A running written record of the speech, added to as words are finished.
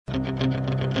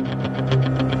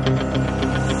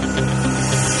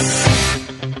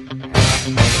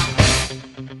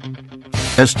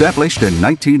Established in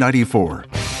 1994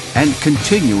 and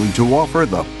continuing to offer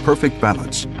the perfect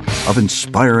balance of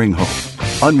inspiring hope,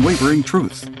 unwavering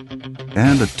truth,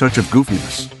 and a touch of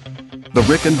goofiness. The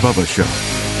Rick and Bubba Show.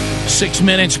 6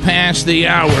 minutes past the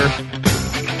hour.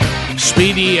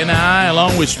 Speedy and I,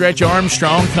 along with Stretch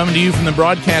Armstrong, coming to you from the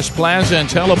Broadcast Plaza and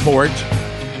Teleport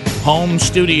home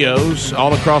studios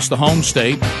all across the home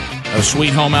state of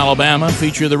Sweet Home, Alabama.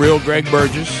 Feature the real Greg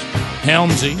Burgess,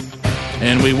 Helmsy,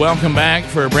 and we welcome back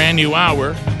for a brand new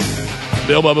hour,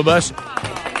 Bill Bubba Bussey.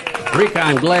 Rick,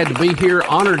 I'm glad to be here,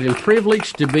 honored and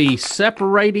privileged to be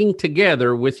separating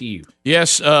together with you.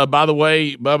 Yes, by the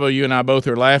way, Bubba, you and I both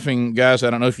are laughing. Guys, I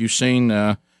don't know if you've seen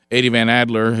Eddie Van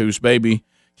Adler, whose baby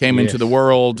came into the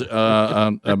world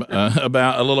about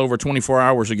a little over 24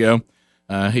 hours ago.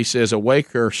 He says,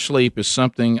 awake or sleep is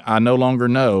something I no longer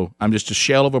know. I'm just a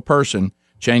shell of a person,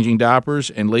 changing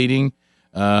diapers and leading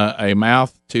a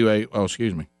mouth to a,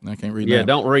 excuse me, I can't read that. Yeah,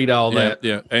 don't read all that.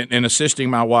 Yeah, and assisting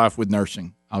my wife with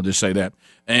nursing. I'll just say that.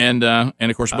 And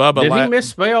of course, Bubba. Did he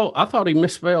misspell? I thought he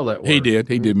misspelled that word. He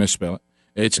did misspell it.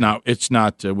 It's not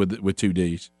with two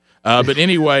D's. But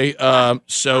anyway,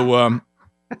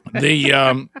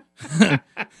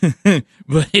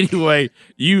 but anyway,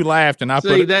 you laughed, and I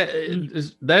see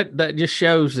that just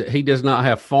shows that he does not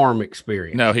have farm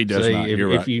experience. No, he does not. You're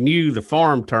right. If you knew the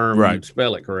farm term, you'd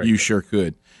spell it correctly. You sure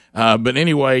could. But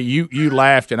anyway, you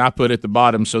laughed, and I put at the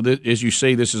bottom. So as you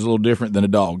see, this is a little different than a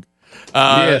dog.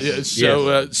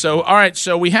 So all right.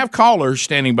 So we have callers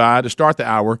standing by to start the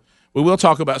hour. We will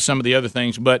talk about some of the other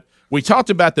things, but we talked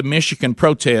about the Michigan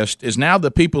protest. Is now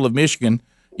the people of Michigan,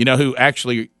 who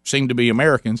actually seem to be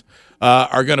Americans,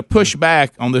 are going to push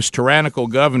back on this tyrannical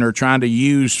governor trying to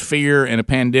use fear and a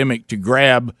pandemic to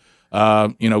grab,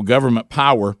 government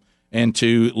power and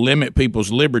to limit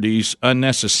people's liberties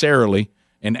unnecessarily.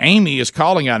 And Amy is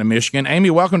calling out of Michigan. Amy,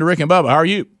 welcome to Rick and Bubba. How are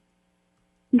you?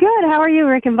 Good. How are you,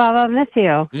 Rick and Bubba? I miss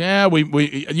you. Yeah,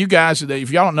 you guys,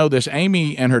 if y'all don't know this,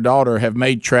 Amy and her daughter have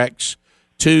made treks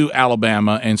to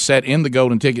Alabama and sat in the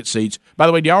golden ticket seats. By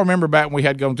the way, do y'all remember back when we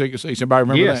had golden ticket seats? Anybody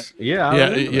remember that?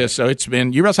 Yeah. So it's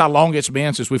been, you realize how long it's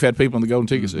been since we've had people in the golden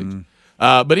ticket seats.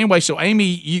 But anyway, so Amy,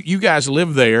 you guys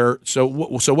live there. So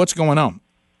what's going on?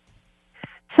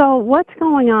 So what's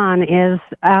going on is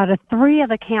out of 3 of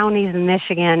the counties in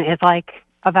Michigan, it's like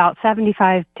about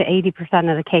 75 to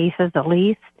 80% of the cases at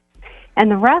least.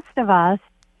 And the rest of us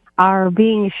are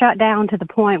being shut down to the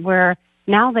point where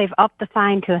now they've upped the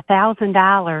fine to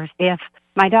 $1,000 if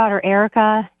my daughter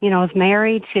Erica, is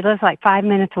married. She lives like 5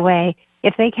 minutes away.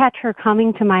 If they catch her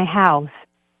coming to my house,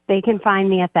 they can fine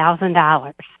me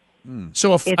 $1,000.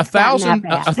 So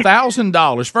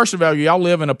 $1,000. First of all, y'all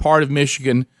live in a part of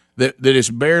Michigan that is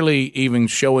barely even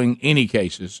showing any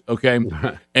cases. Okay,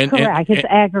 correct. It's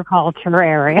agriculture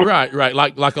area. Right.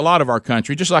 Like a lot of our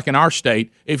country, just like in our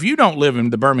state. If you don't live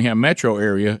in the Birmingham metro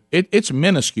area, it's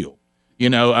minuscule.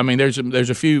 I mean, there's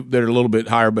a few that are a little bit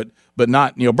higher, but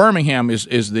not. Birmingham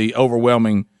is the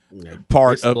overwhelming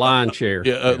part of line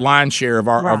share of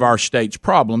our state's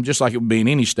problem, just like it would be in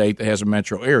any state that has a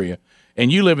metro area.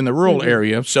 And you live in the rural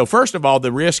area, so first of all,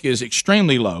 the risk is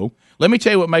extremely low. Let me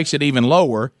tell you what makes it even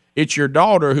lower. It's your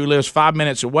daughter who lives 5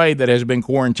 minutes away that has been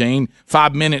quarantined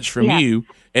 5 minutes from you,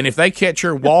 and if they catch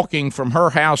her walking from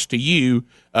her house to you,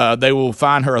 they will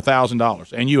fine her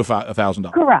 $1,000, and you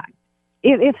 $1,000. Correct.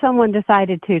 If someone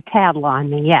decided to tattle on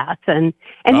me, yes. And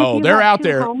they're out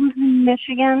there. Homes in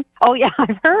Michigan. Oh, yeah,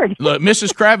 I've heard. Look,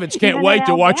 Mrs. Kravitz can't wait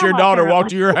to watch your daughter walk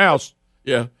to your house.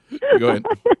 Yeah, go ahead.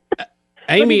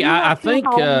 Amy, I think,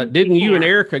 didn't you and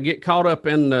Erica get caught up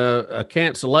in a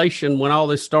cancellation when all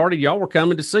this started? Y'all were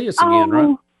coming to see us again,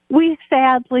 right? We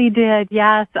sadly did,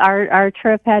 yes. Our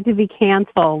trip had to be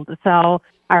canceled, so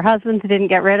our husbands didn't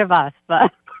get rid of us,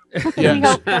 but we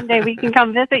hope someday we can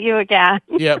come visit you again.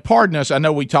 Yeah, pardon us. I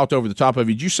know we talked over the top of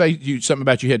you. Did you say something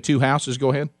about you had 2 houses?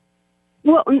 Go ahead.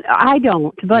 Well, I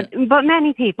don't, but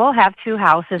many people have 2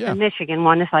 houses in Michigan.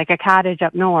 One is like a cottage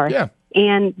up north. Yeah.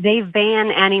 And they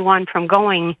ban anyone from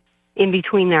going in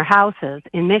between their houses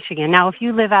in Michigan. Now, if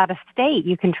you live out of state,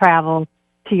 you can travel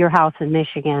to your house in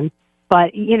Michigan.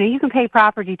 But, you can pay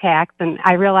property tax, and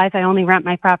I realize I only rent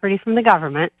my property from the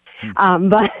government.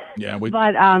 But you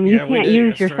can't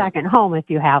use your second home if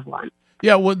you have one.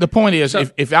 Yeah, well, the point is,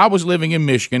 if I was living in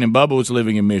Michigan and Bubba was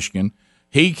living in Michigan,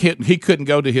 he couldn't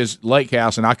go to his lake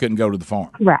house, and I couldn't go to the farm.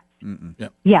 Right. Yeah.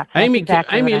 Yes, Amy,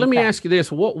 exactly let me ask you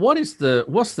this: what's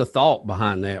the thought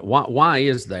behind that? Why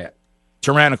is that?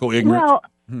 Tyrannical ignorance.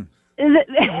 Well,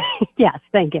 Yes,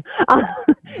 thank you.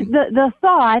 The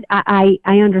thought I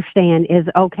understand is,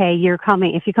 okay,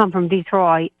 if you come from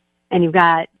Detroit and you've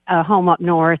got a home up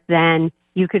north, then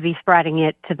you could be spreading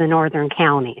it to the northern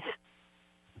counties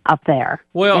up there.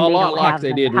 Well, a lot like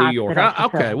they did in New York.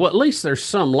 Okay, well, at least there's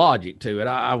some logic to it.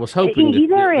 I was hoping that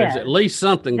there's at least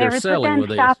something they're selling with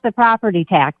this. Stop the property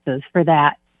taxes for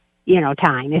that,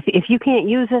 time. If you can't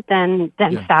use it, then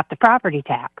stop the property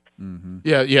tax. Mm-hmm.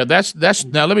 Yeah. That's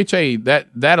now. Let me tell you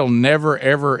that'll never,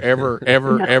 ever, ever,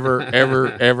 ever, ever,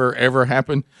 ever, ever, ever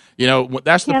happen.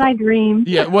 That's the. Can I dream?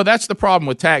 Yeah. Well, that's the problem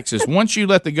with taxes. Once you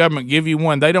let the government give you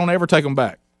one, they don't ever take them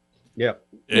back. Yep.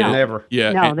 Never.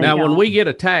 Yeah. No, now, when we get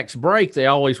a tax break, they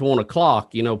always want a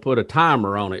clock. Put a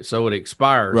timer on it so it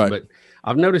expires. Right. But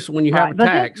I've noticed when you have a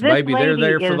tax, baby, they're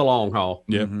there for the long haul.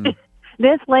 Yeah. Mm-hmm.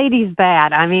 This lady's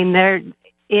bad. I mean,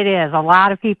 it is. A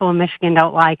lot of people in Michigan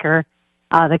don't like her.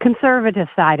 The conservative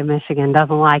side of Michigan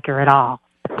doesn't like her at all.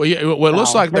 Well, yeah. Well, it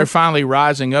looks like they're finally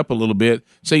rising up a little bit.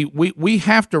 See, we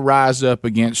have to rise up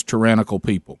against tyrannical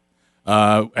people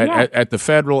at the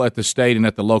federal, at the state, and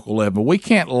at the local level. We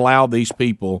can't allow these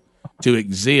people to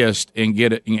exist and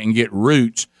get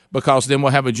roots, because then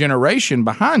we'll have a generation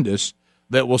behind us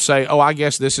that will say, "Oh, I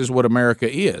guess this is what America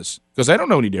is," because they don't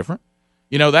know any different.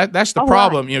 That's the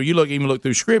problem. Right. You look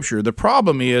through Scripture. The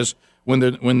problem is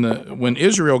when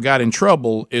Israel got in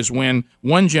trouble is when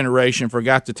one generation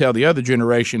forgot to tell the other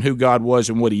generation who God was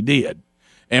and what He did,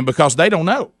 and because they don't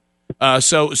know.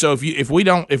 So if we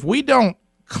don't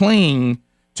cling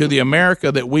to the America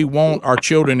that we want our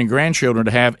children and grandchildren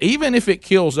to have, even if it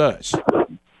kills us,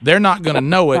 they're not going to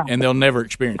know it and they'll never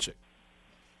experience it.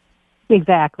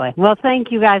 Exactly. Well,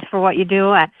 thank you guys for what you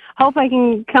do. I hope I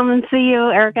can come and see you.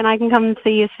 Eric and I can come and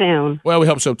see you soon. Well, we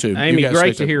hope so, too. Amy,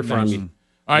 great to hear from you.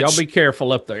 All right, y'all be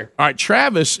careful up there. All right,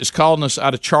 Travis is calling us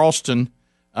out of Charleston,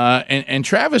 and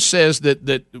Travis says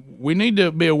that we need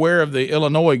to be aware of the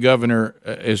Illinois governor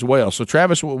as well. So,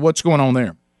 Travis, what's going on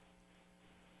there?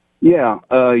 Yeah,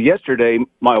 yesterday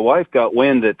my wife got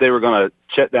wind that they were going to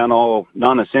shut down all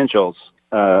non-essentials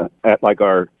at like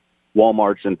our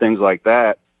Walmarts and things like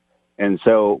that. And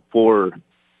so for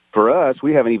us,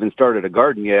 we haven't even started a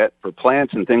garden yet for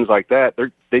plants and things like that.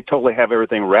 They totally have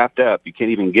everything wrapped up. You can't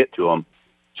even get to them.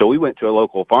 So we went to a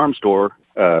local farm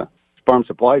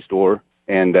supply store,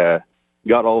 and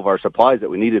got all of our supplies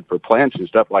that we needed for plants and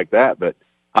stuff like that. But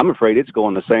I'm afraid it's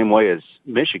going the same way as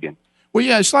Michigan. Well,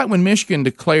 yeah, it's like when Michigan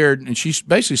declared, and she's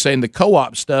basically saying the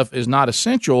co-op stuff is not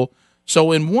essential.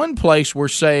 So in one place we're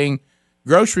saying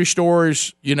grocery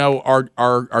stores,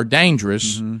 are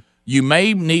dangerous. Mm-hmm. You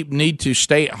may need to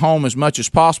stay at home as much as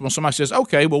possible. Somebody says,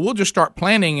 okay, well, we'll just start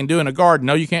planting and doing a garden.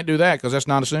 No, you can't do that because that's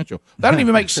not essential. That doesn't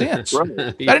even make sense. Right.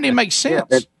 That doesn't even make sense.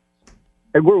 Yeah,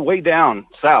 and we're way down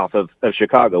south of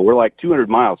Chicago. We're like 200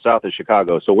 miles south of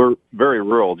Chicago, so we're very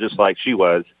rural, just like she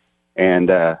was. And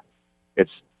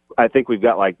I think we've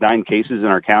got like 9 cases in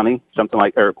our county,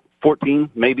 or 14,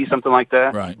 maybe something like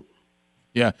that. Right.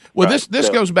 Yeah. Well, right. This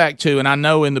goes back to, and I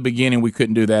know in the beginning we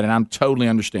couldn't do that, and I totally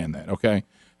understand that, okay?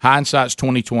 Hindsight's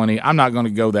 20/20. I'm not going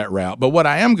to go that route. But what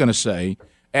I am going to say,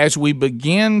 as we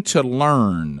begin to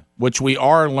learn, which we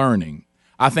are learning,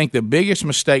 I think the biggest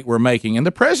mistake we're making, and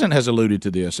the president has alluded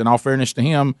to this, in all fairness to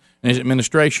him and his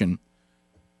administration,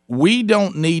 we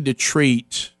don't need to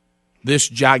treat this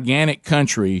gigantic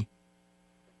country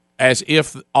as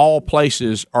if all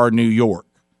places are New York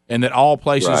and that all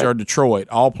places are Detroit,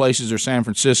 all places are San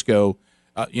Francisco,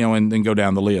 and then go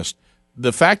down the list.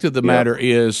 The fact of the matter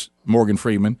is, Morgan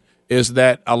Freeman, is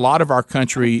that a lot of our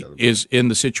country is in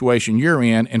the situation you're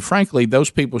in, and frankly,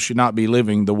 those people should not be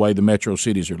living the way the metro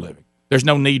cities are living. There's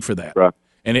no need for that, right.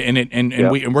 and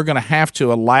we're going to have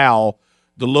to allow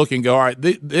the look and go. All right,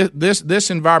 this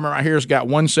environment right here has got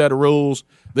one set of rules.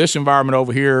 This environment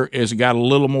over here has got a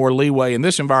little more leeway, and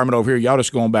this environment over here, y'all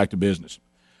just going back to business,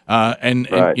 and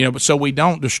so we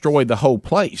don't destroy the whole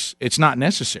place. It's not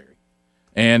necessary.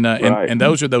 And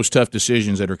those are those tough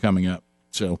decisions that are coming up.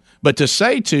 So, but to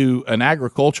say to an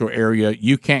agricultural area,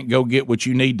 you can't go get what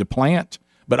you need to plant,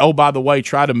 but oh, by the way,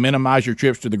 try to minimize your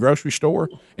trips to the grocery store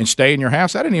and stay in your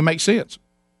house, that didn't even make sense.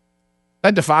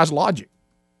 That defies logic.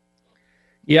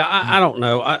 Yeah, I don't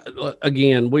know. I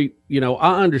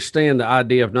understand the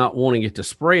idea of not wanting it to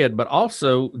spread, but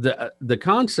also the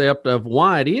concept of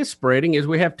why it is spreading is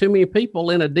we have too many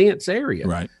people in a dense area.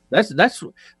 Right.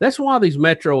 That's why these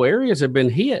metro areas have been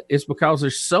hit. It's because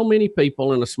there's so many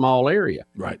people in a small area.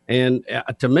 Right. And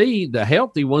to me, the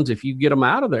healthy ones, if you get them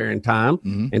out of there in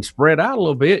time and spread out a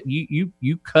little bit,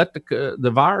 you cut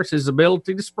the virus's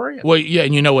ability to spread. Well, yeah,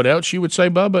 and you know what else you would say,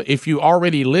 Bubba? If you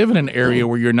already live in an area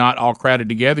where you're not all crowded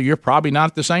together, you're probably not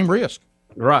at the same risk.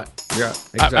 Right. Yeah.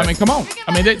 Exactly. I mean, come on.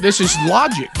 I mean, this is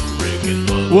logic.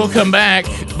 We'll come back.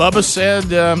 Bubba said,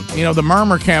 the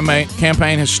murmur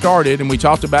campaign has started, and we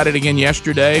talked about it again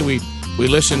yesterday. We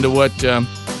listened to what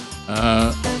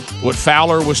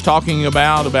Fowler was talking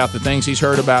about the things he's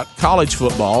heard about college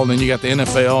football, and then you got the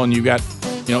NFL, and you got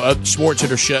other sports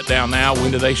that are shut down now.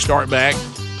 When do they start back?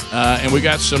 And we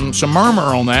got some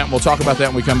murmur on that, and we'll talk about that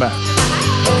when we come back.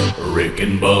 Rick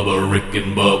and Bubba, Rick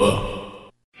and Bubba.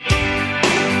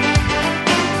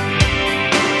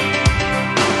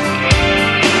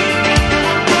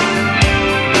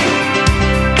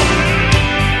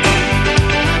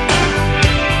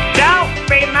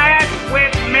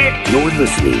 You're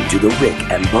listening to The Rick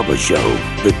and Bubba Show,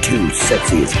 the two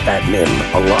sexiest fat men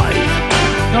alive.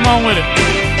 Come on with it.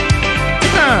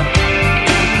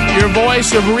 Your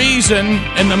voice of reason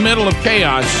in the middle of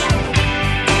chaos.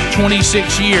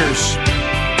 26 years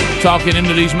talking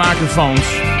into these microphones.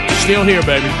 Still here,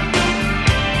 baby.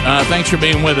 Thanks for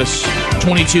being with us.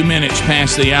 22 minutes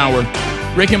past the hour.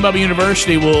 Rick and Bubba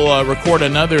University will record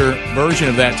another version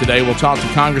of that today. We'll talk to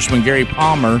Congressman Gary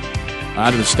Palmer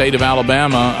out of the state of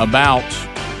Alabama about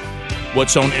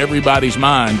what's on everybody's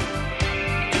mind.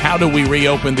 How do we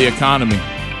reopen the economy?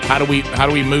 How do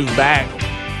we move back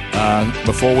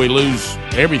before we lose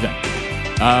everything?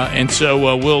 And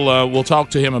so we'll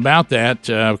talk to him about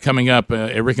that coming up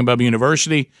at Rick and Bubba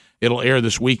University. It'll air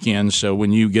this weekend, so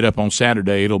when you get up on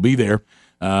Saturday, it'll be there.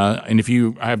 And if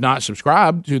you have not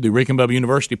subscribed to the Rick and Bubba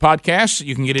University podcast,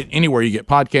 you can get it anywhere you get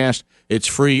podcasts. It's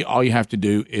free. All you have to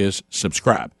do is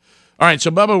subscribe. All right,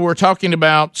 so, Bubba, we're talking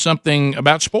about something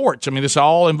about sports. I mean, this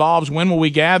all involves when will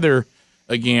we gather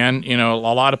again. A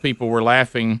lot of people were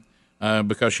laughing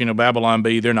because, Babylon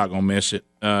Bee, they're not going to miss it.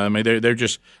 I mean, they're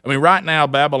just – I mean, right now,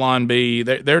 Babylon Bee,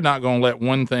 they're not going to let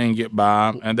one thing get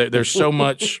by. And there's so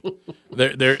much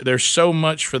there's so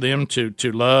much for them to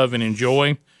love and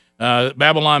enjoy.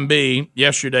 Babylon Bee,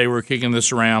 yesterday we were kicking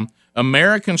this around.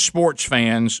 American sports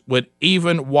fans would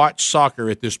even watch soccer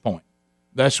at this point.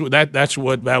 That's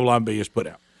what Babylon Bee has put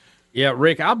out. Yeah,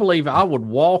 Rick, I believe I would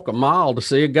walk a mile to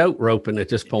see a goat roping at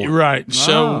this point. Right.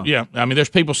 So, yeah, I mean, there's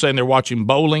people saying they're watching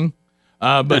bowling.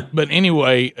 But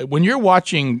anyway, when you're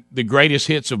watching the greatest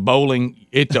hits of bowling,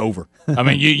 it's over. I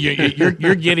mean,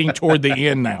 you're getting toward the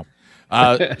end now.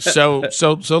 So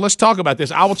let's talk about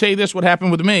this. I will tell you this: what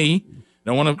happened with me.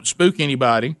 Don't want to spook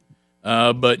anybody.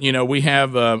 But, we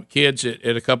have kids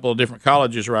at a couple of different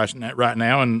colleges right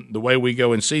now, and the way we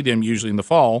go and see them usually in the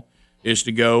fall is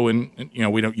to go and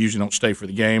we don't stay for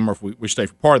the game, or if we stay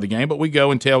for part of the game, but we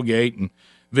go and tailgate and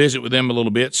visit with them a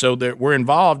little bit. So that we're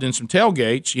involved in some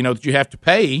tailgates, that you have to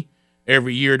pay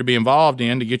every year to be involved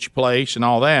in to get your place and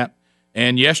all that.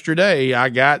 And yesterday I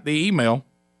got the email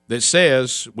that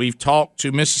says we've talked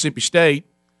to Mississippi State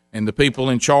and the people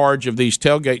in charge of these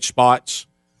tailgate spots,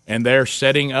 and they're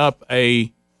setting up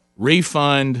a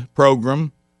refund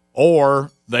program,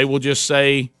 or they will just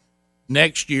say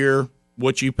next year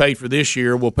what you paid for this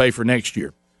year we'll pay for next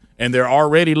year. And they're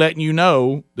already letting you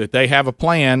know that they have a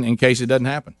plan in case it doesn't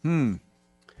happen.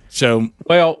 So,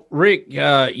 well, Rick,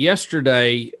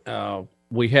 yesterday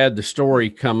we had the story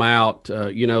come out.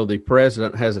 The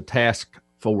president has a task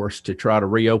force to try to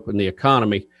reopen the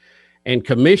economy, and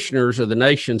commissioners of the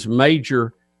nation's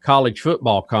major college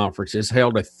football conferences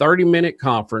held a 30-minute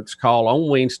conference call on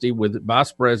Wednesday with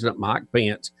Vice President Mike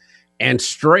Pence and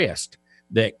stressed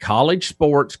that college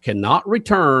sports cannot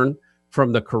return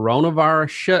from the coronavirus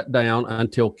shutdown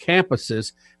until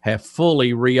campuses have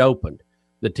fully reopened.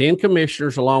 The 10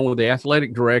 commissioners, along with the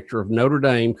athletic director of Notre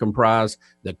Dame, comprise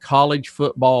the College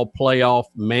Football Playoff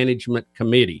Management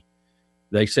Committee.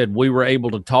 They said we were able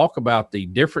to talk about the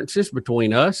differences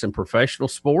between us and professional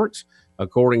sports,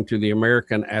 according to the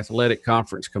American Athletic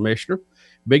Conference commissioner.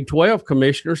 Big 12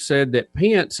 commissioner said that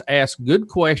Pence asked good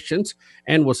questions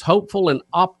and was hopeful and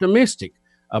optimistic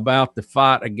about the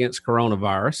fight against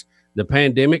coronavirus. The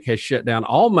pandemic has shut down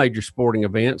all major sporting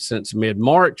events since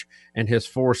mid-March and has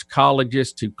forced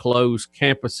colleges to close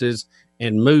campuses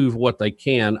and move what they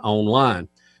can online.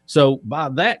 So by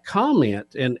that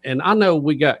comment, and I know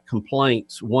we got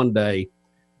complaints one day,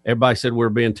 everybody said we were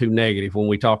being too negative when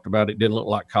we talked about it. Didn't look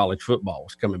like college football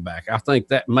was coming back. I think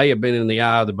that may have been in the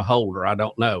eye of the beholder. I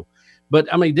don't know.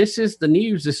 But, I mean, this is the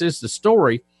news. This is the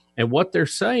story. And what they're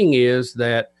saying is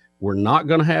that we're not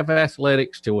going to have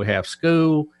athletics till we have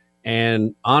school.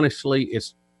 And honestly,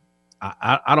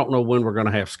 I don't know when we're going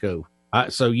to have school.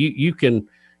 So you can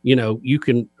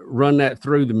run that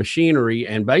through the machinery.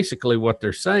 And basically what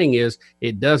they're saying is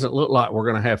it doesn't look like we're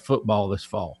going to have football this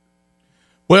fall.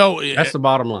 Well, that's the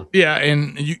bottom line. Yeah,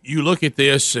 and you look at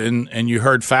this, and you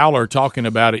heard Fowler talking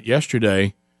about it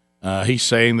yesterday. He's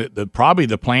saying that probably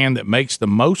the plan that makes the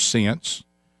most sense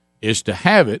is to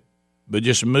have it, but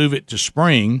just move it to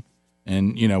spring.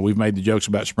 And, we've made the jokes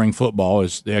about spring football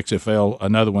as the XFL,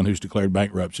 another one who's declared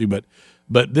bankruptcy.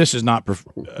 But this is not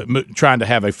trying to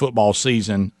have a football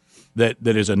season that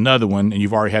is another one, and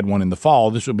you've already had one in the fall.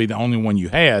 This would be the only one you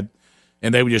had,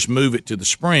 and they would just move it to the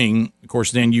spring. Of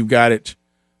course, then you've got it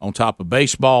on top of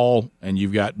baseball, and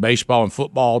you've got baseball and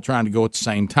football trying to go at the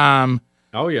same time.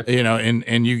 Oh, yeah.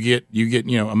 And you get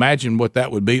imagine what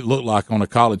that would look like on a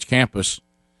college campus.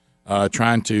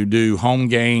 Trying to do home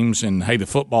games, and hey, the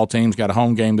football team's got a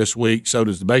home game this week. So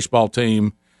does the baseball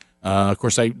team. Of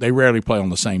course, they rarely play on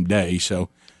the same day. So,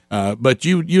 but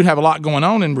you'd have a lot going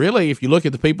on, and really, if you look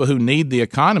at the people who need the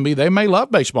economy, they may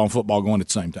love baseball and football going at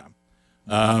the same time.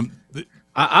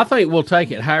 I think we'll take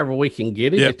it however we can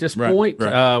get it at this point.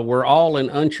 Right. We're all in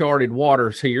uncharted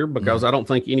waters here because I don't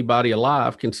think anybody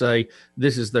alive can say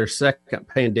this is their second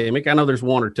pandemic. I know there's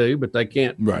one or two, but they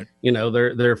can't. Right.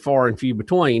 They're far and few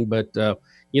between. But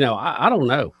I don't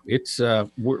know. It's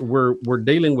we're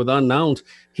dealing with unknowns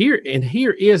here, and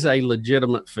here is a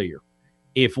legitimate fear.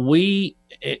 If we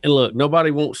and look,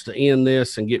 nobody wants to end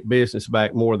this and get business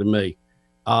back more than me.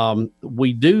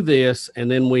 We do this, and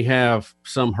then we have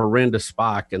some horrendous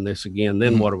spike in this again.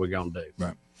 Then what are we going to do?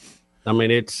 Right. I mean,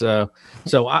 it's so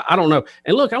I don't know.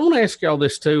 And look, I want to ask y'all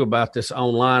this too about this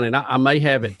online, and I may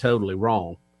have it totally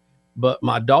wrong, but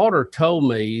my daughter told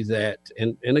me that,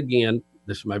 and again,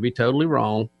 this may be totally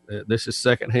wrong. This is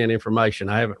secondhand information.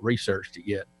 I haven't researched it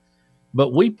yet,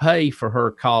 but we pay for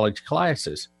her college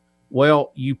classes.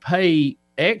 Well, you pay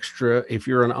extra if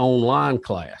you're an online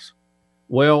class.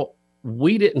 Well,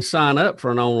 we didn't sign up for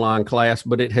an online class,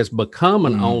 but it has become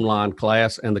an online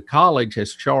class, and the college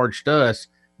has charged us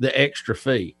the extra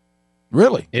fee.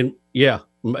 Really? And yeah,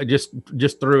 just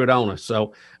threw it on us.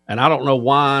 So, and I don't know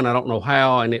why, and I don't know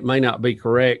how, and it may not be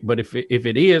correct, but if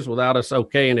it is without us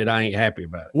okaying it, I ain't happy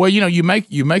about it. Well, you make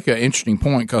an interesting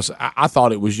point, because I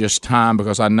thought it was just time,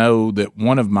 because I know that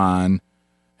one of mine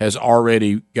has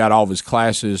already got all of his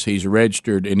classes. He's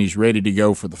registered and he's ready to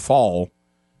go for the fall.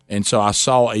 And so I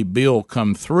saw a bill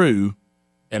come through,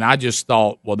 and I just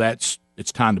thought, well, it's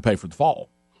time to pay for the fall.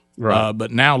 Right. But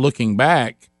now looking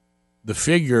back, the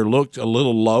figure looked a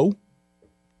little low,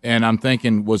 and I'm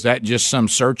thinking, was that just some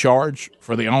surcharge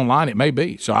for the online? It may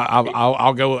be. So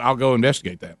I'll go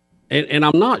investigate that. And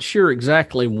I'm not sure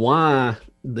exactly why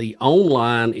the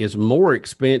online is more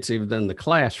expensive than the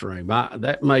classroom.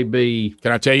 That may be.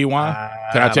 Can I tell you why?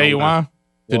 Can I tell you why?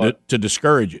 To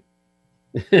discourage it.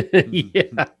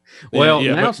 Yeah. Well,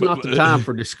 now's not the time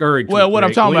for discouragement. Well, what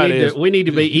I'm talking about is we need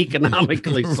to be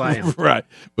economically sound, right?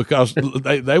 Because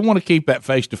they want to keep that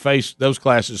face-to-face, those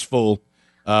classes full,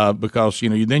 because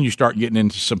then you start getting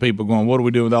into some people going, what do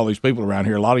we do with all these people around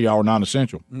here? A lot of y'all are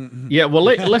non-essential. Mm-hmm. Yeah. Well,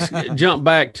 let's jump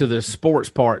back to the sports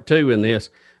part too in this.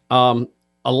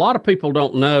 A lot of people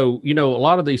don't know. A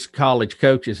lot of these college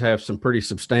coaches have some pretty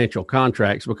substantial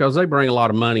contracts because they bring a lot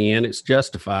of money in. It's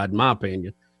justified, in my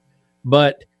opinion.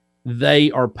 But they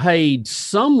are paid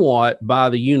somewhat by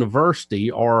the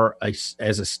university or as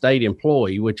a state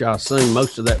employee, which I assume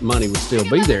most of that money would still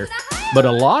be there. But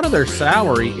a lot of their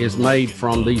salary is made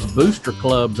from these booster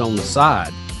clubs on the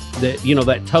side.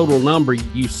 That total number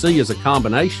you see is a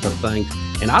combination of things.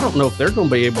 And I don't know if they're going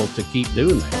to be able to keep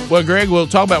doing that. Well, Greg, we'll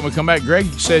talk about it when we come back. Greg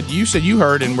said you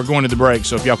heard, and we're going to the break,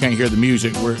 so if y'all can't hear the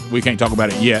music, we can't talk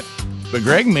about it yet. But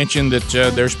Greg mentioned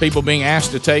that there's people being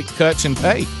asked to take cuts in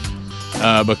pay.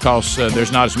 Because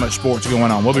there's not as much sports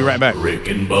going on. We'll be right back. Rick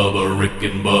and Bubba, Rick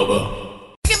and Bubba.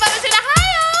 Rick and Bubba's in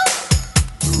Ohio.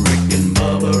 Rick and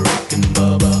Bubba, Rick and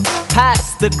Bubba.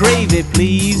 Pass the gravy,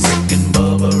 please. Rick and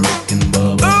Bubba, Rick and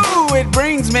Bubba. Ooh, it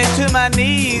brings me to my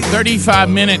knees. 35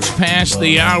 minutes past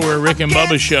the hour, Rick and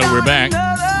Bubba show. We're back.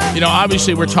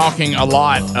 Obviously we're talking a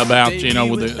lot about,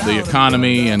 with the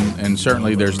economy, and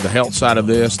certainly there's the health side of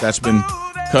this. That's been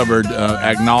covered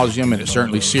ad nauseum, and it's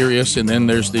certainly serious. And then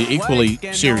there's the equally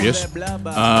serious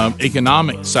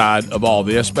economic side of all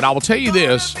this. But I will tell you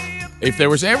this: if there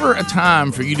was ever a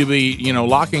time for you to be,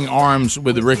 locking arms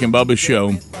with the Rick and Bubba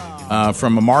show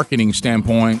from a marketing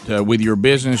standpoint with your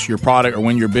business, your product, or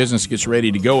when your business gets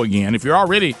ready to go again, if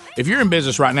you're in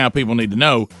business right now, people need to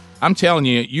know. I'm telling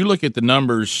you, you look at the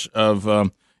numbers of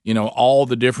all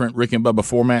the different Rick and Bubba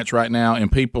formats right now,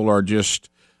 and people are just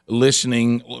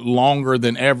listening longer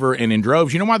than ever and in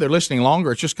droves. You know why they're listening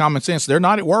longer? It's just common sense. They're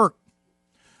not at work.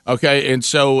 Okay, and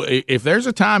so if there's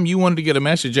a time you wanted to get a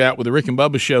message out with the Rick and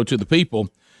Bubba show to the people,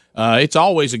 it's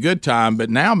always a good time, but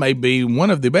now may be one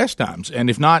of the best times. And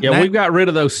if not, yeah, we've got rid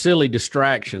of those silly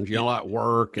distractions, like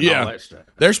work and all that stuff.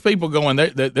 There's people going,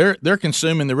 they're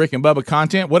consuming the Rick and Bubba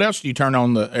content. What else do you turn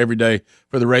on every day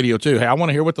for the radio too? Hey, I want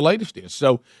to hear what the latest is.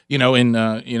 So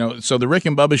so the Rick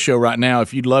and Bubba show right now.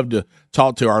 If you'd love to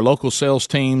talk to our local sales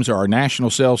teams or our national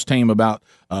sales team about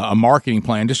a marketing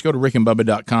plan, just go to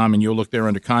rickandbubba.com and you'll look there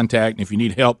under contact. And if you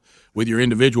need help with your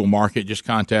individual market, just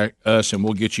contact us and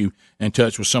we'll get you in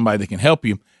touch with somebody that can help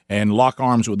you and lock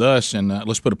arms with us and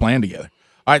let's put a plan together.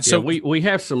 All right, so we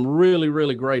have some really,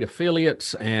 really great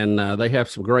affiliates, and they have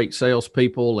some great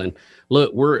salespeople. And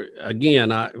look,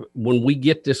 when we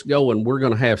get this going, we're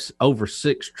going to have over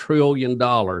 $6 trillion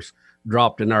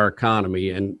dropped in our economy.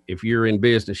 And if you're in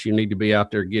business, you need to be out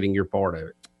there getting your part of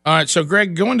it. All right, so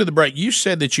Greg, going to the break, you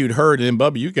said that you'd heard, and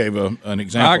Bubba, you gave an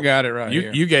example. I got it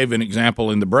here. You gave an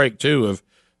example in the break too of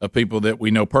people that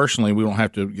we know personally. We don't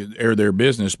have to air their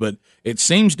business, but it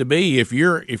seems to be if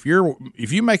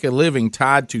you make a living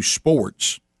tied to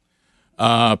sports,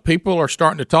 people are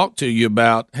starting to talk to you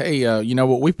about, hey,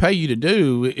 what we pay you to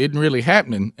do isn't really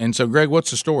happening. And so, Greg, what's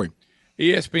the story?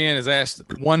 ESPN has asked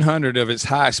 100 of its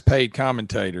highest paid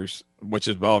commentators, which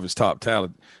is all of its top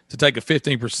talent, to take a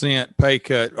 15% pay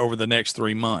cut over the next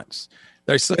 3 months.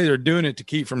 They say they're doing it to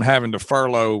keep from having to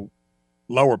furlough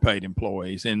lower paid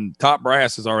employees, and top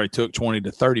brass has already took 20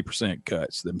 to 30%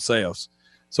 cuts themselves.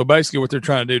 So basically what they're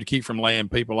trying to do to keep from laying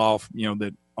people off,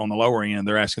 that on the lower end,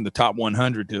 they're asking the top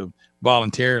 100 to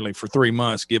voluntarily for 3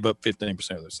 months give up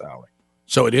 15% of their salary.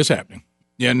 So it is happening.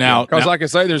 Yeah, now because like I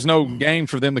say, there's no game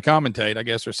for them to commentate. I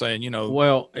guess they're saying,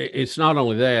 Well, it's not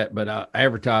only that, but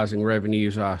advertising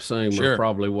revenues, I assume, are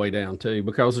probably way down too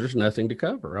because there's nothing to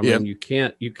cover. I mean, you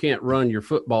can't run your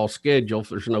football schedule if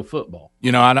there's no football.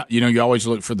 You always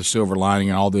look for the silver lining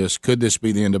in all this. Could this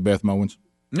be the end of Beth Mowens?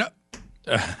 No.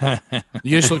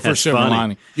 You just look for silver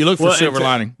lining. You look for silver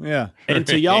lining. Yeah. And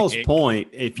to y'all's point,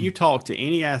 if you talk to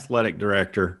any athletic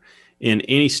director in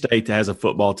any state that has a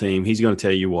football team, he's going to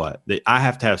tell you that I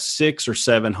have to have 6 or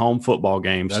 7 home football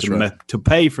games to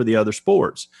pay for the other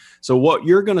sports. So what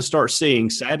you're going to start seeing,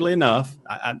 sadly enough,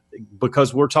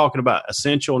 because we're talking about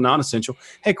essential, non-essential,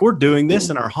 heck, we're doing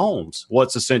this in our homes.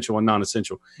 What's essential and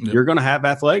non-essential? Yep. You're going to have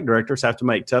athletic directors have to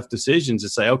make tough decisions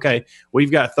and say, okay,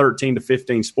 we've got 13 to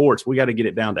 15 sports. We got to get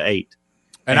it down to 8.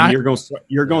 And you're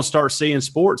going to start seeing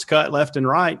sports cut left and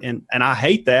right. And I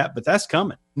hate that, but that's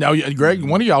coming. Now, Greg,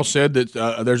 one of y'all said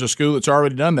that there's a school that's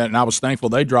already done that, and I was thankful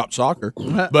they dropped soccer.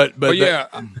 But yeah,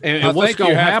 and what's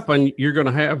going to happen? You're going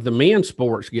to have the men's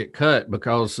sports get cut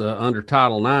because under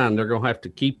Title IX, they're going to have to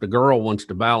keep the girl ones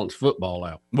to balance football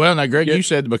out. Well, now, Greg, you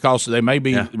said because they may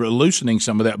be loosening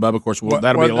some of that, Bubba. Of course,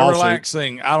 that'll be a lawsuit.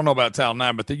 Relaxing. I don't know about Title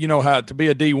IX, but how to be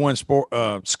a D1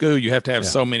 sport school, you have to have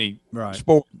so many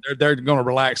sports. They're going to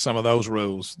relax some of those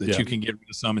rules that you can get rid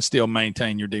of some and still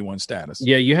maintain your D1 status.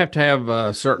 Yeah, you have to have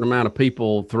a certain amount of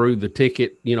people through the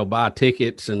ticket, buy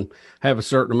tickets and have a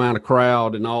certain amount of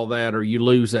crowd and all that, or you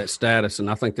lose that status. And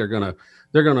I think they're gonna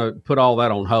put all that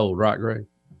on hold, right, Greg?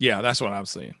 Yeah, that's what I'm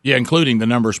saying. Yeah, including the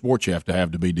number of sports you have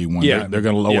to be D1. Yeah, they're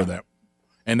going to lower that,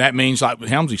 and that means, like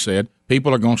Helmsy said,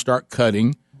 people are going to start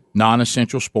cutting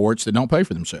non-essential sports that don't pay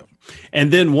for themselves.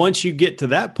 And then once you get to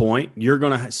that point, you're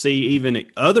going to see even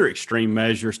other extreme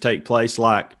measures take place,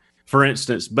 like, for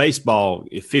instance, baseball,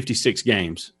 56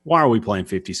 games. Why are we playing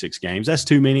 56 games? That's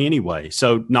too many anyway.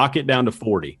 So knock it down to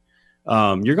 40.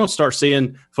 You're going to start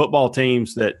seeing football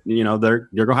teams that, you're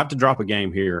going to have to drop a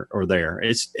game here or there.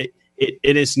 It's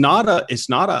not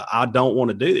a I don't want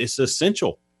to do it. It's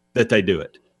essential that they do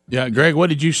it. Yeah, Greg, what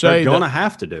did you say? They're going to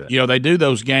have to do it. They do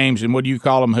those games, and what do you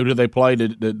call them? Who do they play to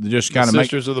just kind of make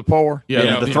Sisters of the Poor?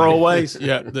 Yeah, the throwaways.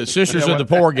 Yeah, the Sisters of the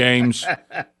Poor games.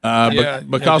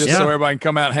 Because so everybody can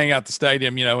come out and hang out the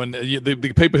stadium, and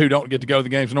the people who don't get to go to the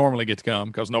games normally get to come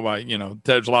because nobody,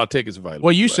 there's a lot of tickets available.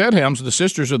 Well, you said, Helms, the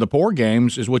Sisters of the Poor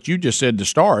games is what you just said to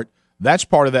start. That's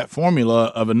part of that formula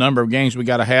of a number of games we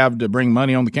got to have to bring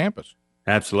money on the campus.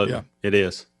 Absolutely, It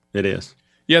is.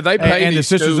 Yeah, they pay and the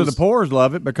Sisters of the Poor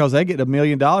love it because they get $1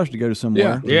 million to go to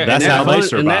somewhere. Yeah, that's how they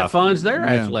survive. And that funds their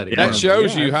athletic. That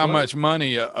shows you how much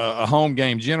money a home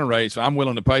game generates. I'm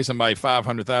willing to pay somebody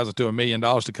 $500,000 to $1 million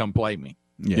to come play me.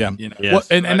 Yeah. Well,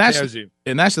 and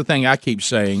that's the thing I keep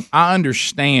saying. I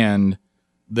understand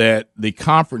that the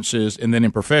conferences and then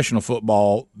in professional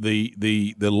football,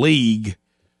 the league,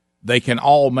 they can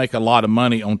all make a lot of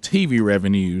money on TV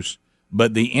revenues.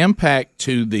 But the impact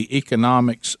to the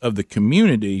economics of the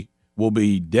community will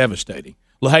be devastating.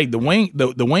 Well, hey, the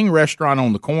wing restaurant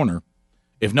on the corner,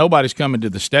 if nobody's coming to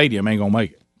the stadium, ain't gonna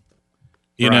make it.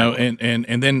 You know,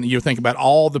 and then you think about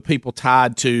all the people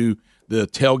tied to the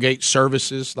tailgate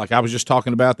services, like I was just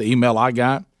talking about, the email I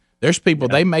got. There's people,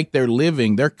 they make their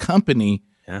living, their company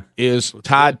is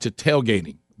tied to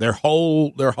tailgating, their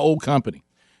whole company.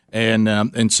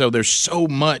 And so there's so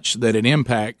much that it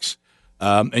impacts,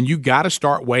 and you got to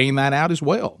start weighing that out as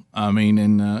well. I mean,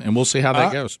 and we'll see how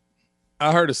that goes.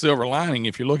 I heard a silver lining,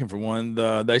 if you're looking for one.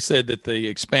 They said that the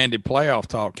expanded playoff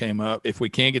talk came up. If we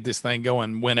can't get this thing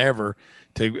going whenever,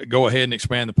 to go ahead and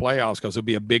expand the playoffs, because it'll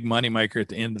be a big moneymaker at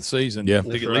the end of the season. Yeah,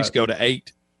 to at least go to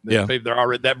 8. Yeah, they're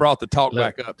already, that brought the talk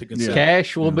back up to consider.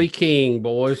 Cash will be king,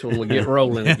 boys, when we get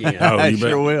rolling again. You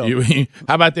sure will.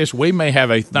 How about this? We may have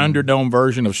a Thunderdome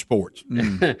version of sports.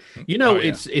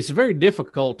 It's very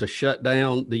difficult to shut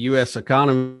down the U.S.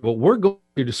 economy, but we're going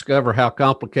to discover how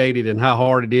complicated and how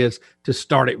hard it is to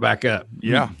start it back up.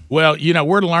 Yeah. Well,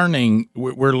 we're learning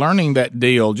that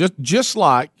deal just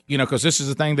like, because this is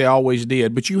the thing they always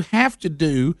did, but you have to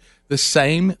do the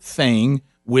same thing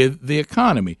with the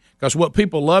economy, because what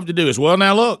people love to do is, well,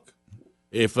 now look,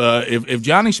 if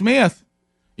Johnny Smith,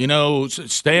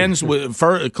 stands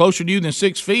closer to you than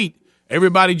 6 feet,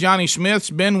 everybody Johnny Smith's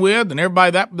been with, and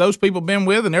everybody those people been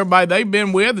with, and everybody they've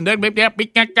been with, and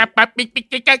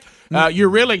you're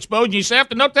really exposing yourself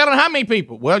to no telling how many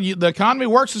people. Well, the economy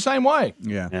works the same way.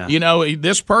 Yeah.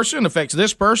 This person affects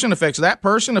this person, affects that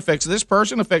person, affects this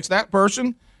person, affects that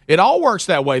person. It all works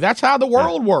that way. That's how the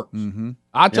world works. Mm-hmm.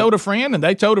 I told a friend, and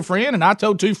they told a friend, and I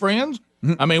told two friends.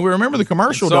 I mean, we remember the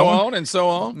commercial, and so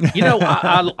on.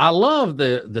 I love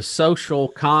the social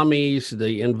commies,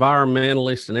 the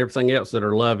environmentalists, and everything else that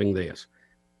are loving this,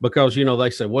 because they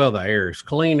say, well, the air is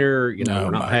cleaner. We're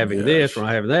not having this, we're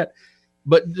not having that.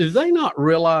 But do they not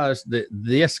realize that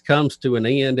this comes to an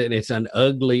end, and it's an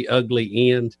ugly,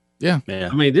 ugly end? Yeah.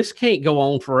 I mean, this can't go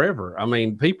on forever. I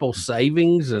mean, people's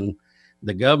savings and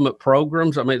the government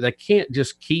programs, I mean, they can't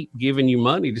just keep giving you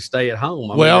money to stay at home.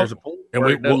 I mean, there's a point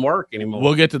where it doesn't work anymore.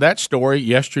 We'll get to that story.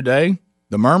 Yesterday,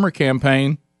 the Murmur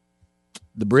campaign,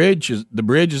 the bridge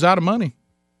is out of money.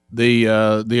 The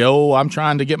I'm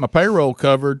trying to get my payroll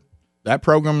covered. That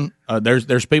program,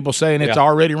 there's people saying it's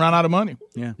already run out of money.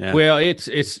 Yeah. Well, they're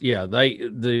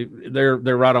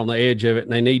right on the edge of it,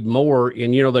 and they need more.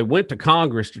 And they went to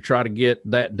Congress to try to get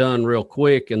that done real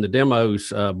quick, and the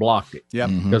demos blocked it. Yeah,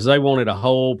 because they wanted a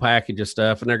whole package of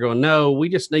stuff, and they're going, no, we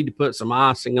just need to put some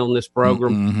icing on this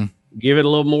program. Mm-hmm. Give it a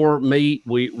little more meat.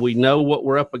 We know what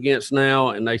we're up against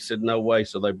now, and they said no way,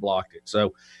 so they blocked it.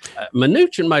 So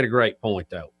Mnuchin made a great point,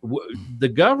 though. The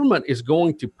government is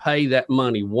going to pay that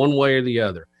money one way or the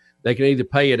other. They can either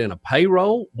pay it in a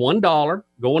payroll, $1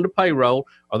 going to payroll,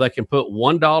 or they can put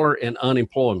 $1 in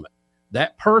unemployment.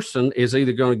 That person is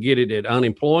either going to get it at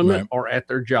unemployment or at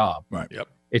their job. Right. Yep.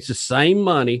 It's the same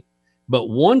money, but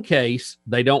one case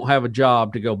they don't have a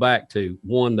job to go back to.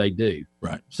 One they do.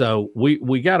 Right. So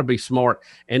we got to be smart,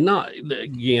 and not,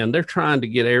 again, they're trying to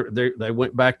get they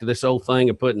went back to this old thing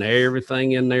of putting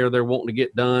everything in there they're wanting to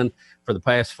get done for the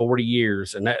past 40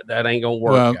 years, and that ain't gonna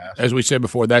work, guys. As we said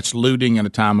before, that's looting in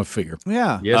a time of fear.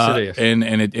 Yeah. Yes, it is.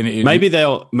 And maybe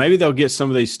they'll get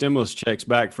some of these stimulus checks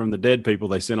back from the dead people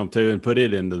they sent them to and put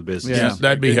it into the business. Yeah,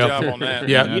 that'd be helpful. Job on that.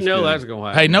 Yeah, that's gonna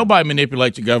happen. Hey, nobody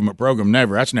manipulates a government program.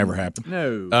 Never. That's never happened.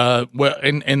 No. Well,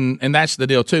 and that's the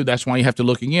deal too. That's why you have to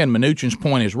look again. Mnuchin's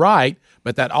point is right,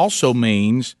 but that also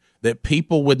means that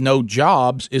people with no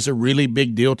jobs is a really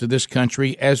big deal to this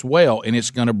country as well, and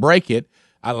it's going to break it.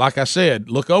 Like I said,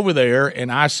 look over there in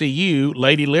ICU.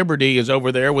 Lady Liberty is over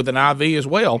there with an IV as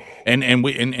well, and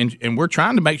we're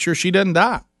trying to make sure she doesn't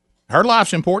die. Her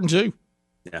life's important too.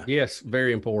 Yeah. Yes,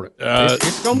 very important.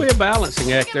 It's going to be a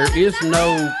balancing act. There is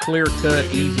no clear-cut,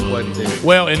 easy way to do it.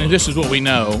 Well, and this is what we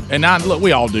know. And look,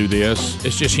 we all do this.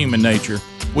 It's just human nature.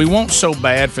 We want so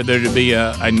bad for there to be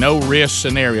a no-risk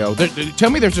scenario. Tell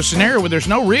me there's a scenario where there's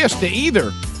no risk to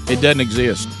either. It doesn't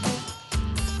exist.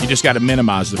 You just got to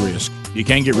minimize the risk. You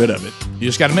can't get rid of it. You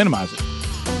just got to minimize it.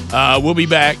 We'll be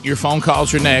back. Your phone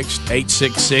calls are next.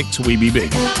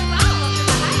 866-WE-BE-BIG.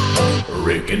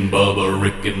 Rick and Bubba,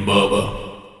 Rick and Bubba.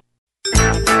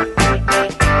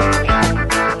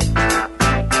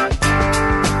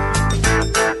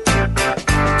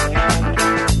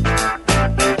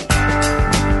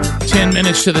 10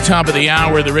 minutes to the top of the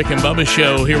hour, the Rick and Bubba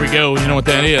Show. Here we go. You know what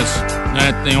that is?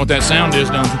 You know what that sound is,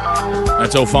 don't you?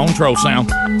 That's old phone troll sound.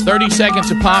 30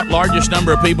 seconds a pop, largest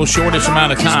number of people, shortest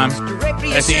amount of time.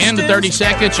 At the end of 30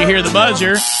 seconds, you hear the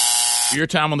buzzer. Your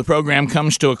time on the program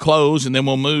comes to a close, and then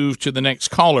we'll move to the next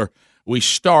caller. We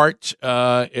start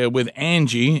with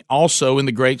Angie, also in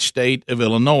the great state of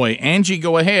Illinois. Angie,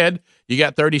 go ahead. You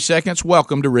got 30 seconds.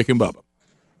 Welcome to Rick and Bubba.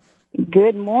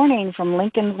 Good morning from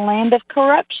Lincoln's land of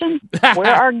corruption,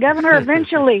 where our governor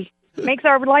eventually makes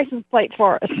our license plate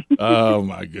for us. Oh,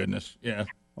 my goodness. Yeah.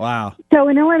 Wow. So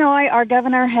in Illinois, our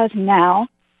governor has now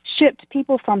shipped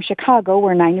people from Chicago,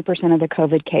 where 90% of the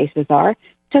COVID cases are,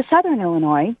 to Southern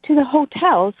Illinois, to the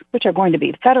hotels, which are going to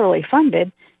be federally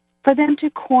funded, for them to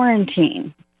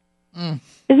quarantine.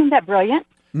 Isn't that brilliant?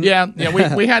 Yeah,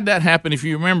 we had that happen. If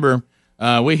you remember,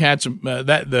 we had some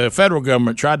that the federal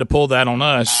government tried to pull that on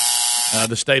us,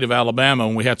 the state of Alabama,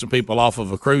 when we had some people off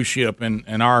of a cruise ship,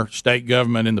 and our state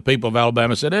government and the people of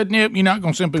Alabama said, "Nope, you're not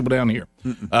going to send people down here.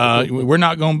 We're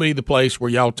not going to be the place where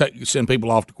y'all send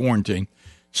people off to quarantine."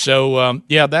 So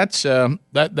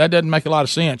that doesn't make a lot of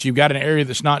sense. You've got an area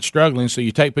that's not struggling, so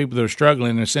you take people that are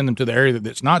struggling and send them to the area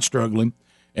that's not struggling,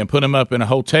 and put them up in a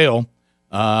hotel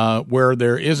where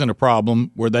there isn't a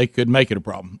problem, where they could make it a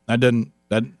problem.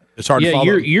 It's hard to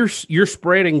follow. You're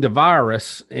spreading the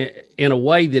virus in a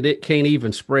way that it can't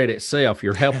even spread itself.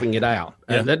 You're helping it out.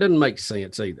 That doesn't make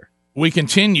sense either. We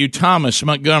continue. Thomas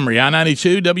Montgomery,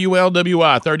 I-92,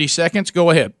 WLWI. 30 seconds. Go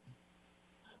ahead.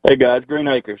 Hey, guys, Green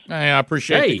Acres. Hey, I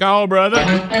appreciate the call, brother.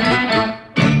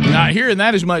 Not hearing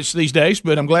that as much these days,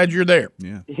 but I'm glad you're there.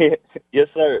 Yeah. Yes,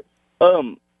 sir.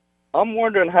 I'm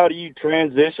wondering, how do you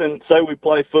transition? Say we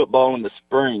play football in the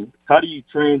spring. How do you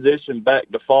transition back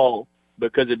to fall?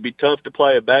 Because it'd be tough to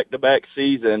play a back-to-back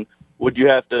season. Would you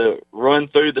have to run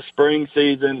through the spring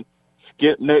season,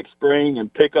 skip next spring,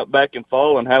 and pick up back in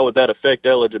fall? And how would that affect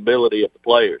eligibility of the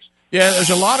players? Yeah, there's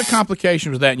a lot of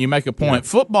complications with that, and you make a point.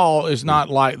 Football is not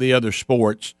like the other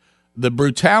sports. The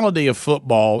brutality of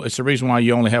football is the reason why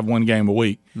you only have one game a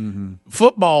week. Mm-hmm.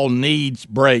 Football needs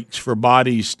breaks for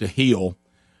bodies to heal.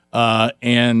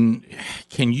 And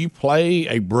can you play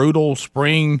a brutal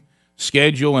spring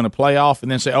schedule and a playoff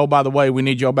and then say, oh, by the way, we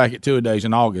need y'all back at 2-a-days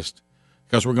in August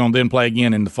because we're going to then play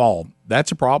again in the fall?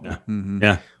 That's a problem. Mm-hmm.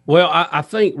 Yeah. Well, I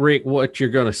think, Rick, what you're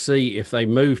going to see if they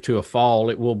move to a fall,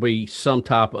 it will be some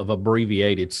type of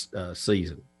abbreviated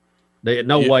season.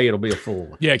 No way it'll be a full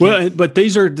one. Yeah. Well, but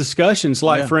these are discussions.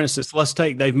 Like, for instance,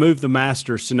 they've moved the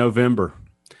Masters to November.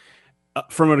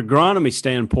 From an agronomy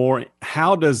standpoint,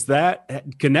 how does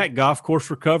can that golf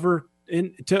course recover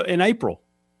in April,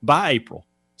 by April?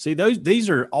 See, these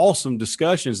are awesome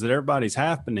discussions that everybody's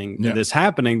that's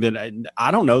happening that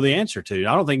I don't know the answer to.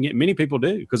 I don't think many people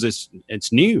do because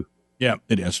it's new. Yeah,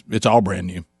 it is. It's all brand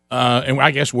new. And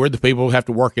I guess we're the people who have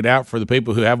to work it out for the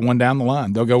people who have one down the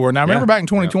line. They'll go, well, now remember back in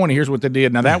 2020, here's what they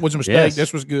did. Now that was a mistake. Yes.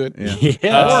 This was good.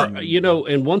 Yeah.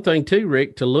 And one thing too,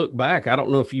 Rick, to look back, I don't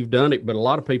know if you've done it, but a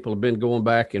lot of people have been going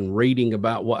back and reading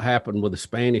about what happened with the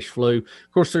Spanish flu.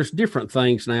 Of course, there's different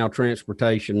things now,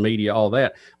 transportation, media, all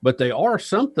that, but there are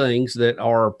some things that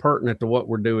are pertinent to what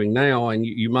we're doing now. And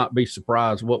you might be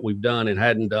surprised what we've done and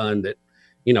hadn't done that,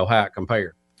 how it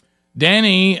compared.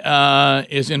 Danny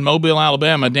is in Mobile,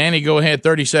 Alabama. Danny, go ahead.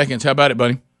 30 seconds. How about it,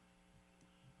 buddy?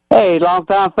 Hey,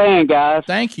 long-time fan, guys.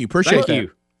 Thank you. Appreciate that.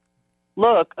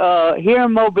 Look, here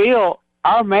in Mobile,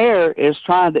 our mayor is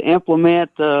trying to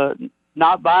implement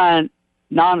not buying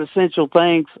non-essential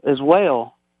things as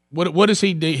well. What is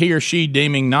he or she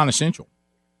deeming non-essential?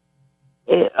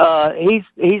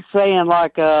 He's saying,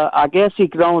 like, I guess he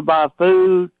could only buy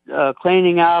food,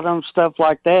 cleaning items, stuff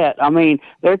like that. I mean,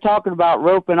 they're talking about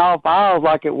roping off aisles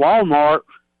like at Walmart,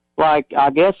 like, I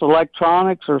guess,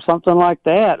 electronics or something like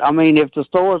that. I mean, if the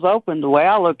store's open, the way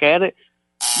I look at it.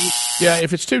 Yeah,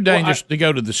 if it's too dangerous to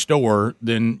go to the store,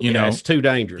 then, it's too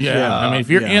dangerous. Yeah, I mean, if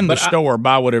you're in the store,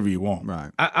 buy whatever you want.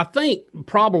 Right. I think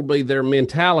probably their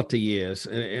mentality is,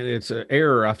 and it's an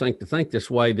error, I think, to think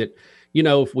this way, that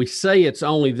if we say it's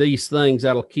only these things,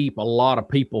 that'll keep a lot of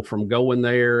people from going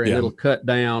there and it'll cut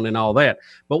down and all that.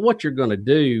 But what you're going to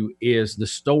do is the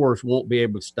stores won't be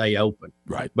able to stay open.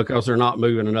 Right. Because they're not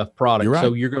moving enough product. You're right.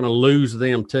 So you're going to lose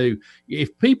them too.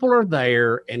 If people are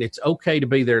there and it's okay to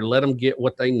be there, let them get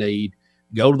what they need.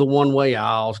 Go to the one-way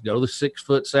aisles, go to the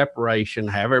 6-foot separation,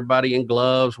 have everybody in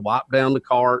gloves, wipe down the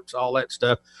carts, all that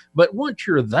stuff. But once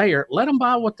you're there, let them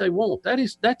buy what they want.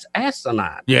 That's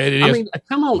asinine. Yeah, it is. I mean,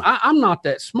 come on. I'm not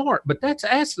that smart, but that's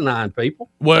asinine, people.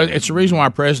 Well, it's the reason why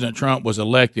President Trump was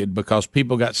elected, because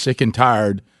people got sick and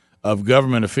tired of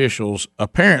government officials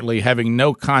apparently having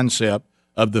no concept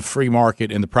of the free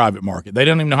market and the private market. They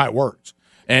don't even know how it works.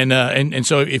 And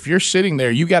so if you're sitting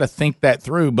there, you got to think that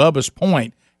through. Bubba's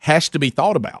point has to be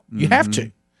thought about. You have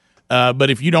to.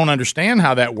 But if you don't understand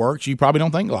how that works, you probably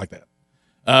don't think like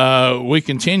that. We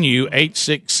continue.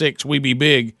 866 We Be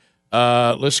Big.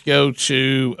 Let's go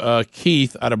to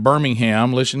Keith out of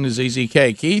Birmingham. Listen to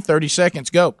ZZK. Keith, 30 seconds.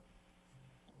 Go.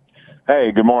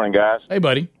 Hey, good morning, guys. Hey,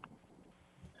 buddy.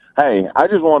 Hey, I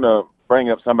just want to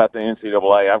bring up something about the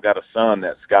NCAA. I've got a son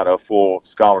that's got a full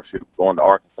scholarship going to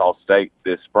Arkansas State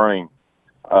this spring.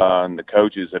 and the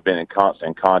coaches have been in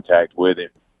constant contact with him.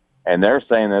 And they're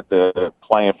saying that the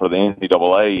plan for the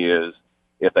NCAA is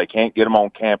if they can't get them on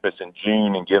campus in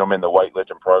June and get them in the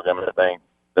weightlifting program and everything,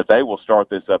 that they will start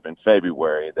this up in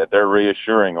February, that they're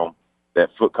reassuring them that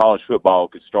college football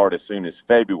could start as soon as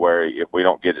February if we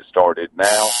don't get it started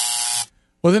now.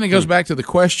 Well, then it goes back to the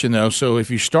question, though. So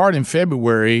if you start in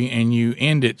February and you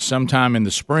end it sometime in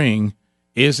the spring,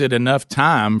 is it enough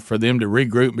time for them to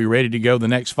regroup and be ready to go the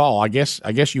next fall? I guess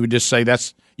you would just say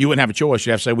you wouldn't have a choice.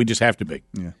 You have to say we just have to be.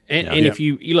 Yeah. And if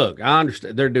you look, I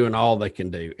understand they're doing all they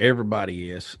can do.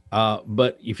 Everybody is.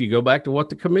 But if you go back to what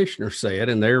the commissioner said,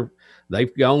 and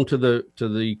they've gone to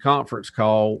the conference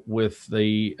call with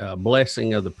the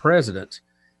blessing of the president,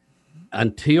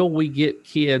 until we get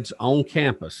kids on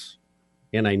campus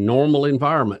in a normal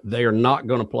environment, they are not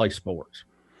going to play sports.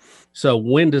 So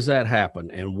when does that happen,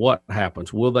 and what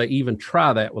happens? Will they even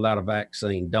try that without a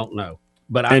vaccine? Don't know.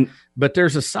 But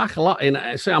there's a psychological, and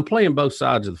I say I'm playing both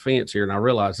sides of the fence here, and I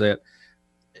realize that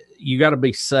you got to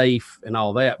be safe and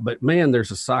all that. But man,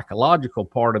 there's a psychological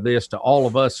part of this to all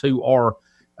of us who are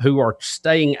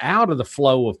staying out of the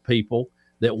flow of people,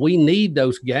 that we need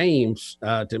those games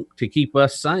to keep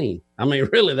us sane. I mean,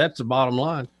 really, that's the bottom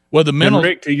line. Well, and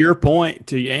Rick, to your point,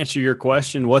 to answer your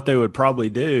question, what they would probably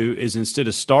do is instead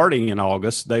of starting in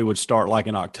August, they would start like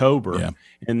in October,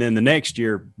 and then the next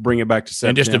year bring it back to September.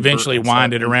 And just eventually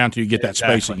wind it around till you get that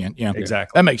space again. Yeah,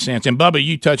 exactly. That makes sense. And, Bubba,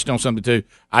 you touched on something, too.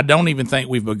 I don't even think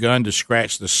we've begun to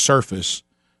scratch the surface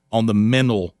on the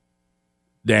mental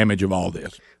damage of all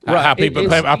this. Right. How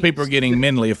people are getting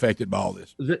mentally affected by all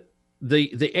this.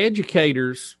 The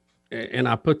educators, and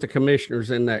I put the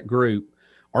commissioners in that group,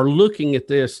 are looking at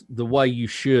this the way you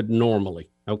should normally,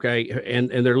 okay? And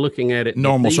they're looking at it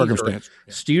normal circumstance.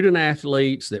 Student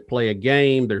athletes that play a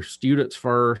game, they're students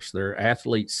first, they're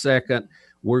athletes second.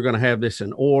 We're going to have this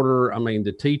in order. I mean,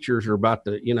 the teachers are about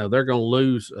to, they're going to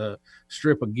lose a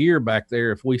strip of gear back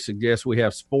there if we suggest we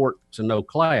have sports and no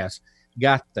class.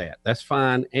 Got that. That's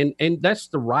fine. And that's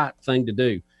the right thing to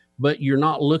do. But you're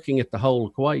not looking at the whole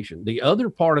equation. The other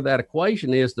part of that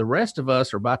equation is the rest of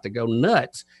us are about to go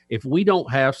nuts if we don't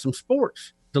have some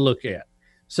sports to look at.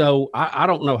 So I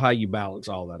don't know how you balance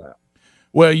all that out.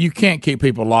 Well, you can't keep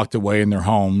people locked away in their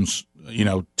homes,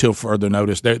 till further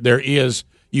notice.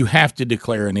 You have to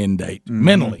declare an end date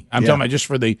mentally. I'm talking about just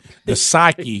for the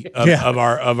psyche of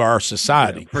our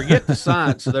society. Forget the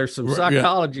science. There's some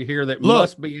psychology here that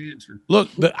must be answered. Look,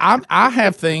 I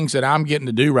have things that I'm getting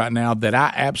to do right now that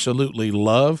I absolutely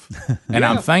love and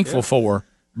I'm thankful for,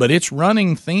 but it's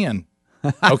running thin.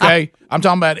 Okay, I'm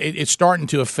talking about it's starting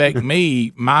to affect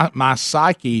me, my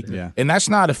psyche, and that's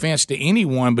not offense to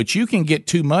anyone, but you can get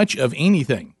too much of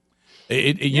anything.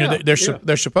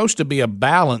 There's supposed to be a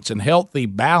balance and healthy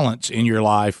balance in your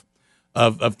life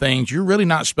of things. You're really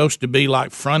not supposed to be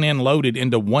like front end loaded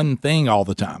into one thing all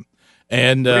the time.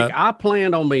 And Rick, I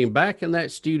planned on being back in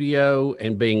that studio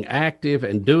and being active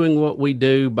and doing what we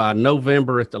do by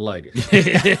November at the latest.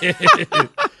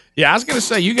 Yeah, I was going to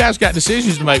say you guys got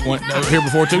decisions to make here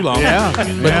before too long.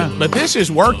 But this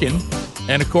is working.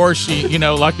 And of course,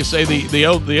 like I say, the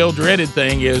old dreaded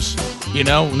thing is,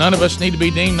 none of us need to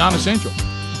be deemed non-essential.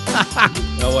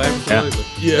 Oh, absolutely.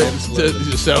 Yeah.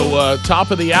 Absolutely. So,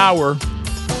 top of the hour,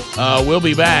 we'll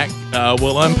be back.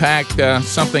 We'll unpack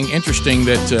something interesting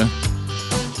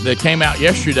that came out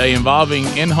yesterday involving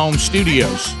in-home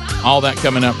studios. All that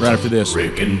coming up right after this.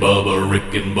 Rick and Bubba,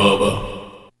 Rick and Bubba.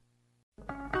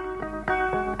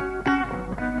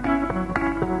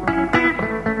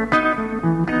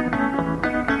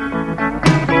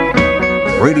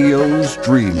 Radio's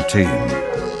Dream Team.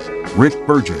 Rick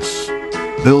Burgess,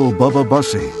 Bill Bubba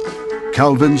Bussey,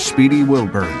 Calvin Speedy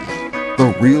Wilburn,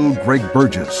 The Real Greg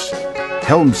Burgess,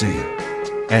 Helmsy,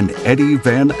 and Eddie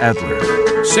Van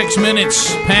Adler. 6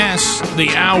 minutes past the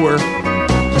hour.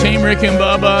 Team Rick and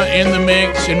Bubba in the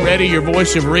mix and ready, your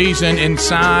voice of reason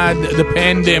inside the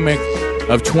pandemic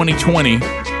of 2020.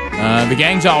 The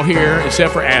gang's all here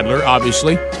except for Adler,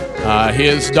 obviously.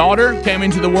 His daughter came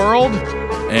into the world,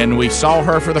 and we saw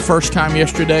her for the first time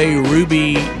yesterday,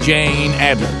 Ruby Jane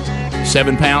Adler.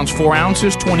 7 pounds, 4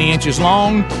 ounces, 20 inches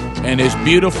long, and as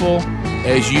beautiful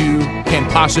as you can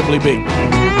possibly be.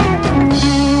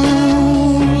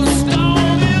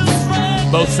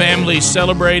 Both families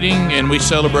celebrating, and we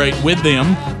celebrate with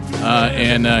them.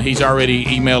 And he's already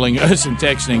emailing us and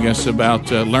texting us about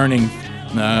learning.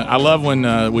 I love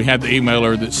when we had the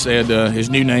emailer that said his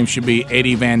new name should be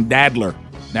Eddie Van Dadler,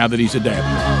 now that he's a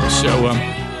dad. So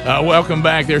welcome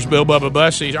back. There's Bill Bubba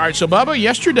Bussey. All right, so Bubba,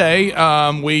 yesterday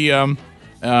we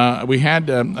had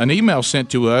an email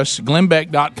sent to us,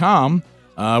 glenbeck.com,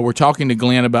 We're talking to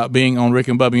Glenn about being on Rick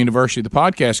and Bubba University, the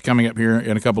podcast coming up here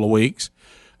in a couple of weeks.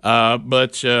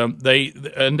 But they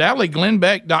undoubtedly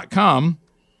GlennBeck.com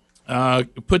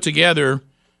put together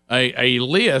a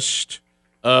list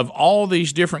of all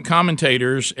these different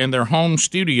commentators and their home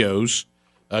studios.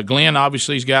 Glenn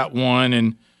obviously has got one,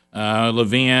 and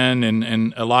Levin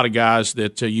and a lot of guys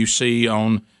that you see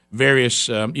on various.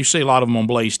 You see a lot of them on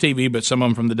Blaze TV, but some of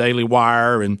them from the Daily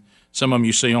Wire, and some of them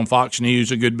you see on Fox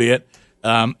News a good bit.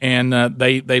 And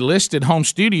they listed home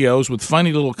studios with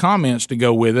funny little comments to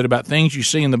go with it about things you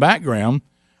see in the background.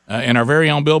 And our very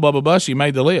own Bill Bubba Bussey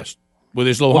made the list with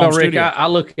his little home Rick, studio. I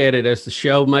look at it as the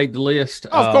show made the list.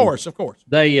 Of course.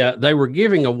 They were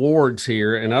giving awards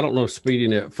here, and I don't know if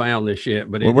SpeedyNet found this yet,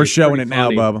 but we're showing it now,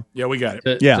 Bubba. Yeah, we got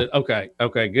it.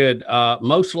 Okay, good.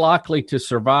 Most likely to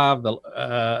survive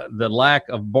the lack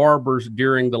of barbers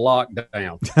during the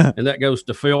lockdown, and that goes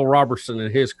to Phil Robertson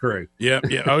and his crew. Yeah.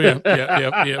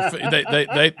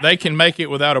 They can make it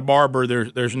without a barber.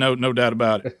 There's no doubt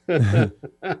about it.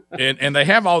 and they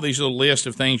have all these little lists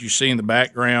of things you see in the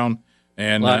background.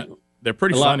 And they're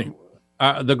pretty funny.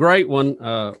 The great one,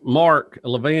 Mark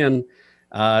Levin,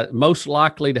 most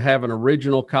likely to have an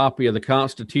original copy of the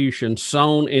Constitution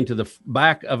sewn into the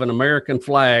back of an American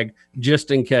flag just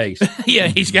in case.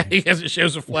 Yeah, it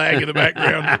shows a flag in the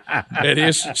background at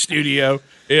his studio.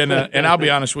 And I'll be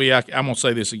honest with you, I'm going to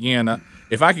say this again.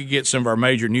 If I could get some of our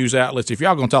major news outlets, if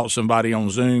y'all going to talk to somebody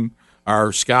on Zoom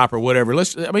or Skype or whatever,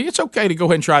 it's okay to go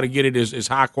ahead and try to get it as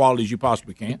high quality as you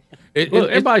possibly can.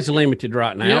 Everybody's limited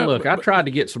right now. Yeah, Look, I tried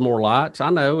to get some more lights. I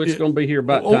know it's going to be here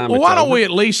about time. Well, why don't we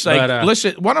at least say,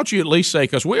 listen, why don't you at least say,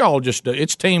 because we all just,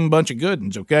 it's team bunch of good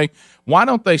ones, okay? Why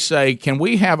don't they say, can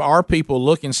we have our people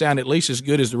look and sound at least as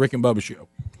good as the Rick and Bubba show?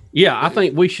 Yeah, I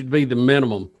think we should be the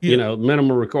minimum,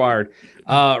 minimum required.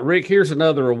 Rick, here's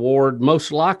another award.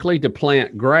 Most likely to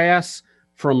plant grass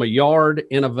from a yard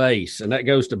in a vase, and that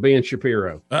goes to Ben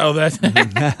Shapiro. Oh, that's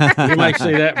you might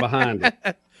see that behind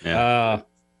it. Yeah.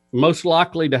 Most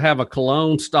likely to have a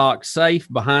cologne stock safe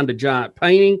behind a giant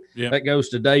painting. Yeah. That goes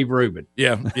to Dave Rubin.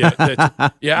 Yeah. Blaze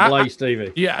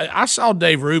TV. Yeah, I saw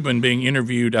Dave Rubin being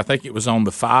interviewed. I think it was on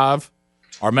the 5,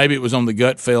 or maybe it was on the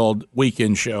Gutfeld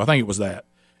weekend show. I think it was that.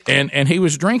 And he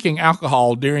was drinking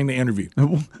alcohol during the interview.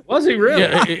 Was he really?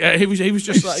 Yeah, he was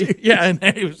just like, yeah,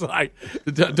 and he was like,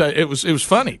 it was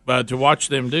funny, but to watch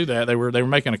them do that, they were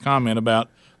making a comment about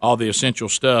all the essential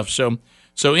stuff. So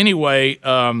anyway,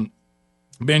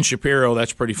 Ben Shapiro,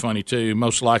 that's pretty funny too.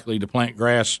 Most likely to plant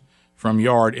grass from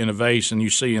yard in a vase, and you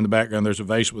see in the background there's a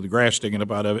vase with the grass sticking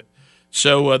up out of it.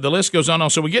 So the list goes on.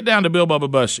 So we get down to Bill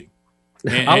Bubba Bussey.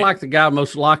 I like the guy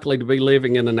most likely to be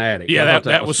living in an attic. Yeah,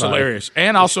 that was hilarious.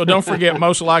 And also, don't forget,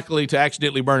 most likely to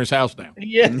accidentally burn his house down.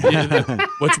 Yeah.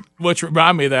 Which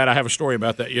reminded me of that. I have a story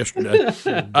about that yesterday.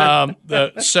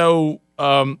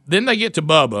 Then they get to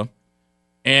Bubba,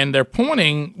 and they're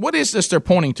pointing. What is this they're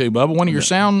pointing to, Bubba? One of your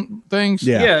sound things?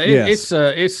 It's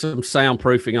some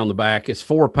soundproofing on the back. It's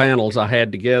 4 panels I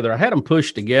had together. I had them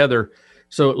pushed together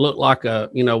so it looked like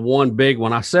one big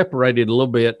one. I separated a little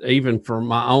bit, even for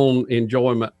my own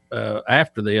enjoyment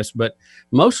after this, but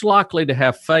most likely to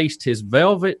have faced his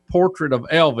velvet portrait of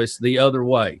Elvis the other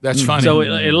way. That's funny. So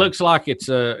it looks like it's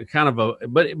kind of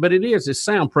but it is. It's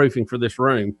soundproofing for this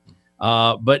room.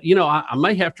 But I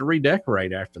may have to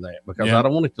redecorate after that because I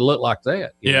don't want it to look like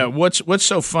that. Yeah. What's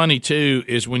so funny too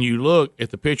is when you look at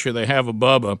the picture they have of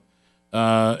Bubba,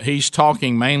 he's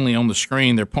talking mainly on the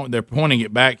screen. They're pointing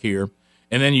it back here.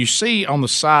 And then you see on the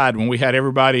side when we had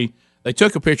everybody, they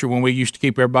took a picture when we used to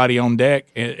keep everybody on deck,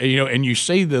 and you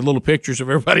see the little pictures of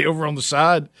everybody over on the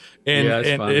side. And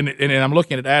I'm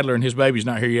looking at Adler, and his baby's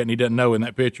not here yet, and he doesn't know in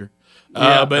that picture.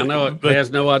 But I know he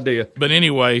has no idea. But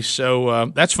anyway,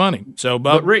 so that's funny. So,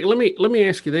 but Rick, let me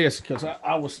ask you this because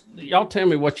I was y'all tell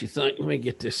me what you think. Let me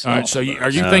get this. All right. So are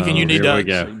you thinking you need to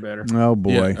see better? Oh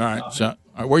boy. Yeah, all right. So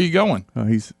where are you going? Oh,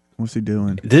 what's he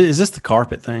doing? Is this the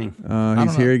carpet thing?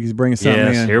 He's here. He's bringing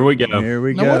something in. Here we go.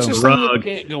 What's this thing? You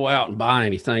can't go out and buy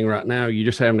anything right now. You're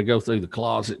just having to go through the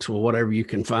closets or whatever you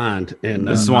can find. And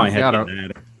this is why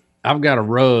I've got a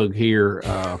rug here.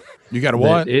 You got a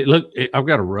what? I've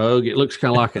got a rug. It looks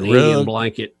kind of like an Indian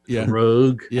blanket. Yeah.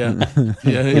 Rug. Yeah.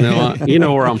 You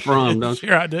know where I'm from, don't you?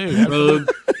 Sure, I do. Rug.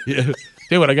 Yeah.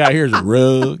 See what I got here is a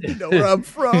rug. You know where I'm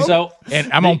from. So, and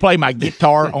I'm gonna play my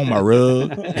guitar on my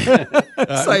rug.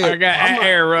 I got an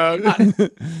air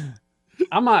rug.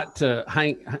 I might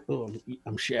hang. Oh,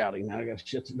 I'm shouting now. I got to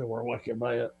shut the door. Wake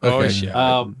everybody up. Okay.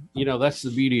 That's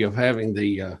the beauty of having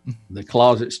the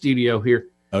closet studio here.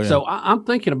 Oh, yeah. So I'm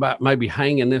thinking about maybe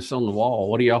hanging this on the wall.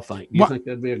 What do y'all think? Do you think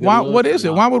that'd be a good look? What is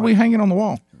it? Why would we hang it on the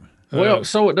wall? Well,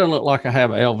 so it doesn't look like I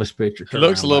have an Elvis picture. It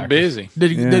looks a little busy.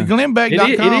 Did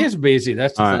GlennBeck.com? It is busy.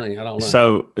 That's the thing. I don't know.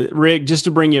 So, Rick, just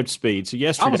to bring you up to speed. So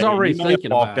yesterday, I was already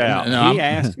thinking walked about it. out. He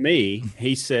asked me.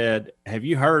 He said, "Have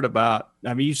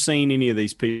you seen any of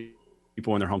these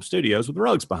people in their home studios with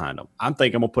rugs behind them?" I'm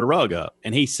thinking I'm gonna put a rug up,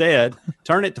 and he said,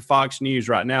 "Turn it to Fox News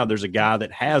right now. There's a guy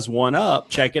that has one up.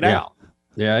 Check it out."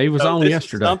 Yeah, he was on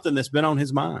yesterday. Something that's been on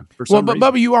his mind for some reason.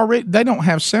 Bubba, they don't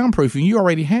have soundproofing. You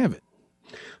already have it.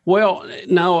 Well,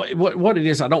 no, what it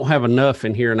is, I don't have enough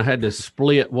in here, and I had to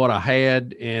split what I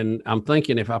had. And I'm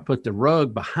thinking if I put the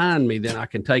rug behind me, then I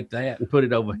can take that and put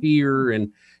it over here.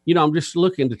 And I'm just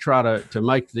looking to try to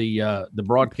make the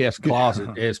broadcast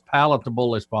closet as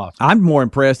palatable as possible. I'm more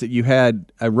impressed that you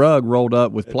had a rug rolled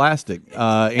up with plastic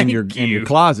in your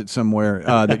closet somewhere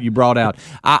that you brought out.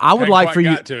 I would like for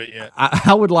you.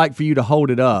 I would like for you to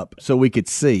hold it up so we could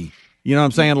see. You know what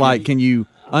I'm saying? Like, can you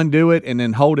undo it and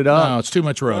then hold it up? No, it's too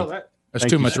much rug. That's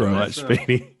too much rug.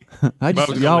 Speedy.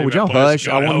 Would y'all hush?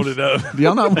 I hold it up. Do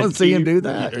y'all not want to see him do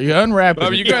that? You unwrap it.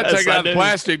 Bubba, you got to take out the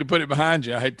plastic to put it behind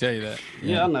you. I hate to tell you that.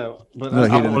 Yeah, I know. But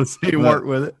I want to see him work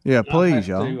with it. Yeah, please,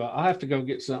 y'all. I have to go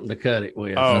get something to cut it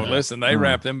with. Oh, listen, they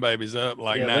wrap them babies up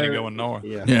like 90 going north.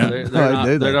 Yeah. They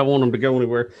don't want them to go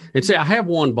anywhere. And see, I have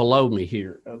one below me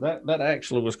here. That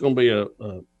actually was going to be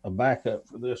a backup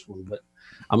for this one, but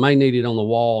I may need it on the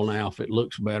wall now if it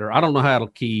looks better. I don't know how it'll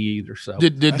key either. So,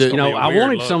 I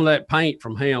wanted some of that paint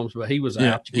from Helms, but he was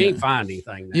out. You can't find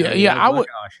anything now. I would.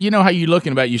 Gosh. You know how you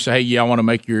looking about? You say, "Hey, I want to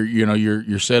make your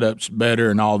setups better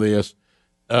and all this."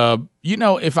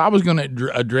 If I was going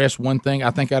to address one thing,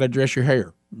 I think I'd address your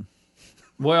hair.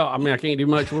 Well, I mean, I can't do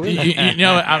much with it.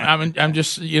 I'm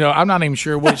just, I'm not even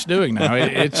sure what it's doing now.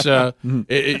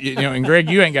 And Greg,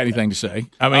 you ain't got anything to say.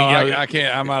 I mean, I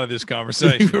can't. I'm out of this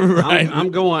conversation. Right. I'm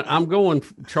going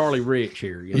Charlie Rich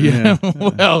here. Yeah.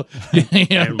 Well,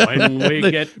 and when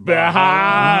we get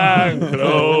behind,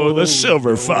 the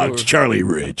silver fox, Charlie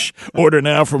Rich. Order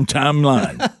now from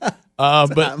Timeline. But I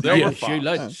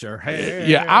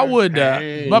would.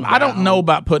 But I don't know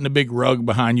about putting a big rug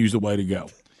behind you is the way to go.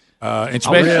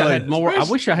 Especially I had more. I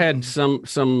wish I had some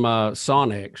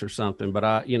Sonex or something, but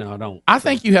I don't. I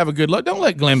think you have a good look. Don't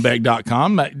let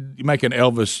GlennBeck.com make an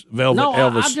Elvis velvet. No,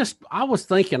 Elvis. I was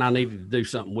thinking I needed to do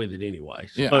something with it anyway.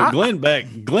 So. Yeah, but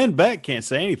Glenn Beck can't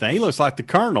say anything. He looks like the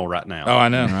Colonel right now. Oh, I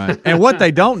know. Right. And what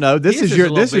they don't know, this is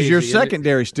your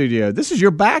secondary studio. This is your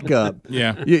backup.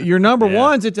 Yeah, your number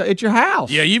one's at your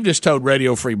house. Yeah, you've just told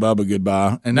Radio Free Bubba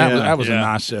goodbye, and that was a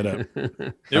nice setup.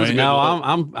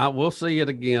 We'll see it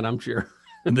again. I'm sure.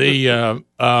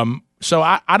 So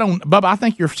I don't, Bubba. I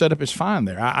think your setup is fine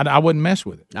there. I wouldn't mess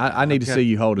with it. I need to see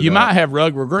you hold it. You up. might have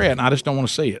rug regret, and I just don't want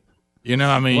to see it. You know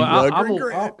what I mean?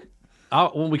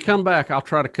 Well, when we come back, I'll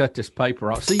try to cut this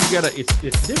paper off. See, it's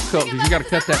difficult because you got to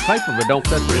cut that paper, but don't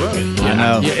cut the rug. I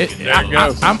know. Yeah,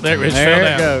 there it goes.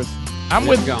 There it goes.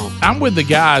 I'm with the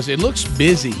guys. It looks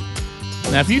busy.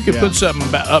 Now, if you could put something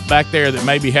up back there that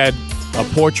maybe had a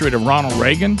portrait of Ronald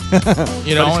Reagan, but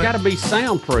it's got to be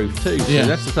soundproof too. So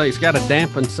that's the thing; it's got a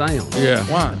dampened sound. Yeah,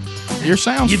 why? Your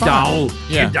sound's fine.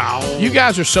 You don't. You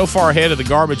guys are so far ahead of the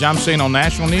garbage I'm seeing on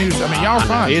national news. I mean, y'all are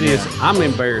fine. It is. I'm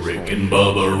embarrassed. Rick and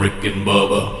Bubba.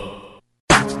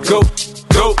 Go,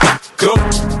 go, go,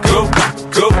 go,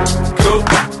 go, go,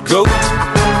 go.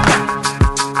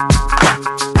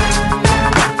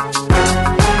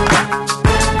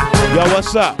 Yo,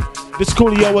 what's up? This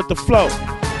Coolio with the flow.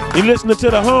 You listening to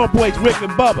the homeboys, Rick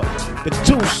and Bubba, the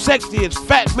two sexiest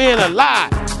fat men alive.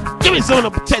 Give me some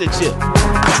of the potato chip.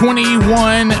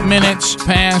 21 minutes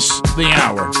past the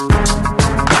hour.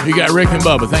 You got Rick and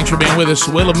Bubba. Thanks for being with us.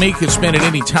 Wheel of Meat could spin at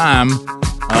any time.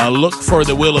 Look for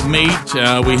the Wheel of Meat.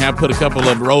 We have put a couple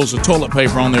of rolls of toilet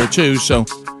paper on there too, so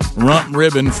rump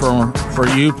ribbon for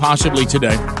you possibly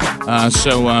today.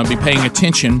 So be paying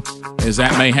attention, as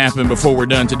that may happen before we're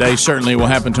done today. Certainly will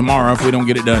happen tomorrow if we don't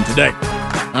get it done today.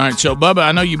 All right, so Bubba,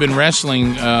 I know you've been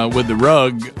wrestling with the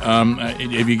rug.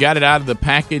 Have you got it out of the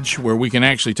package where we can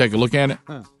actually take a look at it?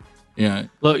 Yeah.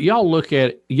 Look, y'all look at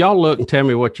it. Y'all look and tell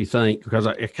me what you think, because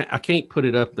I can't put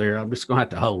it up there. I'm just going to have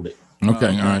to hold it. Okay,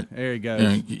 all right. There you go.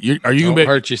 Are you going to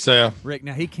hurt yourself? Rick,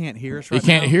 now he can't hear us right now. He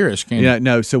can't hear us, can he? Yeah,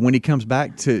 no. So when he comes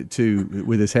back to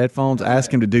with his headphones,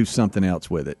 ask him to do something else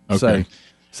with it. Okay.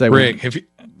 Say Rick, have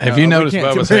you noticed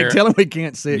Bubba's hair? Tell him we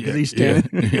can't see it because he's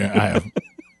standing. Yeah, I have.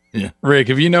 Yeah, Rick,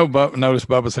 have you noticed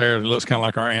Bubba's hair? It looks kind of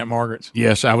like our Aunt Margaret's.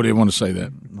 Yes, I would want to say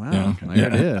that. Wow, there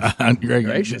it is. Greg,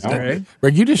 Gracious, Greg,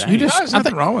 Greg. you just. There's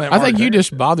nothing wrong with that, I think Mark. you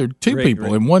just bothered two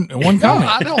people in one comment.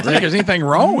 I don't think there's anything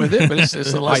wrong with it, but it's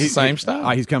the same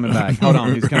stuff. He's coming back. Hold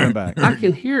on, he's coming back. I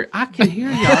can hear y'all.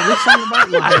 This ain't about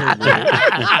my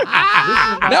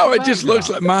hair. No, it just looks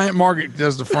like my Aunt Margaret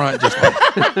does the front. Just like,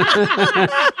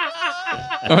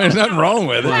 I mean, there's nothing wrong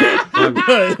with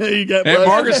it. You got Aunt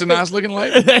Margaret's a nice looking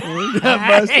lady. You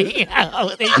got busted.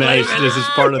 Nice. This is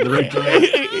part of the routine.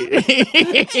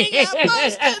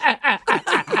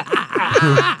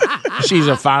 She's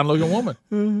a fine looking woman.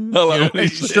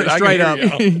 Straight up.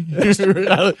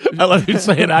 I love you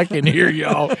saying I can hear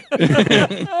y'all.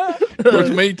 Which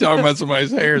me talking about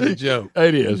somebody's hair is a joke.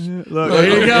 It is. Look,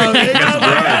 here you go.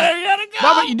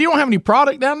 Bobby, you don't have any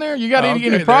product down there? You got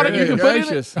any product you can put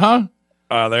in it? Huh?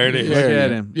 Oh, there it is. Look at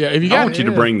him. Yeah, if you I got want you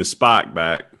to bring the spike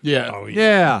back. Yeah. Oh,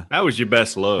 Yeah. That was your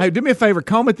best look. Hey, do me a favor.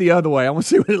 Comb it the other way. I want to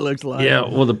see what it looks like. Yeah,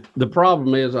 well, the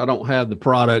problem is I don't have the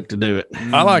product to do it.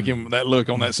 I like that look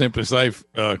on that Simply Safe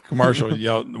commercial.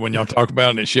 Y'all when y'all talk about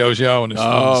it, and it shows y'all and it's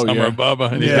Summer of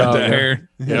Bubba, and he's got that hair.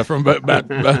 Yeah, from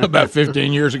about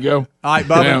 15 years ago. All right,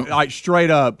 Bubba. All right,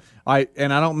 straight up. I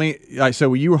don't mean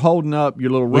so you were holding up your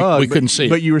little rug. We couldn't see it.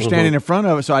 but you were standing in front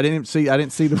of it, so I didn't see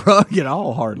the rug at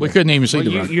all. Hardly. We couldn't even see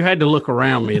the rug. You had to look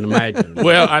around me and imagine.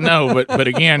 Well, I know, but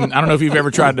again, I don't know if you've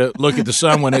ever tried to look at the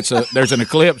sun when there's an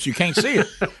eclipse. You can't see it.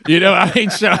 You know, I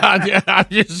mean, so I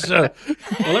just. Well,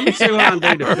 let me see what I can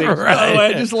do to fix it. Oh,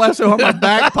 I just laughed so hard my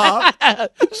back popped.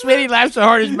 Smitty laughed so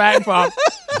hard his back popped.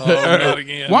 Not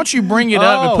again. Why don't you bring it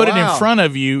up and put it in wow. front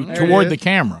of you There toward it the is.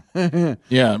 camera?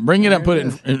 Yeah, bring it up, put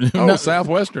it in.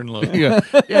 Southwestern look. Yeah,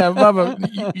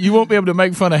 Bubba, you won't be able to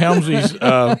make fun of Helmsley's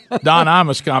Don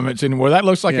Imus comments anymore. That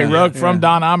looks like a rug from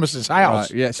Don Imus's house.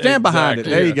 Right, yeah, stand behind it.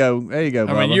 There you go. There you go.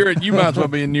 I mean, Bubba. you might as well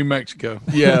be in New Mexico.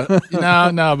 Yeah,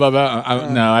 no, Bubba,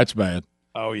 no, that's bad.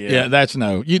 Oh yeah, Yeah, that's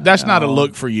that's not a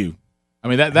look for you. I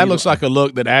mean, that looks like a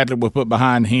look that Adler would put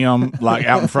behind him, like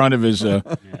out in front of his.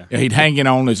 He'd hanging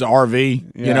on his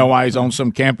RV, you know, while he's on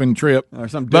some camping trip or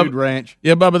some dude ranch.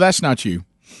 Yeah, Bubba, that's not you.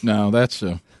 No, that's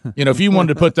if you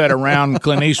wanted to put that around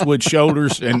Clint Eastwood's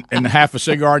shoulders and half a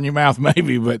cigar in your mouth,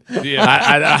 maybe. But yeah,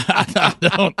 I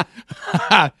don't.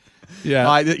 Yeah,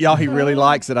 All right, y'all, he really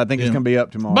likes it. I think it's going to be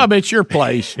up tomorrow. Bubba, it's your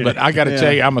place, but I got to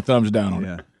tell you, I'm a thumbs down on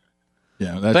it.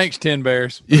 Yeah, that's, thanks, 10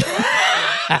 Bears.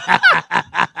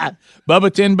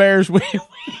 Bubba 10 Bears.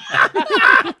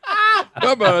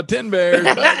 Bubba 10 Bears.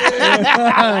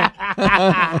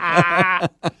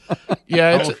 Yeah,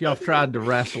 I don't know if y'all tried to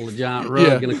wrestle a giant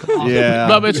rug in a closet. Yeah,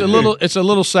 Bubba, it's a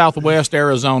little southwest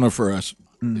Arizona for us.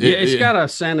 Yeah, it's got a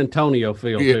San Antonio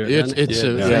feel to it. It's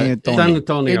San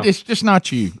Antonio. It's just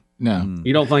not you. No,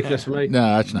 you don't think that's me?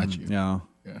 No, that's not you. No,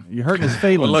 you're hurting his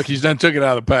feelings. Well, look, he's done took it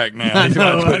out of the pack now. I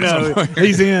know.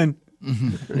 He's in.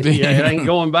 Yeah, it ain't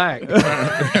going back.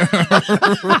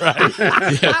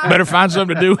 Right. Yeah, better find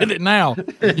something to do with it now. Look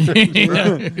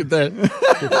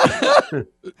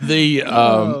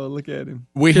at him.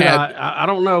 I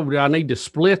don't know. Do I need to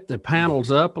split the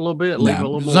panels up a little bit? Leave a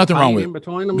little there's more nothing wrong paint with in it.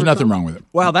 between them. There's nothing wrong with it.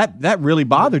 Wow, that really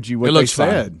bothered you. What it looks they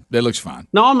said. fine. That looks fine.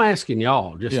 No, I'm asking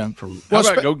y'all. Just from. How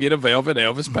about go get a Velvet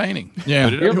Elvis painting?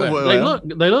 Yeah, put it up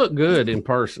there. They look good in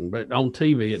person, but on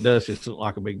TV it does just look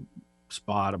like a big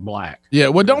spot of black. Yeah,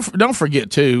 well, don't forget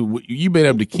too. You've been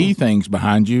able to key things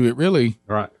behind you. It really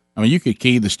right. I mean, you could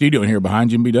key the studio in here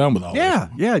behind you and be done with all. Yeah,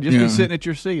 this. yeah, just be sitting at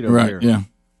your seat over here. Yeah.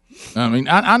 I mean,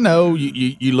 I know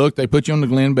you look. They put you on the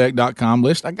GlennBeck.com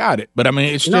list. I got it, but I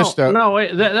mean, it's just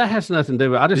that has nothing to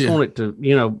do with it. I just want it to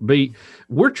be.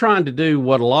 We're trying to do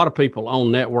what a lot of people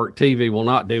on network TV will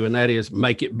not do, and that is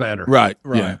make it better. Right.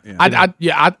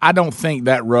 Yeah. I don't think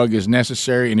that rug is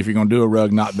necessary, and if you're going to do a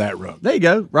rug, not that rug. There you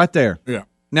go, right there. Yeah.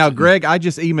 Now, Greg, I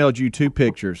just emailed you 2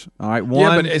 pictures. All right, one.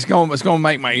 Yeah, but it's going to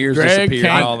make my ears disappear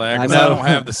and all that because I don't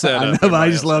have the setup. I know, but I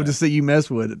just love to see you mess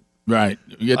with it. Right.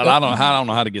 I don't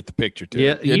know how to get the picture to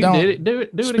it. Yeah, you did it. Do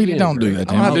it again. Don't do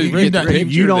that.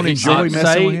 You don't enjoy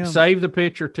messing with him? Save the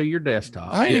picture to your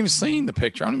desktop. I ain't even seen the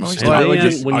picture. I don't even know.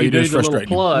 When you do the little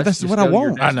plus, that's what I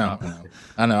want. I know.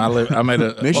 I made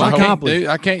a mission accomplished.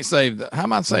 I can't save that. How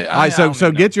am I say? All right,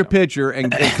 so get your picture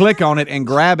and click on it and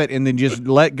grab it and then just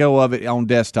let go of it on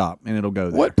desktop and it'll go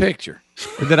there. What picture?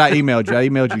 That I emailed you. I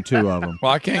emailed you 2 of them.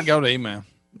 Well, I can't go to email.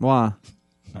 Why?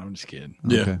 I'm just kidding.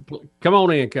 Yeah. Okay. Come on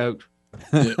in, Coach.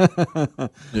 Yeah. I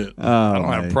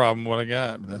don't have a problem with what I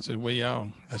got, but that's just we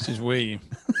on. That's just we.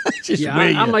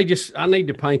 I need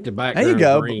to paint the background. There you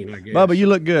go, green, I guess. Bubba. You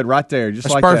look good right there, just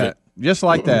that's like perfect. that. Just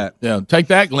like that. Yeah. Take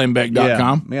that,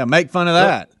 GlennBeck.com. Yeah, make fun of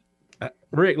that.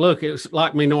 Rick, look, it's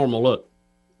like me normal. Look.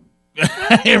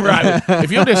 Right.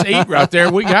 If you'll just eat right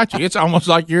there, we got you. It's almost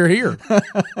like you're here.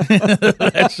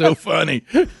 That's so funny.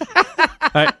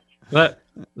 Hey,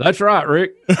 that's right,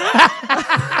 Rick.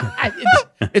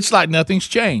 It's like nothing's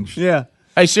changed. Yeah.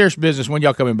 Hey, serious business. When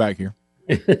y'all coming back here?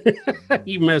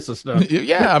 You miss us stuff.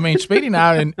 Yeah, I mean, Speedy and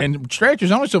I and Stretch,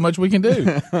 there's only so much we can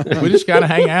do. We just kind of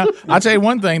hang out. I'll tell you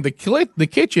one thing: the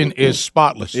kitchen is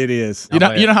spotless. It is. You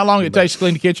know how long it takes to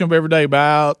clean the kitchen up every day?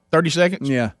 About 30 seconds.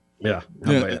 Yeah.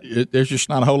 There's just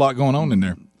not a whole lot going on in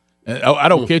there.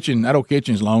 That old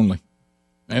kitchen's lonely.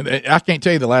 And I can't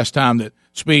tell you the last time that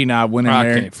Speedy and I went in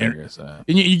there. I can't figure this out.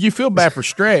 And you feel bad for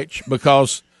Stretch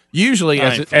because usually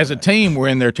as a team we're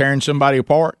in there tearing somebody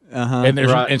apart.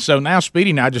 And so now Speedy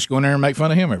and I just go in there and make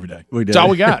fun of him every day. We do. That's all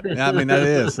we got. I mean,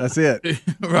 that's it. Right.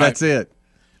 That's it.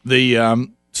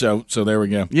 So there we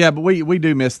go. Yeah, but we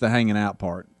do miss the hanging out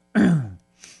part.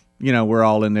 We're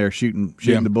all in there shooting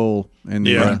the bull in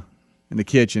the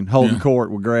kitchen, holding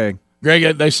court with Greg.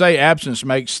 Greg, they say absence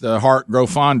makes the heart grow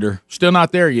fonder. Still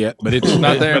not there yet, but it's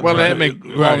not there. Well, that makes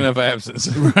long enough absence.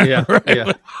 Yeah.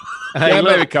 Hey,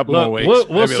 maybe a couple more weeks.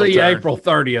 We'll see you April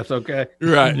 30th, okay?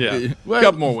 Right. Yeah. Well, a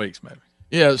couple more weeks, maybe.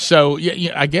 Yeah. So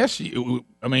I guess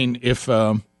I mean if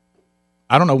I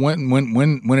don't know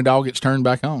when it all gets turned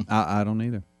back on. I don't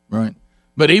either. Right.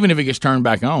 But even if it gets turned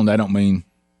back on, that don't mean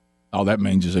all that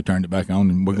means is they turned it back on,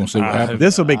 and we're going to see what happens.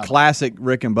 This will be classic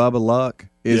Rick and Bubba luck.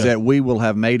 Is that we will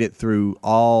have made it through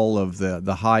all of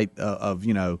the height of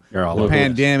the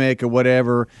pandemic or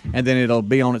whatever, and then it'll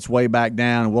be on its way back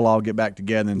down, and we'll all get back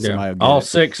together, and somebody will get all it.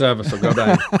 6 of us will go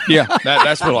down.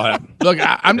 That's what'll happen. Look,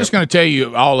 I'm just going to tell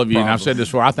you, all of you, and I've said this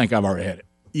before. I think I've already had it.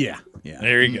 Yeah.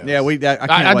 There you go. Yeah,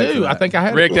 I do. I think I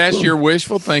have. Rick, that's your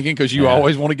wishful thinking because you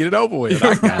always want to get it over with.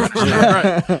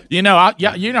 Right.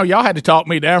 Y'all had to talk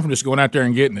me down from just going out there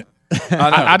and getting it.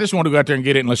 I just want to go out there and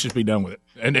get it, and let's just be done with it,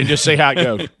 and just see how it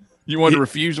goes. You want to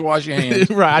refuse to wash your hands,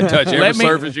 right? Touch every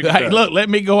surface you can. Hey, look, let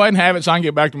me go ahead and have it so I can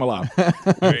get back to my life.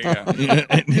 There you go.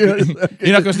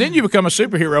 Because then you become a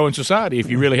superhero in society if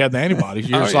you really have the antibodies.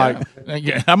 You're just like,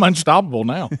 I'm unstoppable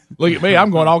now. Look at me, I'm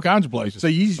going all kinds of places. So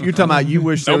you're talking about you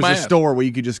wish there was a store where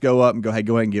you could just go up and go, hey,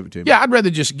 go ahead and give it to me. Yeah, I'd rather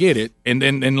just get it and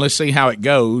then let's see how it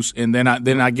goes, and then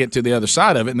I get to the other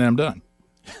side of it, and then I'm done.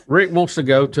 Rick wants to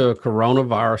go to a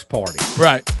coronavirus party.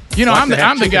 Right. I'm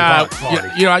the guy.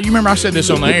 You remember I said this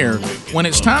on the air. When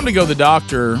it's time to go to the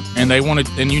doctor and they want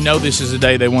to, and this is the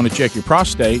day they want to check your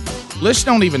prostate, let's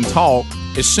don't even talk.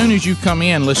 As soon as you come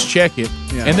in, let's check it,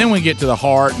 and then we get to the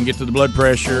heart and get to the blood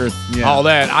pressure, all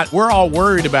that. We're all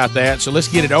worried about that, so let's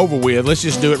get it over with. Let's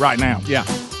just do it right now. Yeah.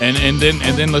 And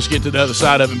then let's get to the other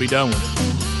side of it and be done with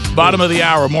it. Bottom of the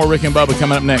hour. More Rick and Bubba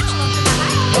coming up next.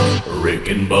 Rick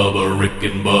and Bubba, Rick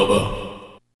and Bubba.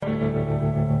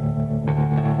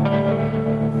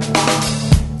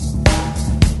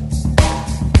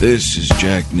 This is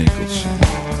Jack Nicholson.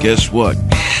 Guess what?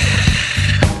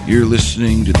 You're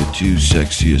listening to the 2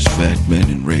 sexiest fat men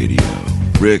in radio,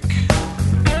 Rick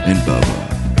and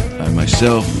Bubba. I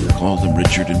myself call them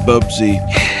Richard and Bubsy,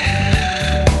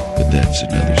 but that's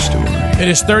another story. It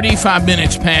is 35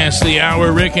 minutes past the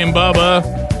hour. Rick and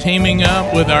Bubba teaming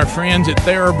up with our friends at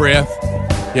TheraBreath.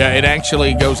 Yeah, it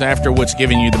actually goes after what's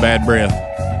giving you the bad breath.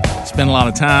 Spend a lot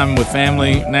of time with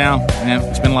family now,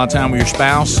 and spend a lot of time with your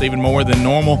spouse, even more than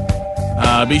normal.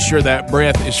 Be sure that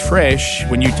breath is fresh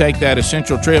when you take that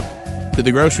essential trip to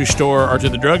the grocery store or to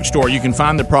the drugstore. You can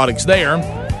find the products there.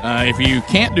 If you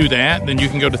can't do that, then you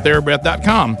can go to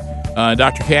TheraBreath.com.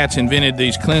 Dr. Katz invented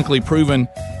these clinically proven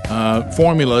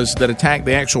formulas that attack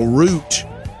the actual root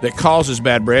that causes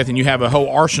bad breath, and you have a whole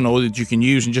arsenal that you can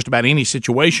use in just about any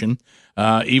situation,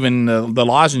 even the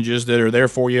lozenges that are there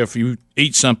for you if you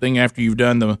eat something after you've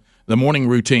done the morning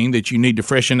routine that you need to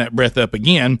freshen that breath up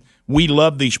again. We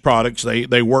love these products.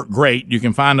 They work great. You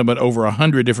can find them at over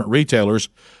 100 different retailers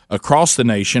across the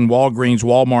nation, Walgreens,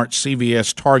 Walmart,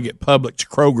 CVS, Target, Publix,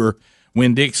 Kroger,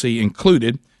 Winn-Dixie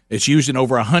included. It's used in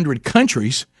over 100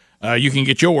 countries. You can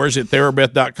get yours at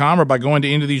TheraBreath.com or by going to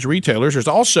any of these retailers. There's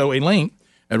also a link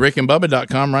at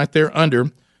rickandbubba.com right there under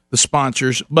the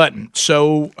sponsors button.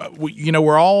 So,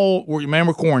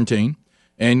 we're quarantined.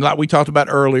 And like we talked about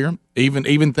earlier,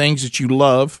 even things that you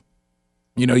love,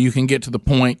 you can get to the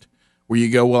point where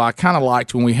you go, well, I kind of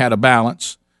liked when we had a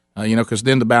balance, because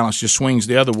then the balance just swings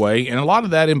the other way. And a lot of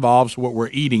that involves what we're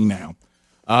eating now.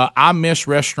 I miss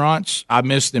restaurants. I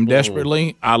miss them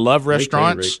desperately. I love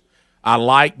restaurants. I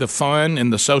like the fun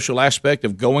and the social aspect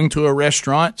of going to a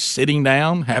restaurant, sitting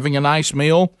down, having a nice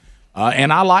meal,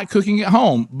 and I like cooking at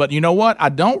home. But you know what? I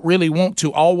don't really want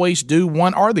to always do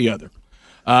one or the other.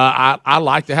 I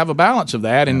like to have a balance of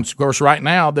that. And, of course, right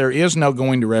now there is no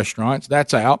going to restaurants.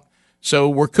 That's out. So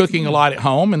we're cooking a lot at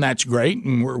home, and that's great,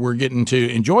 and we're getting to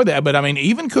enjoy that. But I mean,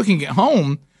 even cooking at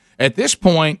home at this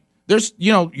point, there's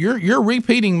you're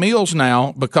repeating meals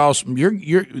now because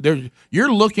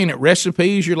you're looking at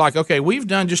recipes. You're like, okay, we've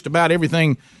done just about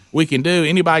everything we can do.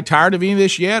 Anybody tired of any of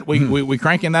this yet? We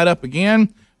cranking that up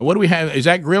again. What do we have? Is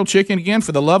that grilled chicken again?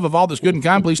 For the love of all that's good and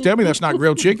kind, please tell me that's not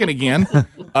grilled chicken again.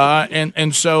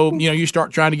 And so you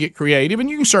start trying to get creative, and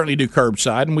you can certainly do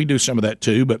curbside, and we do some of that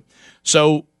too. But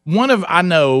so I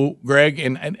know, Greg,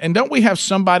 and don't we have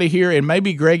somebody here, and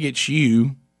maybe Greg, it's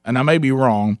you, and I may be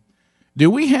wrong. Do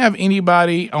we have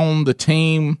anybody on the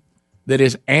team that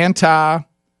is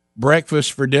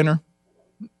anti-breakfast for dinner?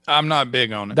 I'm not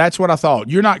big on it. That's what I thought.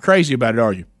 You're not crazy about it,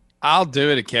 are you? I'll do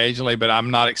it occasionally, but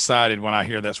I'm not excited when I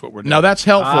hear that's what we're doing. No, that's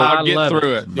helpful. I'll get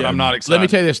through it, but I'm not excited. Let me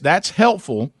tell you this. That's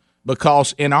helpful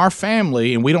because in our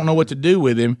family, and we don't know what to do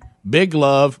with him, Big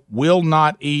Love will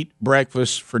not eat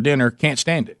breakfast for dinner, can't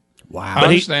stand it. Wow. I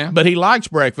understand. But he likes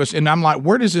breakfast, and I'm like,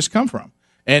 where does this come from?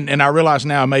 And I realize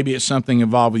now maybe it's something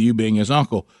involved with you being his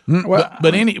uncle. Well,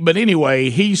 but anyway,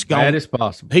 he's gone. That is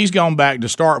possible. He's gone back to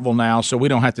Starkville now, so we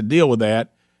don't have to deal with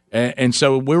that. And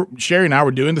so Sherry and I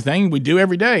were doing the thing we do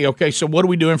every day. Okay, so what are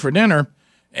we doing for dinner?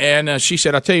 And she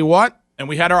said, "I'll tell you what." And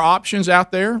we had our options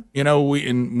out there.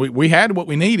 We had what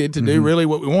we needed to do, really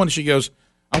what we wanted. She goes,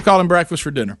 "I'm calling breakfast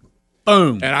for dinner."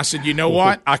 Boom. And I said, you know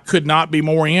what? I could not be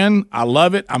more in. I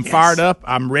love it. I'm fired up.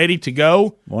 I'm ready to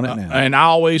go. Want it now. And I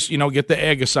always, get the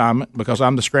egg assignment because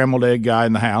I'm the scrambled egg guy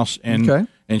in the house. And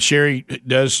Sherry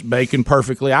does bacon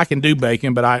perfectly. I can do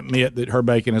bacon, but I admit that her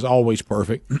bacon is always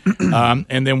perfect.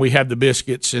 And then we have the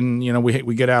biscuits, and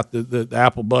we get out the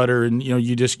apple butter, and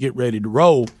you just get ready to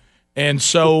roll. And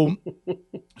so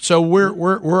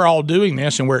we're all doing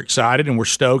this, and we're excited, and we're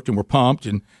stoked, and we're pumped,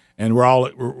 and we're all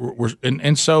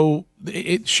and so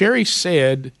Sherry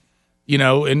said,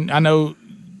 and I know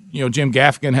Jim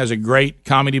Gaffigan has a great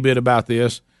comedy bit about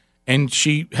this, and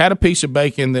she had a piece of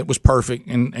bacon that was perfect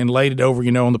and laid it over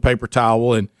on the paper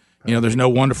towel, and there's no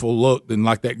wonderful look than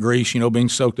like that grease being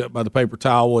soaked up by the paper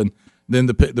towel, and then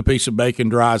the piece of bacon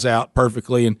dries out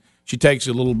perfectly, and she takes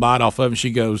a little bite off of it, and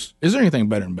she goes, "Is there anything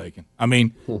better than bacon?" I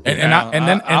mean,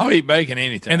 I'll eat bacon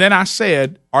anytime. And then I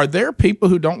said, "Are there people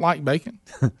who don't like bacon?"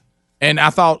 And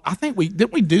I think we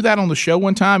do that on the show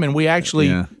one time, and we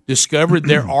actually discovered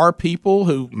there are people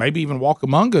who maybe even walk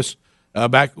among us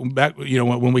back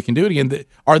when we can do it again.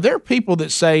 Are there people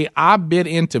that say I bit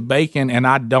into bacon and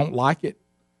I don't like it?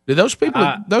 Do those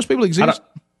people exist?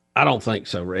 I don't think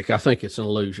so, Rick. I think it's an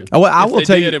illusion. Oh, well, I will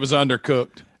tell you, it was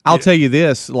undercooked. I'll tell you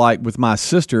this: like with my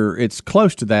sister, it's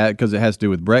close to that because it has to do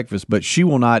with breakfast. But she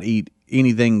will not eat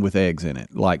anything with eggs in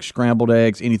it, like scrambled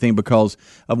eggs, anything, because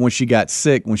of when she got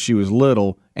sick when she was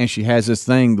little, and she has this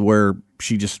thing where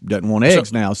she just doesn't want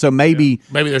eggs now. So maybe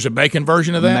there's a bacon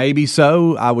version of that. Maybe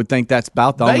so. I would think that's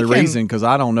about the only reason, because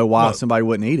I don't know why somebody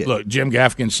wouldn't eat it. Look, Jim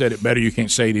Gaffigan said it better. You can't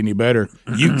say it any better.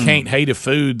 You can't hate a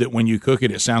food that when you cook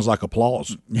it, it sounds like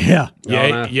applause. Yeah.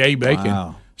 Yay, bacon.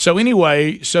 Wow. So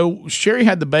anyway, Sherry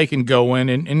had the bacon going,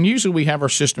 and usually we have our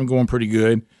system going pretty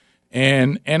good.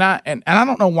 And I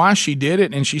don't know why she did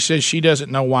it, and she says she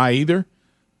doesn't know why either.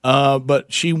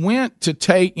 But she went to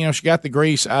take, she got the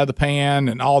grease out of the pan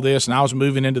and all this, and I was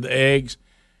moving into the eggs.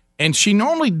 And she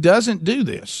normally doesn't do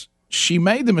this. She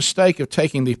made the mistake of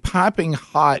taking the piping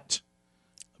hot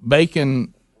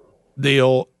bacon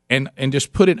deal and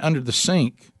just put it under the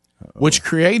sink, which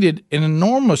created an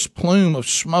enormous plume of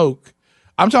smoke.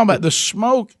 I'm talking about the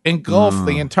smoke engulfed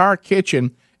the entire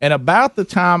kitchen. And about the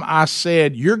time I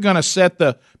said, you're going to set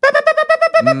the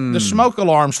smoke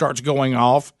alarm starts going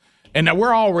off. And now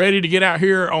we're all ready to get out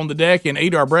here on the deck and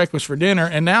eat our breakfast for dinner.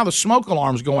 And now the smoke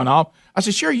alarm's going off. I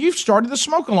said, Sherry, you've started the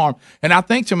smoke alarm. And I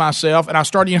think to myself, and I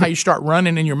started, how you start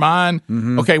running in your mind.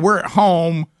 Okay, we're at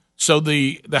home. So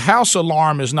the house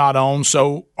alarm is not on.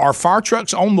 So our fire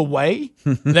truck's on the way.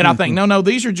 Then I think, no,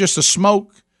 these are just the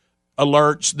smoke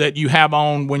alerts that you have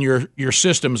on when your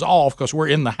system's off, because we're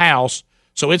in the house.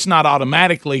 So it's not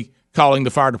automatically calling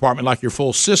the fire department like your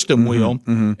full system will.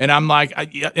 And I'm like,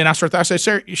 I said,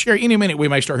 Sherry, any minute we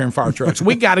may start hearing fire trucks.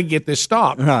 We got to get this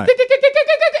stopped. Right.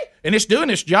 And it's doing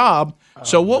its job.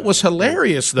 So what was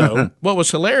hilarious, though,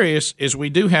 is we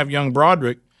do have young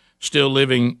Broderick still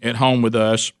living at home with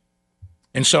us.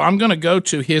 And so I'm going to go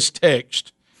to his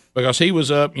text, because he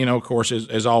was up, of course,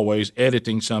 as always,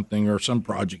 editing something or some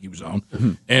project he was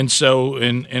on. And so,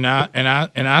 and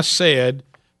I said,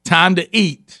 time to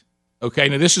eat. Okay,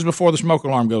 now this is before the smoke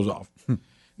alarm goes off.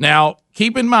 Now,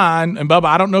 keep in mind, and Bubba,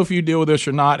 I don't know if you deal with this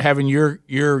or not, having your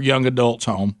young adults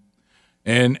home,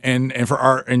 and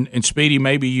for Speedy,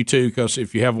 maybe you too, because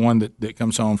if you have one that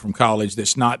comes home from college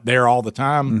that's not there all the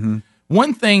time.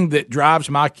 one thing that drives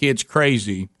my kids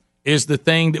crazy is the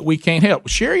thing that we can't help.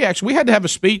 Sherry, actually, we had to have a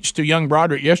speech to young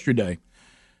Broderick yesterday.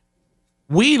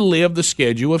 We live the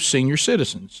schedule of senior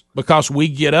citizens because we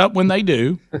get up when they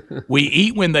do, we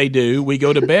eat when they do, we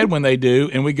go to bed when they do,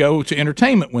 and we go to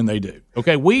entertainment when they do.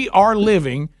 Okay, we are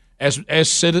living as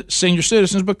senior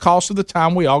citizens because of the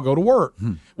time we all go to work.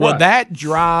 Well, that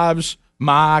drives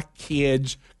my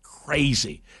kids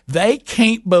crazy. They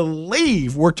can't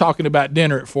believe we're talking about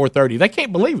dinner at 4:30. They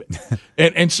can't believe it.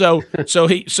 and so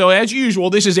as usual,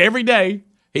 this is every day.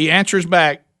 He answers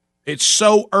back, "It's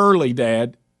so early,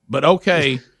 Dad, but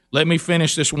okay, let me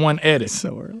finish this one edit."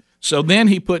 So early. So then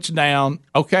he puts down,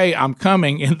 "Okay, I'm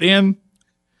coming," and then,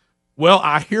 well,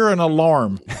 I hear an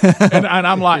alarm, and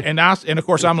I'm like, and of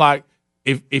course I'm like,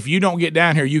 if you don't get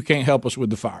down here, you can't help us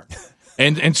with the fire.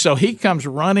 And so he comes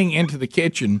running into the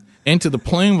kitchen, into the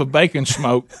plume of bacon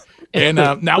smoke. And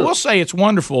now we'll say it's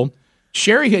wonderful.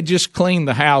 Sherry had just cleaned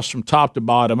the house from top to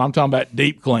bottom. I'm talking about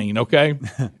deep clean, okay?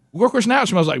 Of course, now it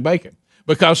smells like bacon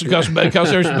because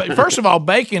there's first of all,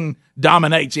 bacon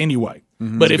dominates anyway.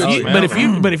 But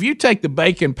if you take the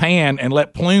bacon pan and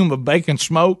let plume of bacon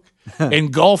smoke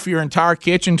engulf your entire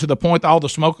kitchen to the point that all the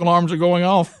smoke alarms are going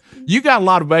off, you got a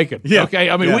lot of bacon. Yeah. Okay.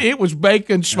 I mean, it was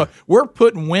bacon smoke. Yeah. We're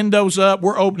putting windows up.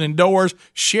 We're opening doors.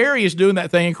 Sherry is doing that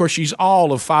thing. Of course, she's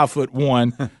all of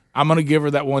 5'1". I'm going to give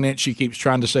her that 1 inch she keeps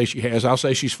trying to say she has. I'll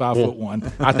say she's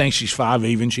 5'1". I think she's 5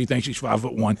 even. She thinks she's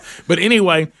 5'1". But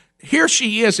anyway, here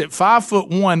she is at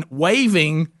 5'1",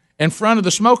 waving in front of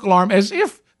the smoke alarm as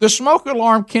if the smoke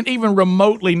alarm can't even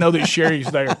remotely know that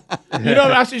Sherry's there. You know,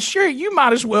 I said, Sherry, you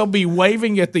might as well be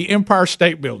waving at the Empire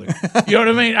State Building. You know what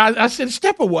I mean? I said,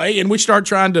 step away, and we start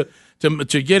trying to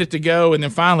get it to go, and then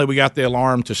finally we got the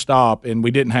alarm to stop, and we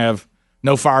didn't have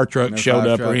no fire truck showed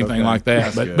up or anything like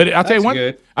that. But I tell you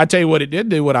what, I tell you what it did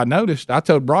do. What I noticed, I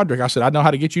told Broderick, I said, I know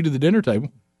how to get you to the dinner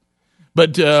table.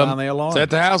 But set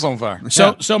the house on fire.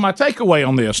 So my takeaway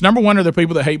on this: number one, are there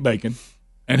people that hate bacon,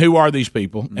 and who are these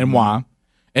people, and why?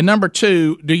 And number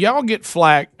two, do y'all get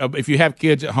flack if you have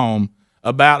kids at home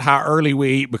about how early we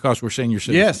eat because we're senior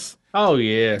citizens? Yes. Oh,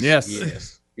 yes.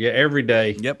 Yes. Yeah, every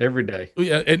day. Yep. Every day.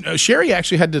 Yeah, and Sherry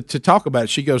actually had to talk about it.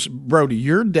 She goes, Brody,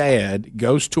 your dad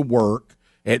goes to work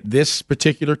at this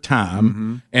particular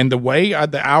time, and the way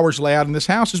the hours lay out in this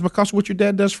house is because of what your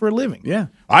dad does for a living. Yeah.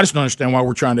 I just don't understand why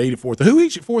we're trying to eat at 4:30. Who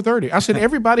eats at 4:30? I said,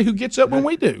 everybody who gets up when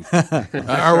we do,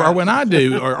 or when I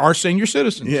do, or our senior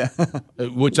citizens. Yeah.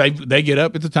 Which they get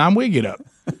up at the time we get up.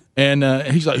 And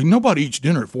he's like, nobody eats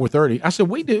dinner at 4:30. I said,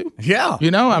 we do. Yeah.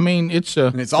 You know, I mean, it's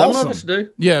awesome. Some of us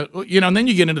do. Yeah. You know, and then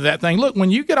you get into that thing. Look,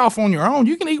 when you get off on your own,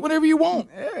 you can eat whatever you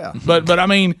want. Yeah. But I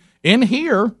mean, in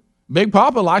here, Big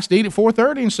Papa likes to eat at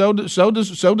 4:30, and so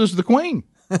does the Queen.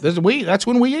 That's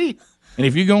when we eat. And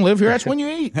if you're gonna live here, that's when you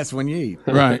eat. That's when you eat,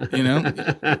 right? You know,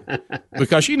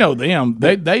 because you know them.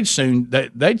 They soon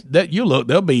you look,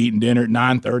 they'll be eating dinner at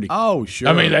 9:30. Oh, sure.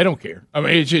 I mean, they don't care. I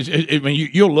mean, it's just,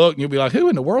 you'll look and you'll be like, who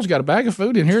in the world's got a bag of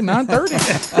food in here at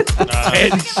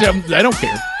 9:30? And so, they don't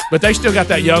care, but they still got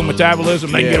that young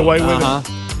metabolism. They can get away with it.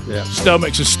 Yeah.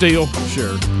 Stomachs of steel.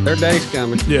 Sure. Their day's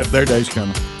coming. Yeah, their day's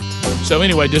coming. So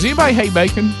anyway, does anybody hate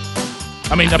bacon?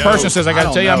 I mean, the person says, I got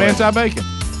to tell you, I'm anti-bacon.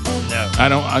 No. I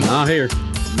don't. Not here.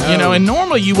 You know, and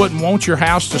normally you wouldn't want your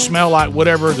house to smell like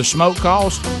whatever the smoke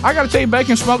caused. I got to tell you,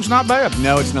 bacon smoke's not bad.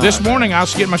 No, it's not. This morning I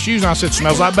was getting my shoes and I said,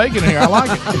 smells like bacon in here. I like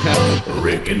it.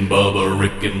 Rick and Bubba,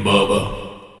 Rick and Bubba.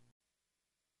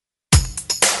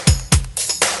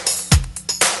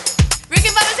 Rick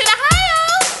and Bubba's in Ohio.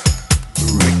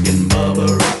 Rick and Bubba,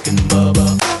 Rick and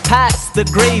Bubba. Pass the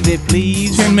gravy,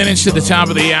 please. 10 minutes to the top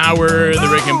of the hour. The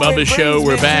Rick and Bubba Show.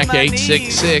 We're back.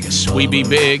 866 We Be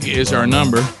Big is our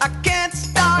number.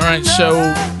 All right,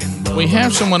 so we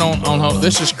have someone on hold.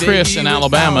 This is Chris in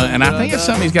Alabama, and I think it's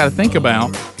something he's got to think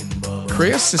about.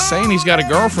 Chris is saying he's got a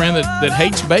girlfriend that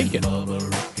hates bacon.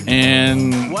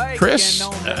 And Chris,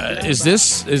 is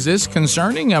this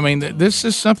concerning? I mean, this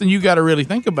is something you got to really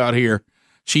think about here.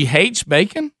 She hates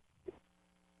bacon?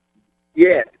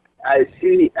 Yeah.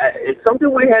 It's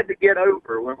something we had to get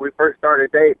over when we first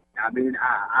started dating. I mean,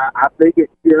 I think it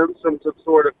stemmed some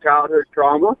sort of childhood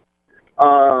trauma.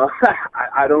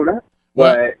 I don't know.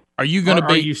 Well, but are you going to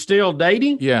be? Are you still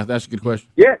dating? Yeah, that's a good question.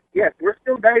 Yes, we're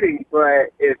still dating.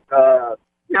 But if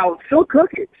now she'll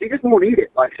cook it, she just won't eat it.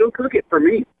 Like she'll cook it for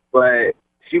me, but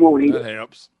she won't eat it. That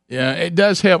helps. Yeah, it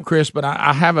does help, Chris. But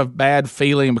I have a bad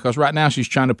feeling because right now she's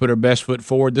trying to put her best foot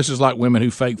forward. This is like women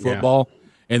who fake football. Yeah.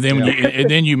 And then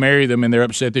then you marry them, and they're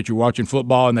upset that you're watching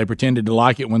football, and they pretended to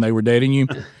like it when they were dating you.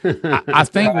 I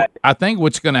think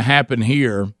what's going to happen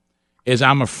here is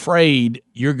I'm afraid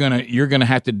you're gonna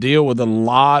have to deal with a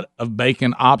lot of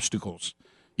bacon obstacles.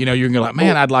 You know, you're gonna like,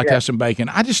 man, I'd like to have some bacon.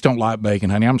 I just don't like bacon,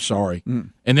 honey. I'm sorry.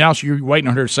 And then also you're waiting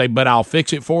on her to say, but I'll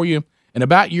fix it for you. And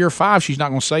about year 5, she's not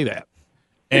gonna say that.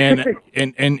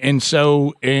 And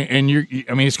so you're,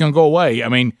 I mean, it's gonna go away. I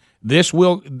mean,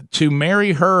 to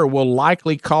marry her will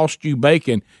likely cost you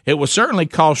bacon. It will certainly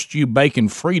cost you bacon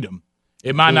freedom.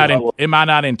 It might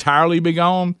not entirely be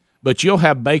gone, but you'll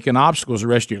have bacon obstacles the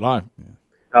rest of your life.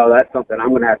 Oh, that's something I'm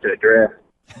going to have to address.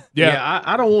 Yeah,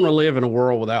 I don't want to live in a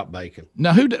world without bacon.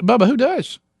 No, Bubba, who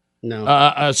does?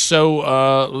 No.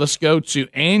 So let's go to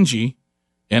Angie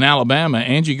in Alabama.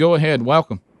 Angie, go ahead.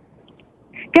 Welcome.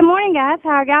 Good morning, guys. How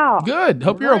are y'all? Good.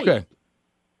 Hope you're okay.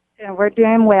 Yeah, we're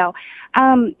doing well.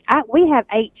 We have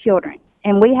 8 children,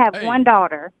 and we have one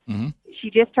daughter. Mm-hmm.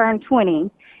 She just turned 20,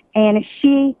 and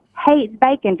she hates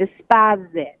bacon,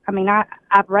 despises it. I mean,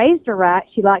 I've raised her right.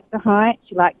 She likes to hunt.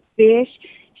 She likes fish.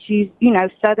 She's,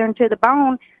 Southern to the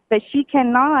bone, but she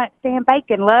cannot stand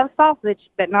bacon. Loves sausage,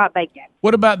 but not bacon.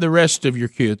 What about the rest of your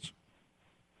kids?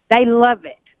 They love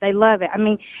it. They love it. I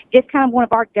mean, it's kind of one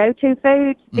of our go-to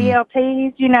foods,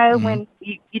 BLTs, when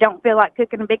you don't feel like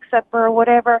cooking a big supper or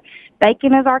whatever.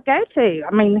 Bacon is our go-to.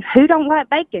 I mean, who don't like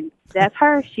bacon? That's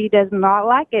her. She does not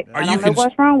like it. I don't know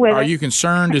what's wrong with it. Are you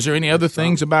concerned? Is there any other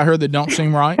things about her that don't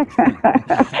seem right?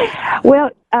 Well,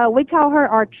 we call her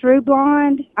our true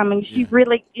blonde. I mean, she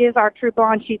really is our true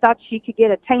blonde. She thought she could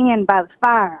get a tan by the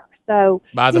fire. So,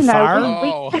 by the fire?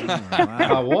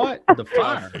 What? The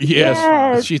fire?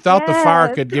 Yes. She thought the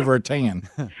fire could give her a tan.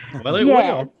 Well, it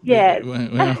will. Yes.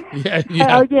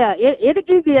 Yeah. Oh, yeah. It'll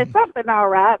give you something, all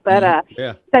right. But,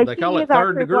 yeah. So they she call is it our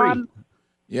third true degree. blonde.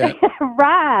 Yeah.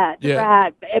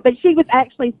 Right. But she was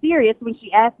actually serious when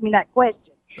she asked me that question.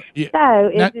 Yeah.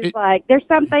 So it's like there's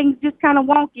some things just kind of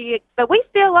wonky, but we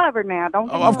still love her now. Don't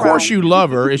get me of course wrong. you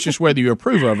love her. It's just whether you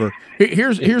approve of her.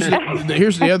 Here's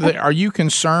the other thing. Are you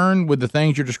concerned with the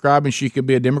things you're describing? She could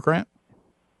be a Democrat.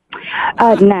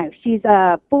 No, she's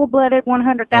a full-blooded,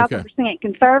 100,000%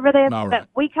 conservative. All right. But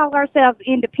we call ourselves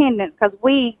independent because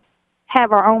we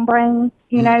have our own brains,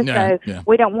 so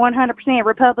we don't 100%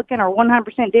 Republican or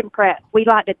 100% Democrat. We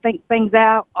like to think things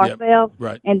out ourselves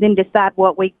and then decide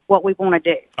what we want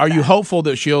to do. Are you hopeful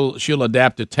that she'll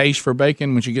adapt a taste for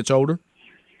bacon when she gets older?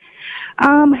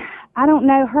 I don't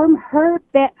know. Her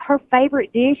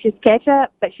favorite dish is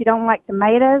ketchup, but she don't like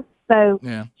tomatoes. So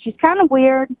she's kind of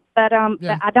weird, but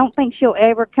I don't think she'll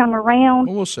ever come around.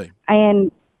 Well, we'll see.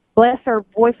 And bless her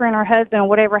boyfriend or husband,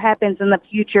 whatever happens in the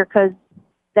future, because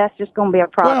that's just going to be a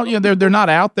problem. Well, yeah, they're not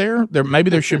out there. Maybe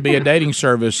there should be a dating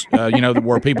service,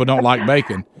 where people don't like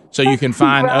bacon, so you can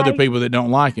find other people that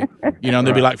don't like it.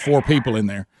 There'll be like 4 people in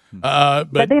there.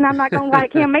 But then I'm not going to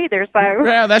like him either. So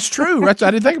yeah, that's true. I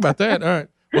didn't think about that. All right.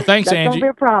 Well, thanks, that's Angie. That's going to be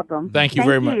a problem. Thank you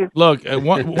very much. Look,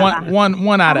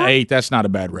 one out of 8. That's not a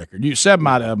bad record. 7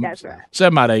 out of 8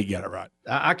 got it right.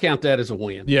 I count that as a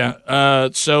win. Yeah.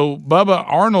 So Bubba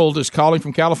Arnold is calling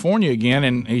from California again,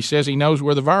 and he says he knows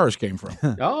where the virus came from.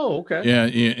 Oh, okay. Yeah,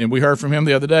 and we heard from him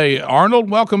the other day. Arnold,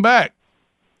 welcome back.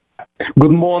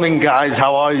 Good morning, guys.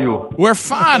 How are you? We're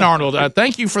fine, Arnold.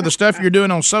 Thank you for the stuff you're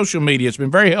doing on social media. It's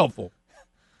been very helpful.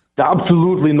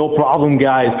 Absolutely no problem,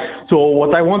 guys. So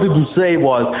what I wanted to say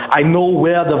was I know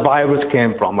where the virus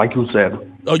came from, like you said.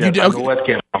 Oh, you did? I know where it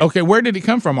came from. Okay, where did it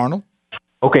come from, Arnold?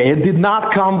 Okay, it did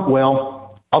not come,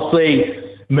 well, I'll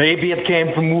say maybe it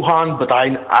came from Wuhan, but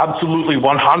I absolutely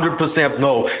 100%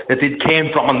 know that it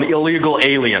came from an illegal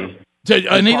alien. Yes,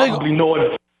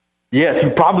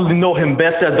 you probably know him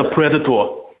best as the Predator.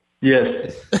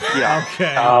 Yes. Yeah.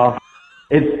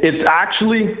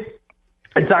 Okay.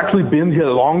 It's actually been here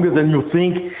longer than you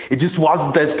think. It just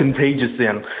wasn't as contagious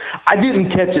then. I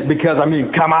didn't catch it because,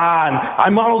 come on,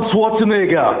 I'm Arnold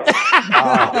Schwarzenegger.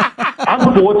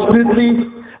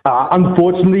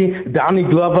 Unfortunately, Danny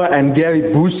Glover and Gary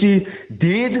Busey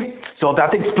did, so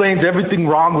that explains everything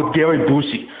wrong with Gary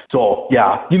Busey. So,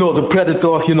 yeah, the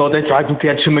Predator, they tried to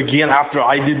catch him again after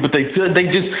I did, but they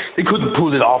couldn't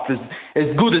pull it off as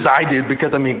good as I did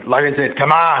because, like I said,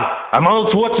 come on, I'm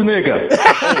Arnold Schwarzenegger.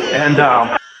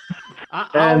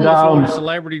 I want a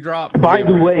celebrity drop. By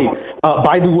the way,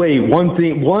 one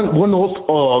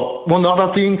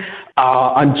other thing,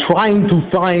 I'm trying to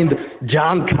find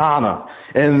John Connor,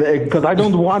 and because I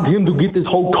don't want him to get this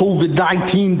whole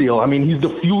COVID-19 deal. He's the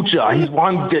future. He's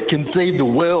one that can save the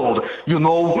world,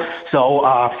 So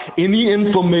any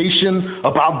information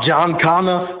about John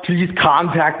Connor, please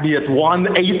contact me at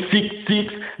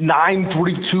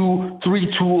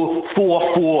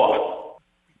 1-866-932-3244.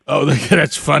 Oh,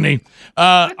 that's funny.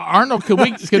 Arnold, could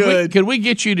we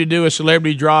get you to do a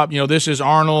celebrity drop? This is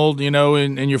Arnold,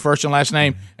 in your first and last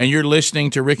name, and you're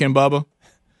listening to Rick and Bubba?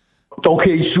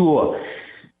 Okay, sure.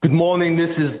 Good morning,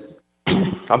 this is...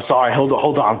 I'm sorry, hold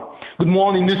on. Good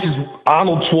morning, this is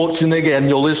Arnold Schwarzenegger, and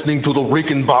you're listening to the Rick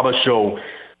and Bubba Show.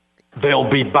 They'll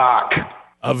be back.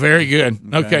 Oh, very good.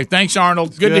 Okay, thanks,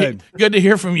 Arnold. Good to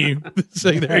hear from you.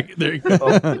 See, there you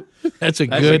go. That's a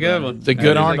good one. It's a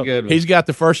good Arnold. He's got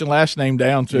the first and last name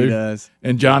down too. He does.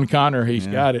 And John Connor, he's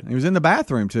got it. He was in the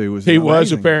bathroom too. He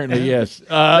was apparently, yes.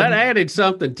 That added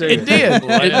something to it.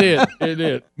 It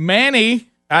did. Manny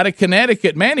out of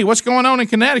Connecticut. Manny, what's going on in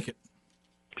Connecticut?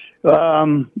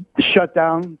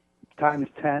 Shutdown times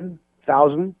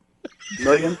 10,000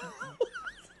 million.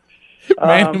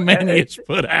 Manny is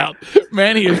put out.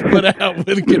 Manny is put out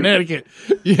with Connecticut.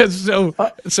 Yes. So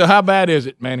how bad is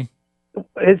it, Manny?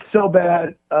 It's so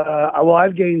bad.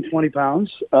 I've gained 20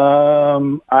 pounds.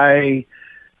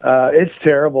 It's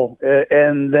terrible.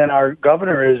 And then our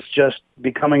governor is just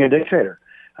becoming a dictator.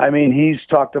 I mean, he's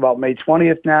talked about May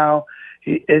 20th now.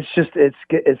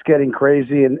 It's getting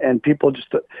crazy, and people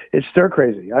it's stir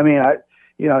crazy. I mean,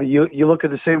 you look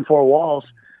at the same four walls.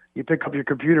 You pick up your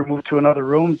computer, move to another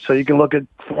room, so you can look at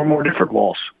four more different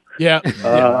walls. Yeah,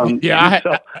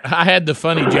 I had the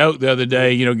funny joke the other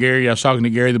day. Gary, I was talking to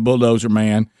Gary the Bulldozer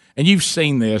Man, and you've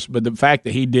seen this, but the fact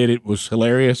that he did it was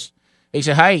hilarious. He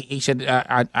said, "Hey," he said,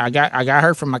 "I got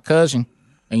her from my cousin,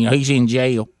 and he's in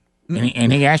jail."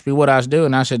 And he asked me what I was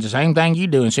doing. I said, the same thing you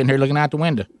doing, sitting here looking out the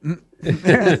window.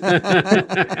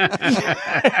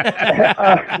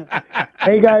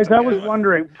 Hey, guys, I was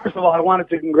wondering, first of all, I wanted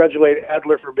to congratulate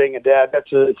Adler for being a dad.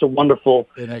 It's a wonderful...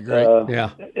 Isn't that great? Yeah.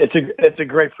 It's a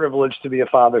great privilege to be a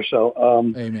father. So,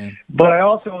 amen. But I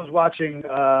also was watching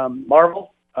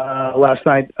Marvel last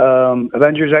night,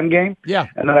 Avengers Endgame. Yeah.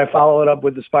 And then I followed it up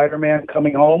with the Spider-Man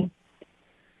Coming Home.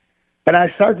 And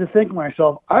I started to think to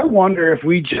myself, I wonder if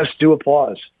we just do a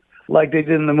pause like they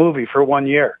did in the movie for 1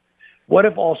 year. What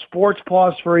if all sports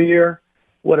paused for a year?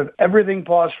 What if everything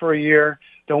paused for a year?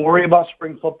 Don't worry about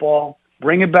spring football.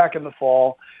 Bring it back in the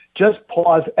fall. Just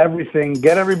pause everything.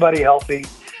 Get everybody healthy.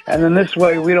 And then this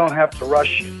way we don't have to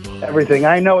rush everything.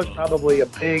 I know it's probably a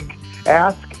big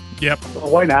ask. Yep.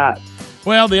 But why not?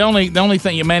 Well, the only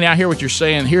thing, Manny, I hear what you're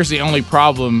saying. Here's the only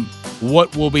problem.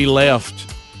 What will be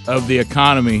left of the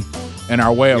economy and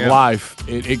our way of life?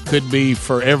 It could be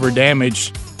forever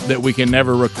damaged that we can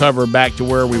never recover back to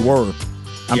where we were.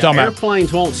 I'm talking about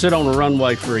airplanes won't sit on a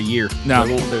runway for a year. No,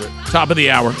 they won't do it. Top of the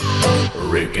hour.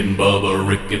 Rick and Bubba,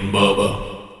 Rick and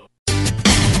Bubba.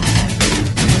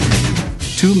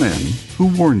 Two men who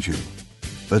warned you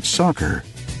that soccer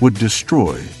would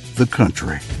destroy the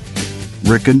country.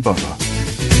 Rick and Bubba.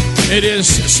 It is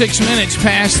 6 minutes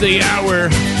past the hour.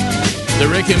 The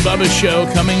Rick and Bubba Show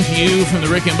coming to you from the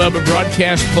Rick and Bubba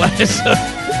Broadcast Plaza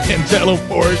in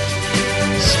Teleport.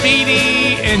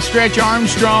 Speedy and Stretch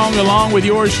Armstrong, along with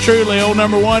yours truly, old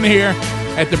number one here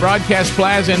at the Broadcast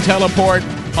Plaza in Teleport.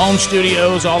 Home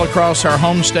studios all across our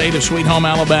home state of Sweet Home,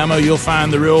 Alabama. You'll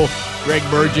find the real Greg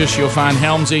Burgess. You'll find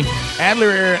Helmsy.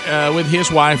 Adler with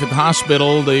his wife at the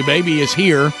hospital. The baby is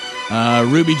here.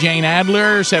 Ruby Jane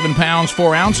Adler, 7 pounds,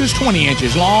 4 ounces, 20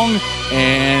 inches long,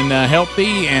 and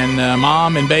healthy. And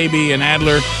mom and baby and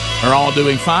Adler are all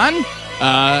doing fine.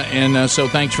 So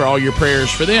thanks for all your prayers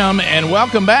for them. And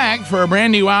welcome back for a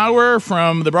brand new hour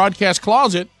from the broadcast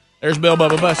closet. There's Bill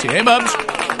Bubba Bussey. Hey, Bubs.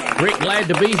 Rick, glad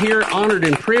to be here. Honored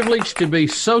and privileged to be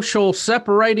social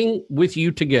separating with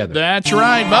you together. That's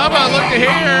right. Bubba, look at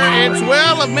here. It's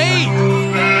Well of Meat.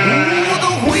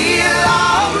 The wheel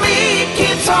of meat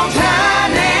keeps on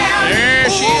turning. There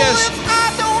she is. If I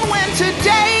don't win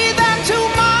today, then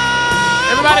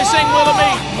tomorrow. Everybody sing Wheel of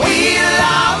Meat. Wheel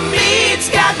of meat's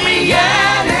got me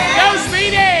yearning. Go,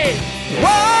 Speedy.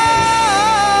 Whoa.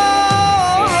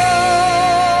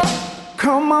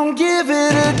 Come on, give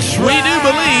it a try. We do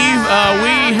believe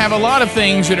we have a lot of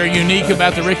things that are unique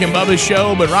about the Rick and Bubba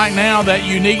Show, but right now that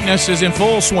uniqueness is in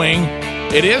full swing.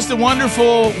 It is the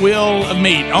wonderful Wheel of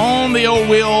Meat. On the old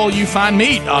wheel, you find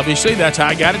meat, obviously. That's how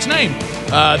I got its name.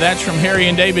 That's from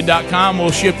HarryandDavid.com.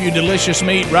 We'll ship you delicious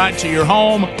meat right to your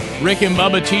home. Rick and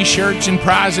Bubba T-shirts and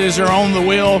prizes are on the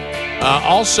wheel.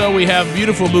 Also, we have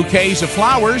beautiful bouquets of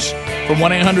flowers from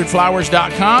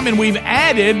 1-800-Flowers.com. And we've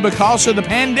added, because of the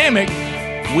pandemic,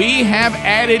 we have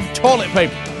added toilet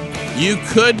paper. You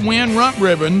could win Rump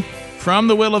Ribbon from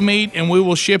the Wheel of Meat, and we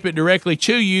will ship it directly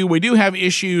to you. We do have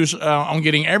issues on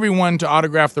getting everyone to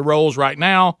autograph the rolls right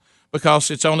now because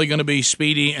it's only going to be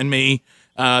Speedy and me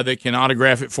that can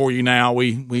autograph it for you now.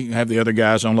 We have the other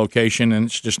guys on location, and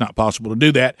it's just not possible to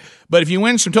do that. But if you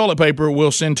win some toilet paper,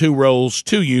 we'll send 2 rolls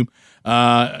to you,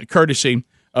 courtesy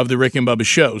of the Rick and Bubba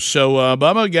show. So,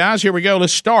 Bubba, guys, here we go.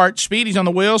 Let's start. Speedy's on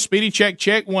the wheel. Speedy,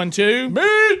 check, 1, 2.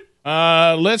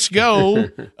 Let's go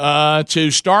to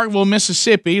Starkville,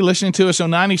 Mississippi. Listening to us on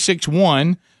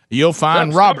 96.1, you'll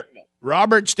find Robert.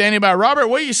 Robert standing by. Robert,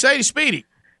 what do you say to Speedy?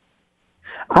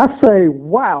 I say,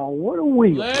 wow, what a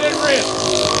wheel. Let it rip.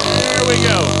 There we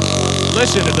go.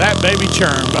 Listen to that baby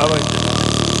churn, Bubba.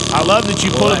 I love that you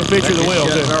pulled up a picture of the wheel,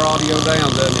 too. Our audio down,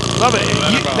 doesn't it? Love it.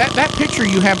 That picture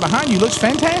you have behind you looks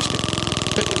fantastic.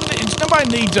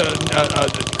 Nobody needs a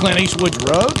Clint Eastwood's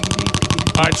rug.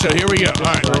 All right, so here we go. All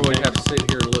right. We have to sit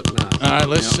here and look nice. All right,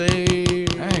 let's see.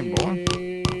 Hey, boy.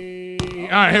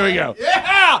 All right, here we go.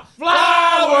 Yeah!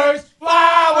 Flowers,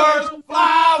 flowers,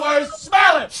 flowers,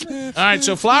 smell it. All right,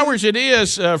 so flowers it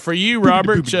is for you,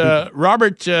 Robert.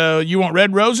 Robert, you want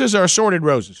red roses or assorted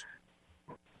roses?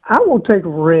 I will take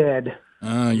red.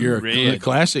 You're a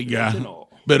classic guy.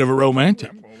 Bit of a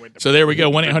romantic. So there we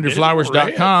go.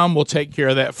 1-800-Flowers.com. We'll take care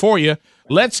of that for you.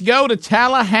 Let's go to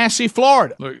Tallahassee,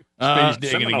 Florida. Look, Speedy's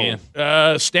digging again.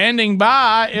 Standing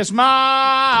by is my.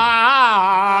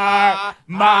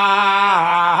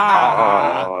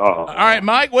 All right,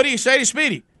 Mike, what do you say to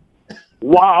Speedy?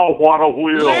 Wow, what a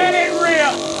wheel. Let it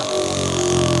rip.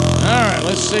 All right,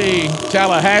 let's see.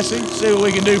 Tallahassee, see what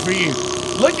we can do for you.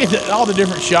 Look at all the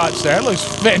different shots there. It looks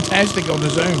fantastic on the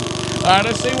Zoom. All right,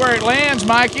 let's see where it lands,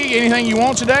 Mikey. Anything you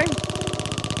want today?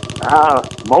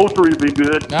 Moultrie would be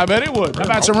good. I bet it would. How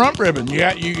about some rump ribbon?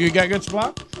 You got good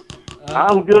supply?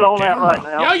 I'm good on that right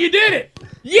now. Yo, you did it!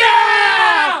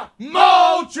 Yeah!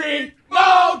 Moultrie!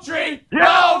 Moultrie!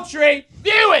 Moultrie!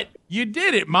 Do it! You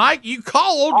did it, Mike. You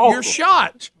called your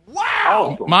shot.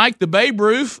 Wow! Awesome. Mike, the Babe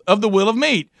Ruth of the Wheel of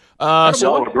Meat.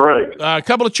 So great. A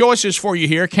couple of choices for you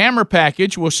here. Camera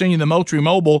package. We'll send you the Moultrie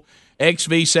Mobile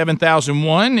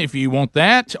XV7001 if you want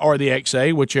that, or the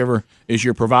XA, whichever is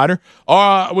your provider.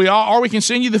 Or we can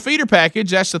send you the feeder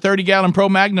package. That's the 30-gallon Pro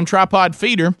Magnum tripod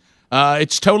feeder.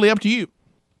 It's totally up to you.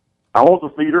 I want the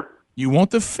feeder. You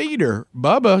want the feeder.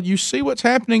 Bubba, you see what's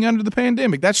happening under the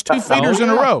pandemic. That's 2 feeders in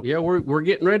a row. Yeah, we're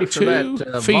getting ready for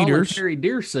that feeders. Voluntary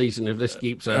deer season if this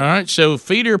keeps up. All right, so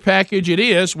feeder package it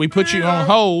is. We put you on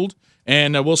hold,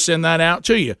 and we'll send that out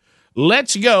to you.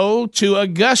 Let's go to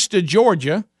Augusta,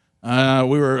 Georgia.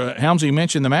 Helmsy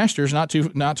mentioned the Masters not too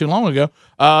long ago.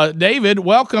 David,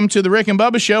 welcome to the Rick and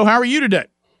Bubba Show. How are you today?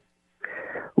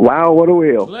 Wow, what a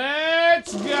wheel.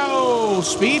 Let's go.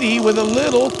 Speedy with a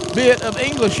little bit of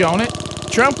English on it.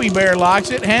 Trumpy Bear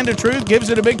likes it. Hand of Truth gives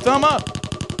it a big thumb up.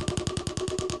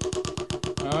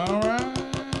 All right.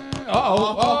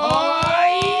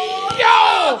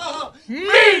 Yo!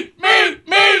 Meat!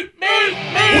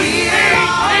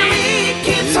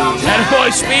 That boy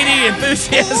Speedy,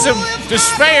 enthusiasm to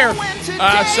spare.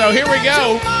 So here we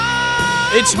go.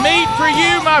 It's meat for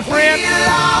you, my friend.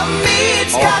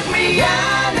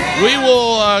 We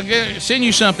will send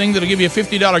you something that'll give you a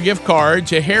 $50 gift card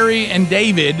to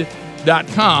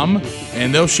harryanddavid.com,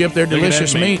 and they'll ship their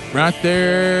delicious meat right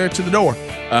there to the door.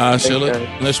 So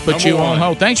let's put you on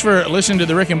hold. Thanks for listening to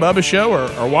the Rick and Bubba Show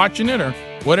or watching it or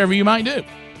whatever you might do.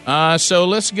 So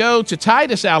let's go to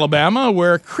Titus, Alabama,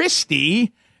 where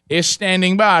Christy is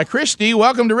standing by. Christy,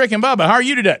 welcome to Rick and Bubba. How are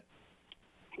you today?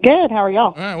 Good. How are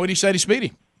y'all? All right. What do you say to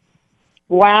Speedy?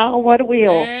 Wow, what a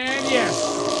wheel. And yes.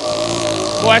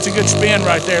 Boy, that's a good spin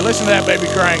right there. Listen to that baby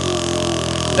crank.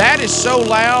 That is so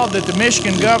loud that the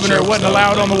Michigan governor wasn't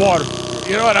allowed on the water.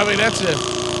 You know what I mean? That's it.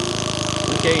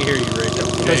 We can't hear you, Rick.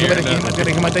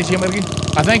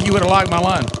 I think you would have liked my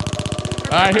line.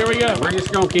 All right, here we go. We're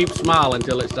just going to keep smiling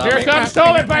until it stops. Here comes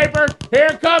toilet paper.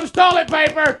 Here comes toilet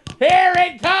paper. Here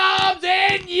it comes,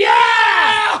 and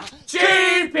yeah!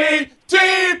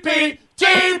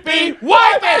 TP,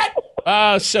 wipe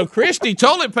it! So, Christy,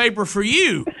 toilet paper for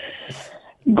you.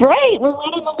 Great. We're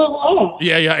running a little low.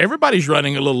 Yeah. Everybody's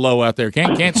running a little low out there.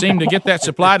 Can't seem to get that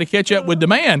supply to catch up with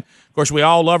demand. Of course, we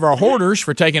all love our hoarders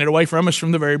for taking it away from us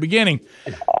from the very beginning.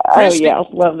 Christy, oh, yeah.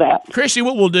 Love that. Christy,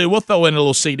 what we'll do, we'll throw in a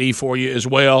little CD for you as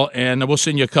well, and we'll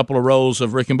send you a couple of rolls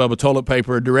of Rick and Bubba toilet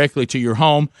paper directly to your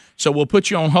home. So we'll put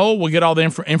you on hold. We'll get all the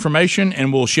information,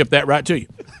 and we'll ship that right to you.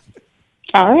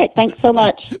 All right. Thanks so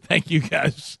much. Thank you,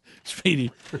 guys.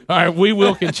 Speedy. All right, we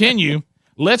will continue.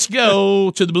 Let's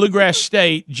go to the Bluegrass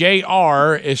State.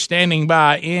 JR is standing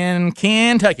by in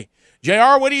Kentucky.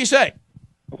 JR, what do you say?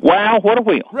 Wow, what a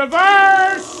wheel.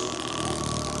 Reverse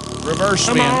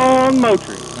spin. Come on,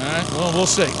 Moultrie. All right, well, we'll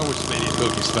see. I wish Speedy would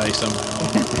cook his face somehow.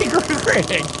 Greg.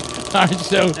 All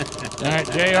right,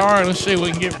 JR, let's see what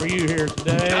we can get for you here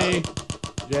today.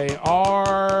 JR.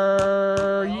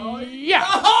 Yeah.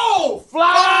 Oh,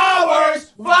 flowers,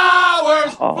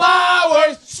 flowers,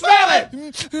 flowers. Smell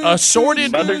it.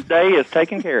 Assorted. Mother's Day is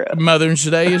taken care of. Mother's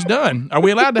Day is done. Are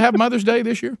we allowed to have Mother's Day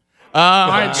this year? All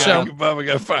right, so Bubba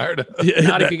got fired up.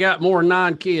 Not if you got more than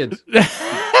 9 kids.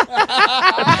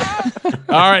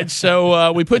 All right,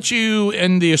 so we put you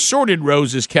in the assorted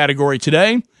roses category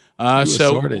today. So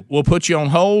assorted. we'll put you on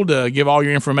hold. Give all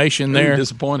your information there.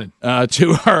 Disappointed.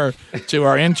 To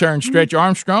our intern Stretch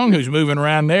Armstrong, who's moving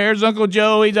around. There's Uncle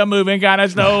Joe. He's a moving kind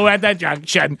of slow at the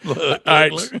junction. All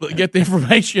right, get the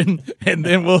information, and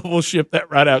then we'll ship that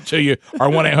right out to you. Our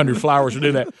 1-800-Flowers will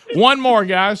do that. One more,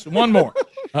 guys. One more.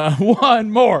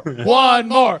 One more.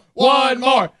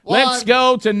 Let's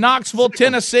go to Knoxville,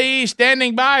 Tennessee.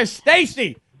 Standing by is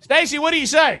Stacy. Stacy, what do you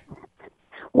say?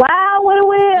 Wow, what a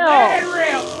wheel!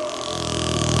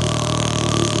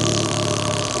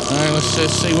 All right, let's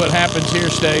just see what happens here,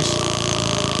 Stace.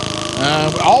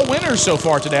 All winners so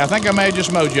far today. I think I may have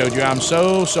just mojoed you. I'm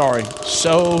so sorry.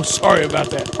 So sorry about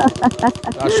that.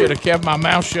 I should have kept my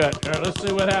mouth shut. All right, let's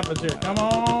see what happens here. Come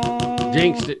on.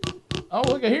 Jinxed it. Oh,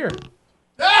 look at here.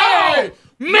 Hey!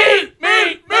 Meat!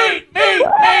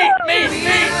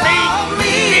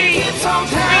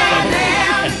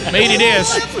 Meat it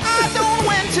is.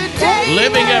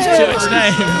 Living up to its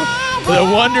name. The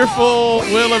wonderful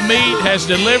Will of Meat has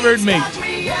delivered meat.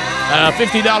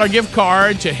 $50 gift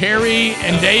card to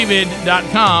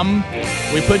harryanddavid.com.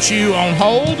 We put you on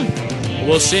hold.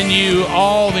 We'll send you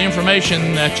all the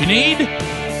information that you need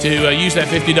to use that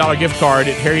 $50 gift card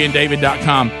at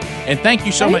harryanddavid.com. And thank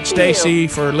you so much, Stacy,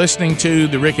 for listening to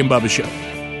the Rick and Bubba Show.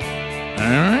 All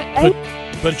right.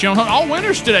 Put you on hold. All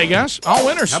winners today, guys. All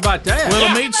winners. How about that? Will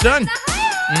of Meat's done.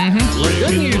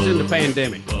 Good news in the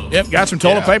pandemic. Yep, got some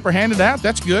toilet paper handed out.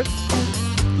 That's good.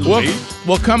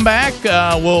 We'll come back.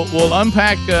 We'll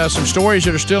unpack some stories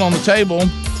that are still on the table,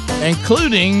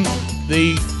 including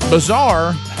the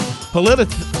bizarre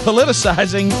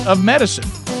politicizing of medicine.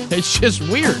 It's just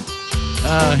weird.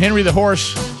 Henry the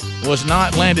Horse was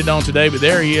not landed on today, but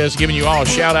there he is, giving you all a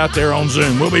shout out there on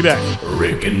Zoom. We'll be back.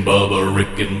 Rick and Bubba,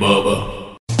 Rick and Bubba.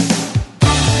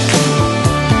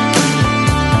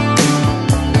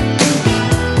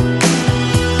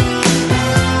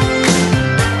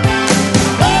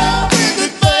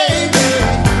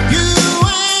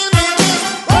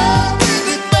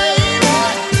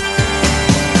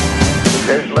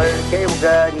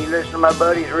 Listen to my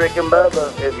buddies Rick and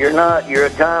Bubba. If you're not, you're a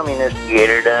communist. Get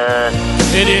her done.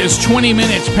 It is 20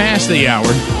 minutes past the hour.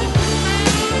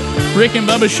 Rick and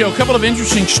Bubba Show. A couple of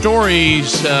interesting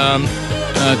stories,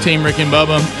 Team Rick and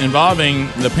Bubba, involving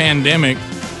the pandemic.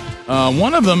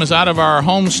 One of them is out of our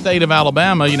home state of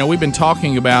Alabama. You know, we've been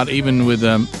talking about, even with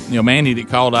Mandy that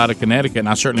called out of Connecticut, and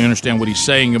I certainly understand what he's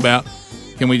saying about,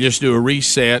 can we just do a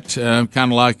reset, kind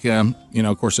of like, of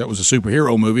course, that was a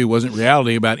superhero movie. It wasn't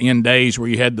reality, about end days where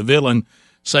you had the villain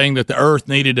saying that the earth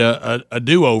needed a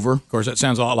do-over. Of course, that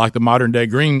sounds a lot like the modern-day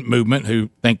Green Movement,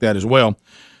 who think that as well.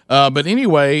 But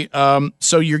anyway,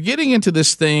 so you're getting into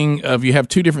this thing of you have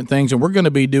two different things, and we're going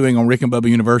to be doing on Rick and Bubba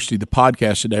University, the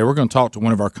podcast today. We're going to talk to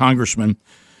one of our congressmen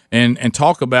and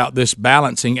talk about this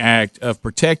balancing act of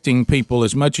protecting people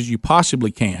as much as you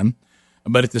possibly can,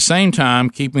 but at the same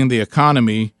time, keeping the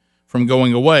economy from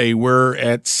going away. We're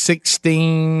at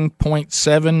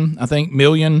 16.7, I think,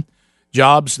 million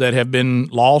jobs that have been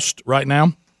lost right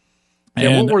now.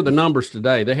 Yeah, what were the numbers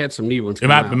today? They had some new ones. It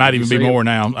might even be more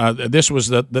now. This was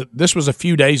this was a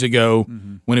few days ago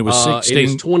when it was 16. It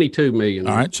is 22 million.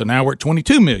 All right, so now we're at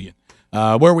 22 million. Where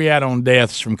are we at on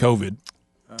deaths from COVID?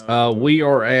 We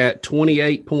are at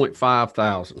 28.5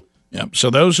 thousand. Yep.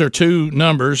 So those are two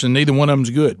numbers, and neither one of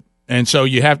them's good. And so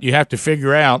you have to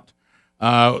figure out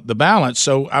the balance.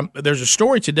 So there's a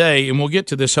story today, and we'll get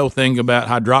to this whole thing about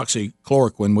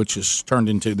hydroxychloroquine, which has turned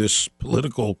into this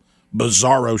political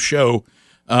bizarro show.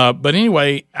 But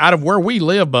anyway, out of where we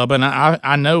live, Bubba, and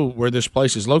I know where this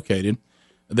place is located,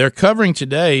 they're covering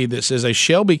today that says a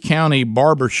Shelby County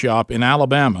barber shop in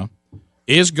Alabama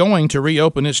is going to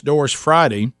reopen its doors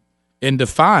Friday in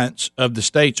defiance of the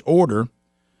state's order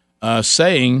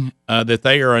saying that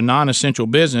they are a non-essential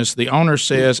business. The owner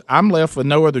says, I'm left with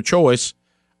no other choice.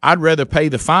 I'd rather pay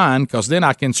the fine because then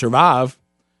I can survive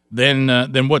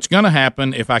than what's going to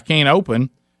happen if I can't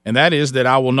open, and that is that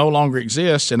I will no longer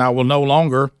exist and I will no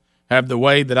longer have the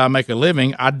way that I make a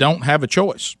living. I don't have a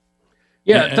choice.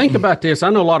 Yeah, think about this.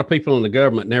 I know a lot of people in the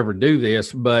government never do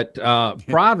this, but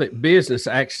private business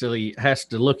actually has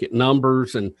to look at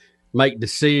numbers and make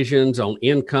decisions on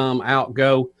income,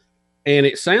 outgo. And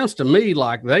it sounds to me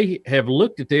like they have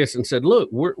looked at this and said, look,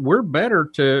 we're better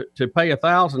to pay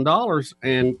 $1,000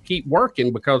 and keep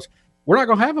working because we're not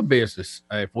going to have a business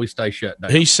if we stay shut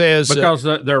down. He says because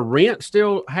their rent's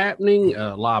still happening,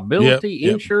 liability,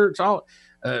 insurance, all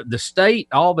the state,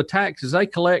 all the taxes they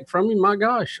collect from you. My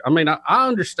gosh. I mean, I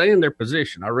understand their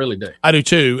position. I really do. I do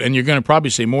too. And you're going to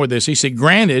probably see more of this. He said,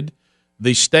 granted,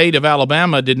 the state of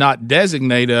Alabama did not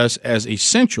designate us as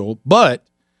essential, but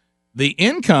the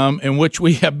income in which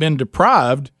we have been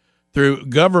deprived through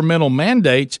governmental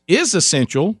mandates is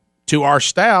essential to our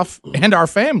staff and our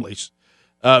families.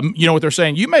 You know what they're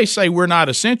saying? You may say we're not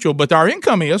essential, but our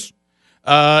income is.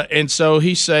 And so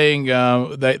he's saying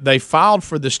they filed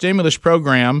for the stimulus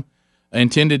program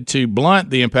intended to blunt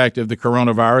the impact of the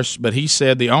coronavirus, but he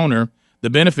said, the owner, the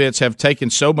benefits have taken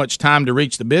so much time to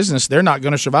reach the business, they're not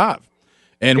going to survive.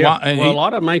 And, a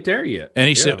lot of them ain't there yet. And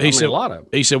he said, a lot of them.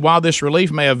 He said, while this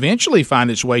relief may eventually find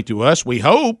its way to us, we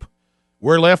hope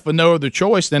we're left with no other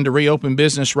choice than to reopen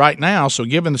business right now. So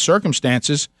given the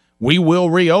circumstances, we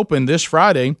will reopen this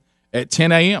Friday at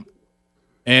 10 a.m.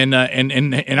 And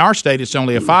in our state, it's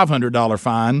only a $500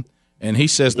 fine. And he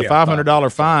says the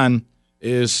 $500 fine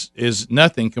is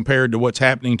nothing compared to what's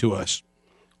happening to us.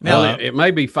 Now, it may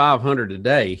be $500 a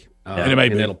day, and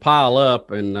it'll pile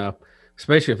up, and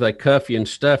especially if they cuff you and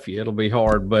stuff you, it'll be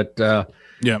hard. But I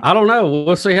don't know.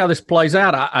 We'll see how this plays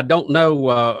out. I don't know.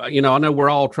 I know we're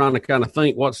all trying to kind of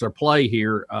think what's their play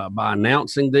here by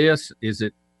announcing this. Is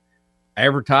it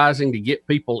advertising to get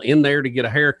people in there to get a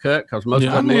haircut? Because most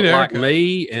of them look like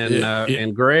me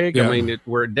and Greg. Yeah. I mean,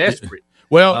 we're desperate.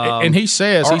 Well, and he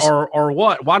says, or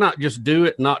what? Why not just do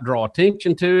it, not draw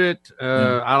attention to it?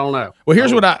 I don't know. Well,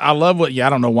 here's what I love. I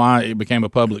don't know why it became a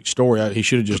public story. He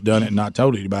should have just done it and not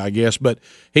told anybody, I guess. But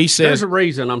he says there's a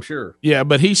reason, I'm sure. Yeah,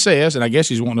 but he says, and I guess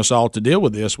he's wanting us all to deal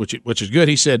with this, which is good.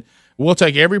 He said we'll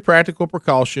take every practical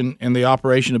precaution in the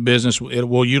operation of business.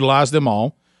 We'll utilize them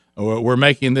all. We're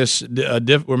making this a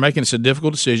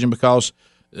difficult decision because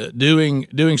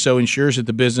doing so ensures that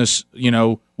the business,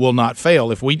 will not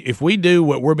fail. If we do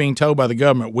what we're being told by the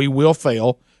government, we will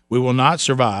fail. We will not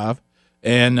survive.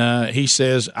 And he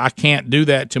says, I can't do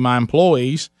that to my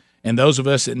employees and those of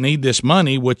us that need this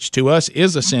money, which to us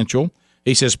is essential.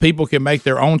 He says people can make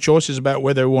their own choices about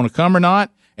whether they want to come or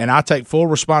not, and I take full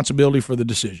responsibility for the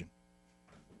decision.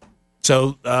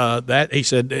 So that he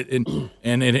said,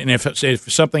 and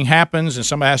if something happens and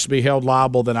somebody has to be held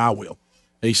liable, then I will.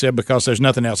 He said, because there's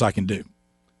nothing else I can do.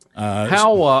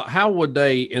 How would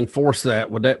they enforce that?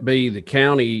 Would that be the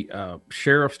county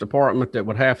sheriff's department that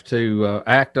would have to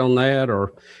act on that?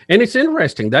 And it's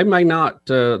interesting. They may not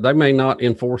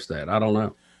enforce that. I don't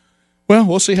know. Well,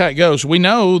 we'll see how it goes. We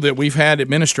know that we've had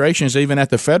administrations, even at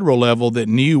the federal level, that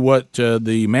knew what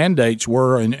the mandates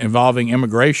were involving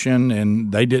immigration,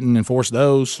 and they didn't enforce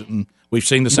those. And we've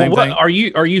seen the same thing. Are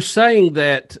you saying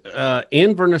that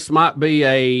Inverness might be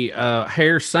a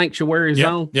hair sanctuary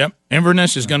zone? Yep.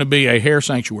 Inverness is going to be a hair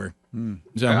sanctuary.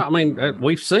 So, I mean,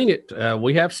 we've seen it.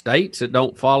 We have states that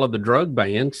don't follow the drug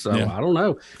ban, so I don't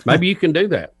know. Maybe you can do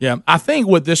that. Yeah, I think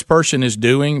what this person is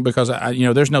doing, because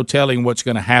there's no telling what's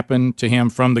going to happen to him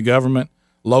from the government,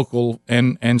 local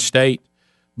and state.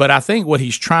 But I think what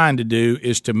he's trying to do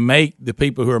is to make the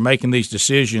people who are making these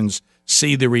decisions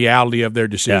see the reality of their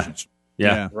decisions.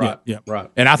 Yeah. Right. Yeah.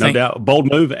 Right. And I think bold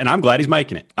move, and I'm glad he's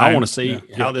making it. I want to see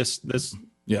how this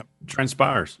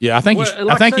transpires. Yeah, I think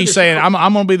he's saying I'm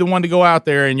going to be the one to go out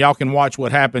there, and y'all can watch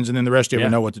what happens, and then the rest of you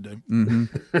know what to do.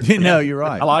 Mm-hmm. No, you're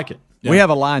right. I like it. Yeah. We have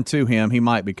a line to him. He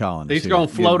might be calling us. He's going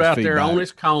to float out there on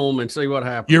his comb and see what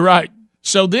happens. You're right.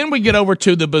 So then we get over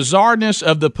to the bizarreness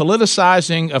of the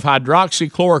politicizing of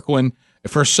hydroxychloroquine.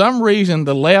 For some reason,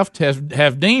 the left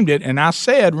have deemed it, and I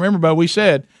said, remember, we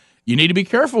said, you need to be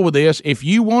careful with this. If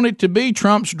you want it to be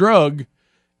Trump's drug,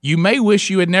 you may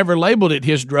wish you had never labeled it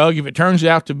his drug if it turns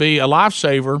out to be a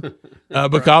lifesaver,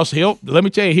 because let me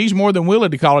tell you, he's more than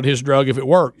willing to call it his drug if it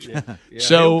works. Yeah,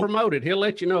 so he'll promote it. He'll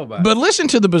let you know about it. But listen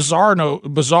to the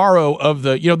bizarro of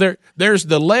the, there's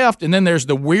the left, and then there's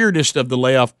the weirdest of the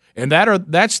left, and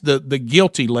that's the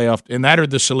guilty left, and that are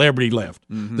the celebrity left.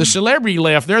 Mm-hmm. The celebrity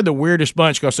left, they're the weirdest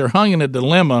bunch because they're hung in a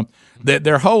dilemma that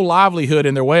their whole livelihood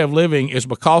and their way of living is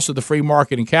because of the free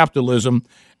market and capitalism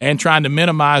and trying to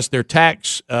minimize their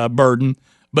tax burden.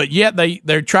 But yet they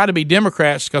try to be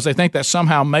Democrats because they think that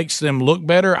somehow makes them look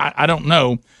better. I don't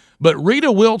know. But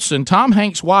Rita Wilson, Tom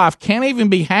Hanks' wife, can't even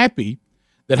be happy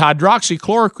that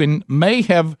hydroxychloroquine may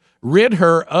have rid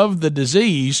her of the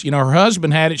disease. Her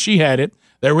husband had it, she had it.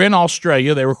 They were in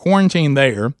Australia. They were quarantined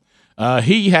there.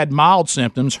 He had mild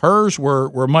symptoms. Hers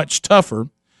were much tougher.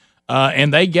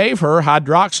 And they gave her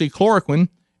hydroxychloroquine,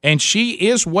 and she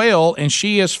is well and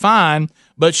she is fine,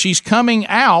 but she's coming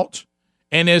out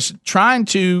and is trying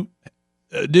to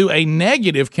do a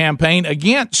negative campaign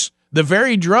against the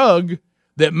very drug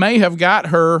that may have got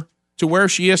her to where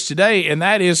she is today, and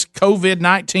that is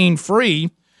COVID-19 free.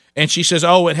 And she says,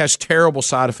 oh, it has terrible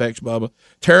side effects, Bubba,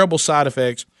 terrible side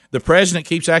effects. The president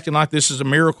keeps acting like this is a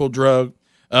miracle drug,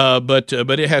 but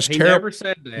it has terrible. He never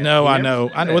said that. No, I know.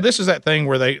 Well, this is that thing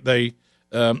where they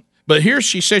but here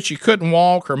she said she couldn't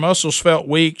walk, her muscles felt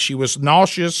weak, she was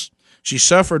nauseous, she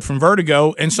suffered from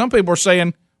vertigo, and some people are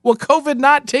saying, well,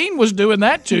 COVID-19 was doing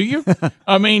that to you.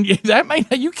 I mean,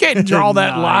 you can't draw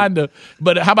that line to.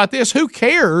 But how about this? Who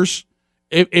cares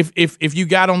if you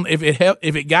got on if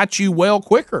it got you well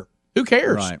quicker? Who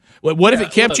cares? Right. What if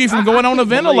it kept you from going on a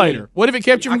ventilator? What if it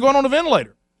kept you from going on a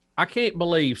ventilator? I can't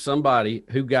believe somebody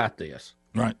who got this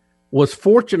was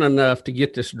fortunate enough to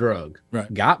get this drug,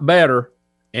 got better,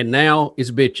 and now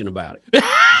is bitching about it.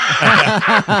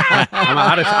 I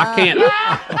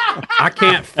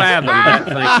can't fathom that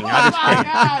thinking.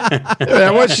 I just can't.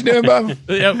 Yeah, what's she doing, Bubba?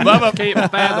 Yeah, Bubba can't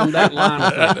fathom that line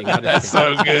of thinking. That's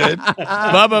so good.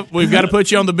 Bubba, we've got to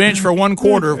put you on the bench for one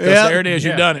quarter because there it is.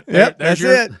 You've done it. Yep, that's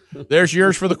it. There's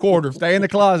yours for the quarter. Stay in the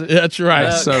closet. That's right.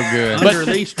 That's so good. Under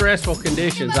these stressful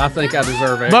conditions, I think I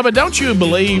deserve it. Bubba, don't you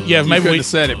believe? Yeah, maybe we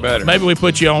said it better. Maybe we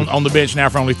put you on the bench now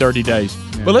for only 30 days.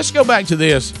 Yeah. But let's go back to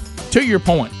this. To your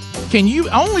point, can you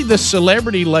only the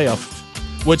celebrity left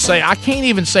would say I can't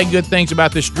even say good things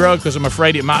about this drug because I'm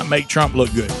afraid it might make Trump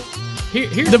look good.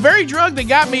 The very drug that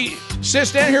got me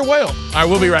sits down here well. All right,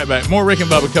 we'll be right back. More Rick and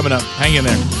Bubba coming up. Hang in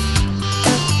there.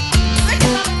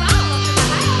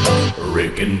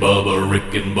 Rick and Bubba,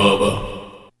 Rick and Bubba.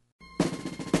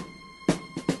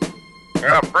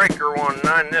 Breaker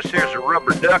 19, this here's a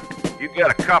rubber duck. You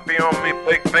got a copy on me,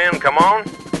 Big Ben? Come on.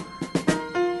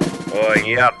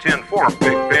 Yeah, 10-4,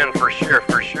 Big Ben, for sure.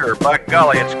 By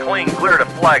golly, it's clean clear to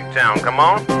Flagtown. Come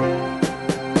on.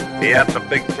 Yeah, it's a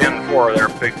big 10-4 there,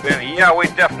 Big Ben. Yeah, we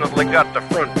definitely got the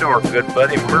front door, good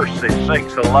buddy. Mercy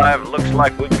sakes alive, looks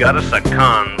like we've got us a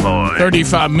convoy.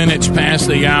 35 minutes past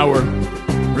the hour.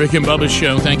 Rick and Bubba's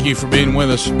show. Thank you for being with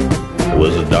us. It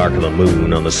was the dark of the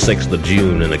moon on the 6th of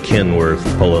June in a Kenworth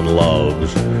pulling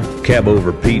logs. Cab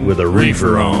over Pete with a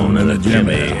reefer on and a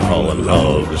Jimmy hauling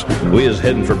hogs. We is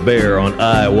heading for Bear on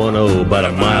I-10 about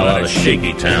a mile out of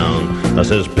Shaky Town. I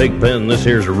says, Pigpen, this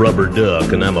here's a rubber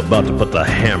duck, and I'm about to put the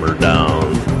hammer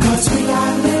down.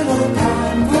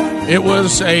 It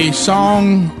was a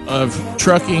song of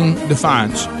trucking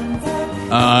defiance.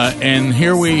 And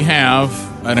here we have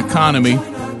an economy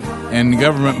and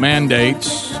government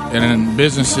mandates and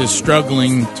businesses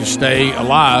struggling to stay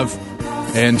alive,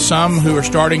 and some who are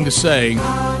starting to say,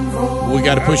 we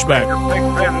got to push back. Big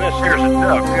Ben, this here's a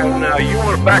duck. Now, you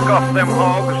want to back off them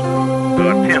hogs?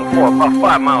 10-4, about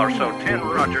 5 mile or so. 10,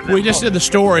 roger. We just did the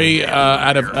story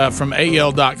out of from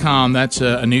AL.com. That's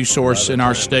a news source in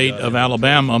our state of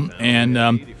Alabama,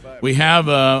 and we have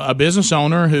a business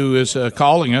owner who is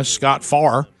calling us. Scott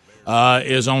Farr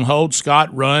is on hold.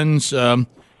 Scott runs.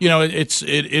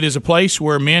 It is a place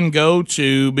where men go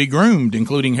to be groomed,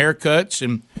 including haircuts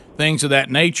and things of that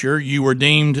nature. You were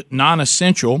deemed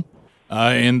non-essential,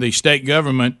 and the state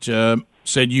government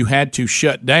said you had to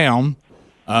shut down.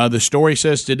 The story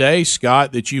says today,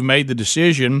 Scott, that you've made the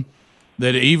decision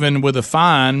that even with a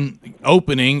fine,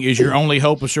 opening is your only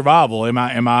hope of survival. Am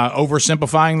I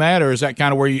oversimplifying that, or is that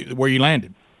kind of where you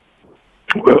landed?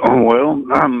 Well,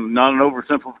 not an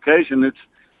oversimplification.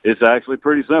 It's actually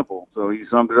pretty simple. So you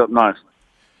summed it up nicely.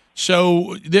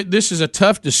 So this is a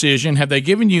tough decision. Have they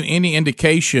given you any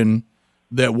indication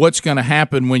that what's going to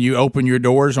happen when you open your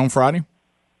doors on Friday?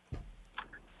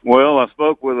 Well, I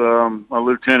spoke with a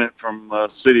lieutenant from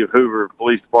the city of Hoover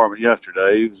Police Department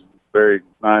yesterday. He was a very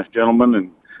nice gentleman,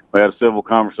 and we had a civil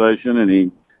conversation.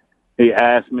 And he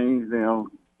asked me,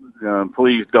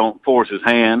 please don't force his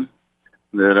hand.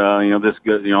 That this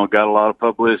got a lot of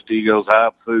publicity. He goes high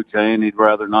up the food chain. He'd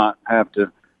rather not have to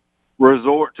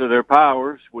resort to their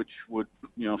powers, which would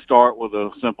start with a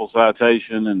simple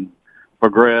citation and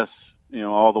progress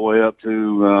all the way up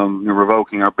to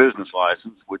revoking our business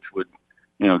license, which would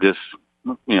just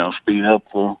speed up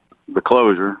the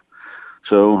closure.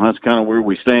 So that's kind of where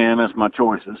we stand. That's my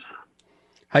choices.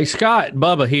 Hey, Scott,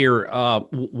 Bubba here.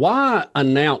 Why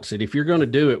announce it? If you're going to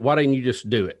do it, why didn't you just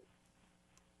do it?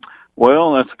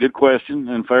 Well, that's a good question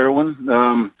and fair one.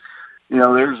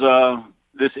 There's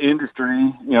this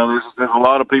industry, there's a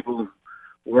lot of people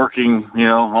working,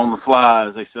 on the fly,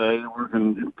 as they say,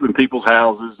 working in people's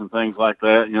houses and things like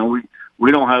that.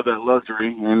 We don't have that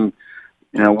luxury, and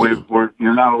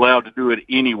you're not allowed to do it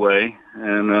anyway.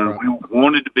 And we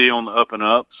wanted to be on the up and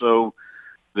up, so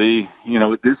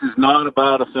this is not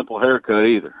about a simple haircut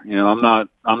either. I'm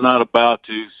not about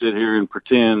to sit here and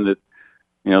pretend that,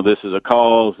 this is a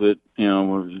cause that,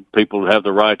 people have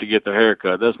the right to get their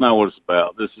haircut. That's not what it's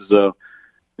about. This is a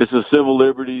civil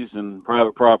liberties and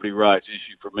private property rights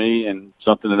issue for me, and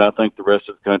something that I think the rest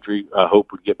of the country, I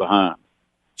hope, would get behind.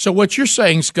 So what you're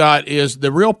saying, Scott, is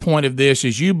the real point of this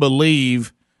is you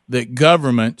believe that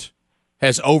government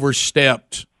has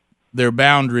overstepped their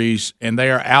boundaries and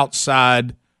they are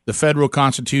outside the federal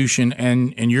constitution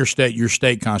and your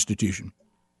state constitution.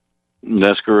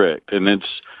 That's correct. And it's,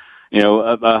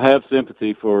 I have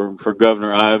sympathy for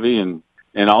Governor Ivey and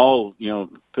all,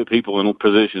 people in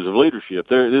positions of leadership.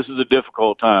 This is a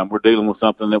difficult time. We're dealing with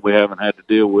something that we haven't had to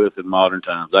deal with in modern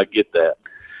times. I get that.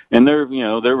 And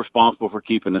they're responsible for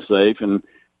keeping us safe. And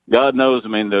God knows,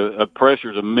 the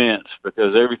pressure's immense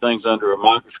because everything's under a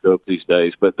microscope these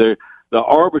days. But the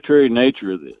arbitrary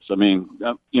nature of this,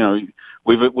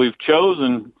 we've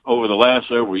chosen over the last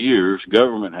several years,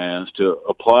 government has, to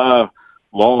apply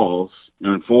laws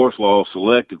and enforce laws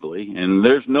selectively. And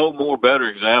there's no more better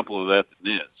example of that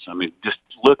than this. Just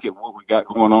look at what we got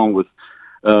going on with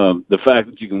the fact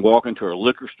that you can walk into a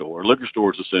liquor store. A liquor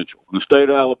store is essential. In the state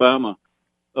of Alabama,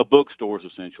 a bookstore is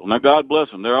essential. Now, God bless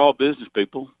them. They're all business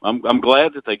people. I'm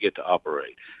glad that they get to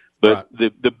operate. But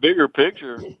right. The bigger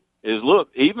picture is, look,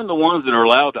 even the ones that are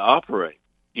allowed to operate,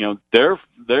 their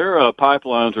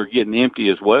pipelines are getting empty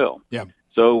as well. Yeah.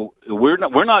 So we're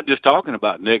not just talking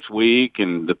about next week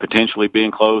and the potentially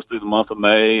being closed through the month of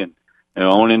May and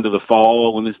on into the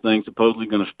fall when this thing's supposedly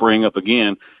going to spring up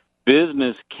again.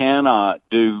 Business cannot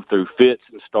do through fits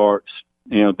and starts.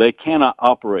 They cannot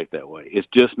operate that way. It's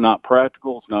just not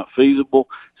practical. It's not feasible.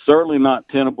 Certainly not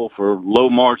tenable for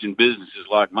low-margin businesses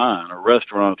like mine or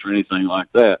restaurants or anything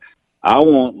like that. I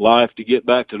want life to get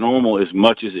back to normal as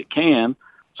much as it can.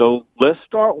 So let's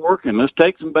start working. Let's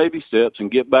take some baby steps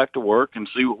and get back to work and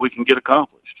see what we can get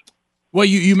accomplished. Well,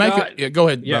 you make go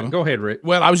ahead. Yeah, Bubba. Go ahead, Rick.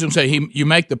 Well, I was going to say you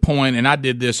make the point, and I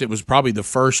did this. It was probably the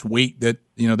first week that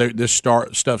this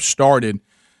stuff started.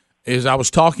 Is I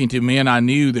was talking to men I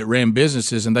knew that ran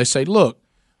businesses, and they say, look,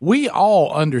 we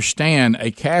all understand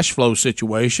a cash flow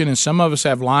situation, and some of us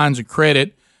have lines of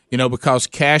credit, because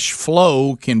cash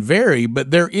flow can vary, but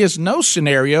there is no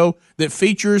scenario that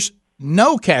features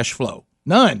no cash flow.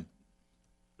 None.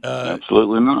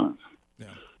 Absolutely not. Yeah.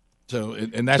 So,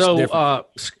 and that's different.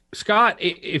 Scott,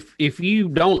 if you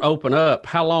don't open up,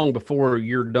 how long before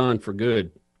you're done for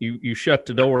good? You shut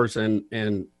the doors and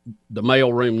the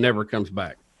mail room never comes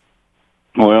back.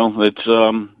 Well, it's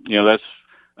that's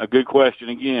a good question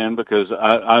again, because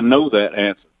I know that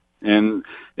answer, and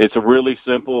it's a really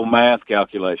simple math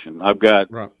calculation. I've got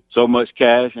so much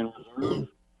cash in reserve.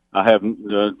 I have,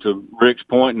 to Rick's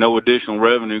point, no additional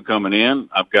revenue coming in.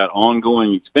 I've got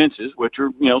ongoing expenses, which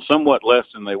are somewhat less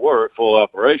than they were at full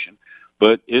operation,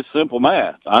 but it's simple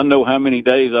math. I know how many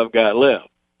days I've got left.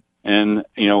 And,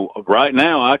 right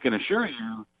now I can assure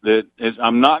you that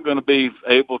I'm not going to be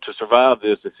able to survive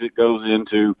this if it goes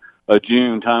into a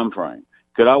June time frame.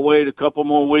 Could I wait a couple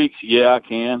more weeks? Yeah, I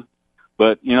can.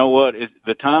 But you know what?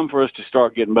 The time for us to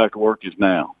start getting back to work is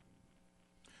now.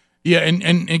 Yeah,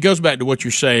 and it goes back to what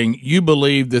you're saying. You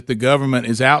believe that the government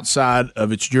is outside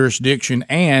of its jurisdiction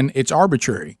and it's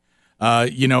arbitrary.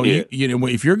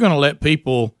 If you're going to let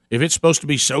people, if it's supposed to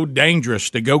be so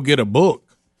dangerous to go get a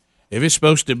book, if it's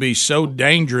supposed to be so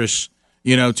dangerous,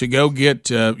 to go get,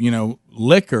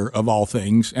 liquor of all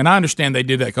things, and I understand they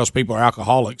did that because people are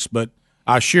alcoholics, but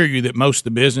I assure you that most of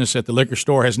the business at the liquor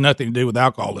store has nothing to do with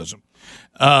alcoholism.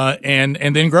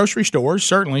 And then grocery stores,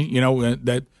 certainly,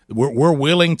 that we're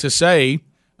willing to say,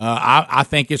 I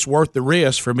think it's worth the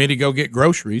risk for me to go get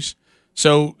groceries.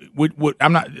 So I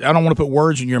don't want to put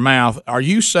words in your mouth. Are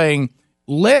you saying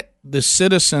let the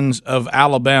citizens of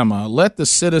Alabama, let the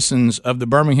citizens of the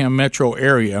Birmingham metro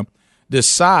area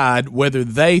decide whether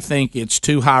they think it's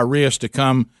too high risk to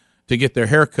come to get their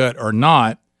haircut or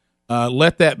not?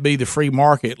 Let that be the free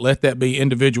market. Let that be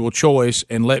individual choice,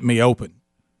 and let me open.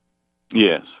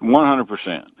 Yes,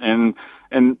 100%.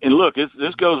 And look,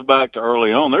 this goes back to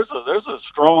early on. There's a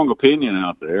strong opinion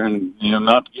out there, and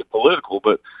not to get political,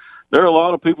 but there are a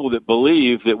lot of people that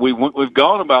believe that we've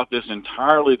gone about this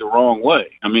entirely the wrong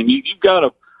way. I mean, you've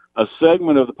got a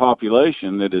segment of the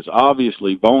population that is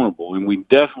obviously vulnerable, and we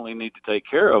definitely need to take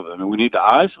care of them, and we need to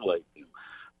isolate them.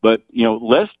 But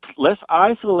let's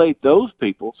isolate those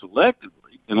people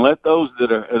selectively, and let those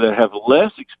that have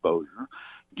less exposure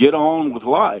get on with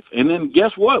life. And then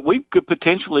guess what? We could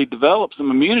potentially develop some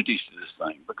immunities to this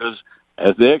thing, because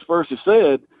as the experts have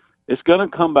said, it's going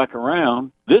to come back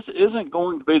around. This isn't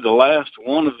going to be the last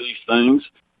one of these things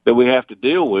that we have to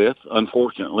deal with,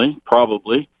 unfortunately,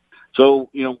 probably. So,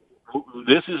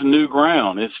 this is new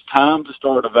ground. It's time to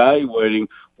start evaluating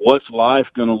what's life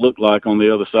going to look like on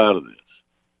the other side of this.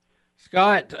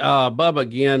 Scott, Bubba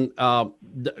again,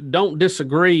 don't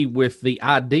disagree with the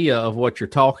idea of what you're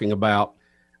talking about,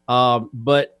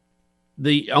 but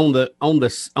on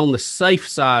the safe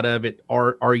side of it,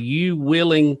 are you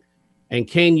willing and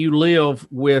can you live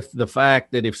with the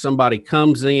fact that if somebody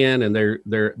comes in and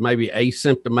they're maybe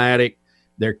asymptomatic,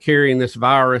 they're carrying this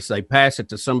virus, they pass it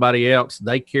to somebody else,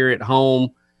 they carry it home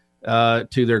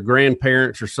to their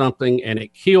grandparents or something, and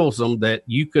it kills them, that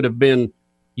you could have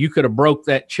broke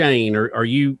that chain? Or are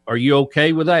you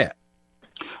okay with that?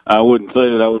 I wouldn't say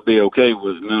that I would be okay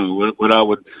with it. No. What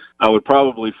I would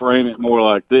probably frame it more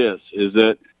like this, is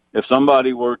that if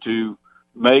somebody were to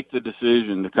make the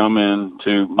decision to come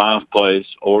into my place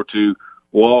or to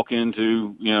walk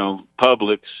into,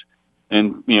 Publix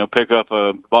and, pick up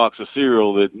a box of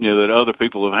cereal that, that other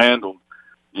people have handled,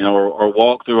 or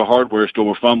walk through a hardware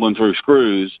store fumbling through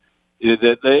screws, is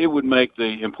that they would make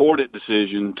the important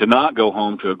decision to not go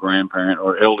home to a grandparent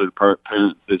or elderly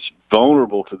parent that's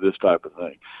vulnerable to this type of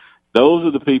thing. Those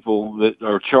are the people that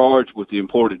are charged with the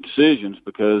important decisions,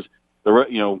 because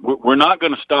we're not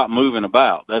going to stop moving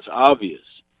about. That's obvious.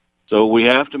 So we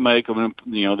have to make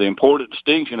the important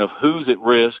distinction of who's at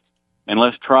risk, and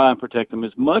let's try and protect them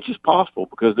as much as possible,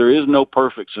 because there is no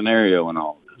perfect scenario in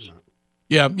all of this.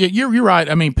 Yeah, you're right.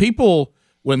 I mean, people,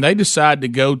 when they decide to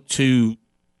go to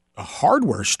a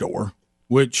hardware store,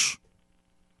 which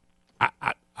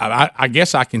I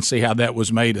guess I can see how that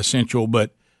was made essential,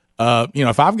 but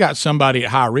if I've got somebody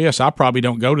at high risk, I probably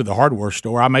don't go to the hardware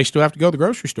store. I may still have to go to the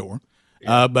grocery store,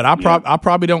 but I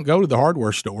probably don't go to the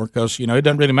hardware store, because it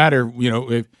doesn't really matter,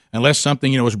 unless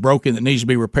something is broken that needs to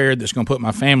be repaired that's going to put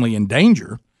my family in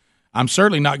danger. I'm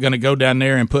certainly not going to go down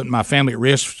there and put my family at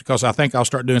risk, because I think I'll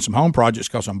start doing some home projects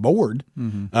because I'm bored.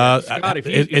 Mm-hmm. Scott,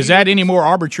 is that any more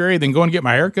arbitrary than going to get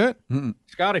my hair cut? Mm-hmm.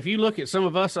 Scott, if you look at some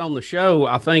of us on the show,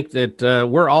 I think that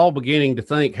we're all beginning to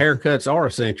think haircuts are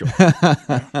essential.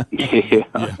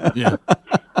 Yeah.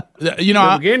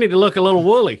 We're beginning to look a little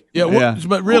woolly.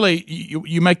 But really,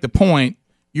 you make the point.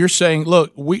 You're saying,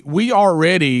 look, we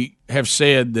already have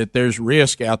said that there's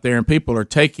risk out there and people are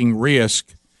taking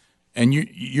risk. And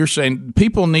you're saying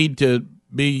people need to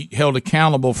be held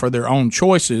accountable for their own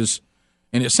choices.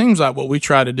 And it seems like what we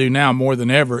try to do now more than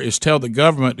ever is tell the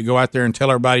government to go out there and tell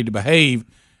everybody to behave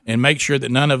and make sure that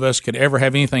none of us could ever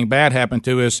have anything bad happen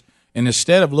to us. And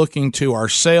instead of looking to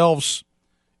ourselves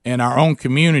and our own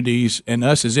communities and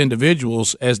us as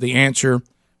individuals as the answer,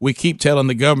 we keep telling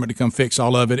the government to come fix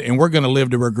all of it. And we're going to live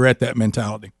to regret that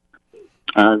mentality.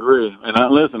 I agree.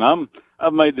 And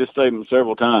I've made this statement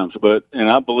several times, and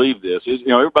I believe this.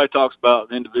 Everybody talks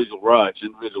about individual rights.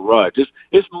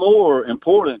 It's more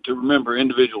important to remember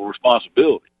individual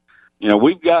responsibility.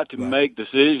 We've got to make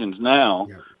decisions now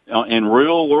in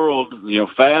real world,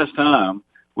 fast time.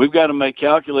 We've got to make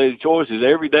calculated choices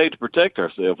every day to protect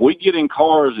ourselves. We get in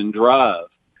cars and drive,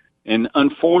 and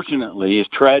unfortunately, as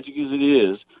tragic as it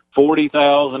is,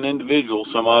 40,000 individuals,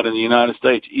 somewhat in the United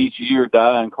States, each year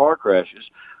die in car crashes.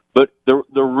 But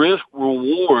the risk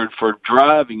reward for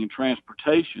driving and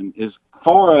transportation is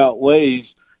far outweighs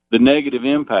the negative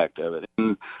impact of it.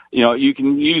 And, you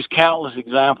can use countless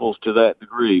examples to that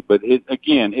degree, but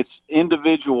it's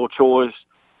individual choice,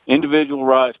 individual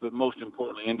rights, but most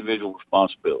importantly, individual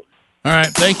responsibility. All right.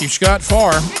 Thank you, Scott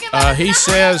Farr. He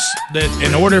says that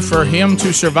in order for him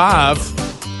to survive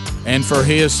and for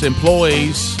his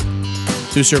employees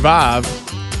to survive,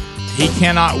 he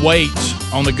cannot wait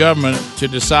on the government to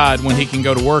decide when he can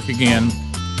go to work again.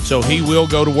 So he will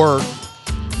go to work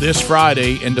this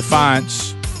Friday in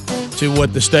defiance to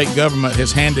what the state government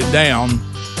has handed down.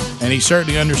 And he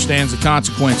certainly understands the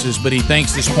consequences, but he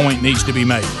thinks this point needs to be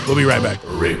made. We'll be right back.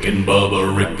 Rick and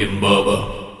Bubba, Rick and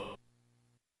Bubba.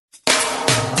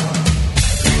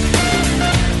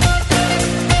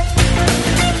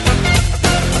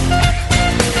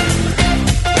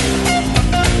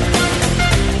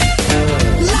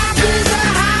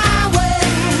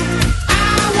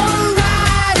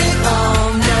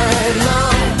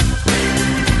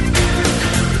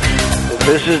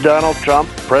 This is Donald Trump,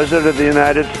 President of the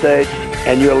United States,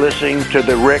 and you're listening to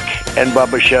the Rick and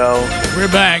Bubba Show.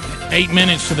 We're back, 8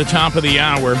 minutes to the top of the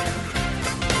hour,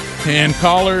 and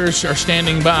callers are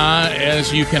standing by,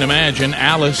 as you can imagine.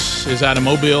 Alice is out of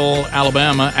Mobile,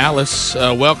 Alabama. Alice,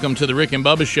 welcome to the Rick and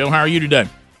Bubba Show. How are you today?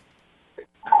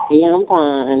 Yeah, I'm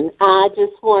fine. I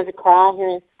just wanted to cry here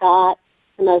in Scott.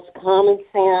 The most common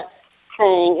sense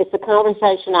thing. It's a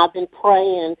conversation I've been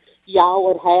praying y'all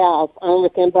would have on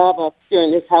Rick and Bubba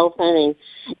during this whole thing.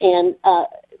 And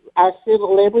our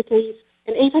civil liberties,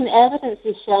 and even evidence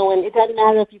is showing it doesn't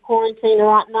matter if you quarantine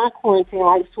or not quarantine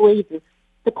like Sweden.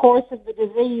 The course of the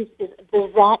disease is the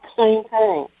exact same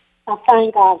thing. So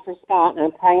thank God for Scott, and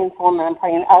I'm praying for him, and I'm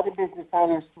praying other business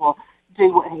owners will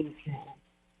do what he's doing.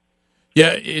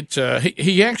 Yeah,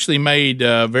 he actually made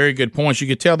very good points. You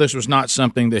could tell this was not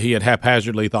something that he had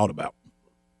haphazardly thought about,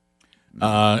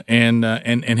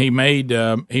 and he made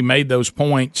those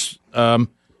points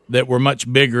that were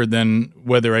much bigger than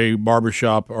whether a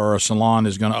barbershop or a salon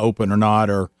is going to open or not,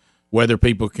 or whether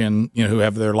people can, who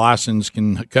have their license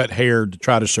can cut hair to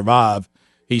try to survive.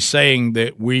 He's saying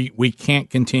that we can't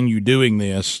continue doing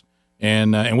this,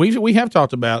 and we have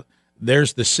talked about.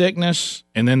 There's the sickness,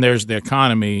 and then there's the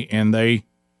economy, and they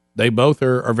both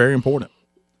are very important.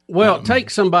 Well,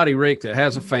 take somebody, Rick, that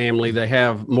has a family. They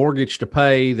have mortgage to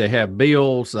pay. They have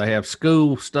bills. They have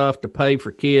school stuff to pay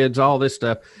for kids, all this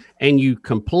stuff, and you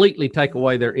completely take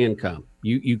away their income.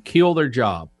 You kill their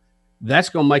job. That's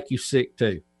going to make you sick,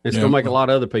 too. It's going to make a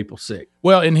lot of other people sick.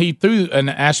 Well, and he threw an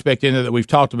aspect in there that we've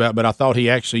talked about, but I thought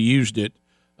he actually used it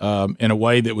in a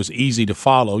way that was easy to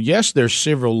follow. Yes, there's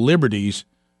civil liberties,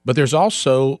 but there's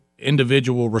also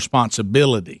individual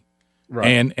responsibility.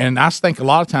 Right. And I think a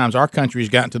lot of times our country has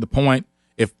gotten to the point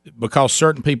because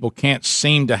certain people can't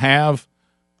seem to have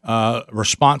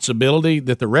responsibility,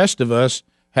 that the rest of us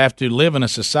have to live in a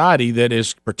society that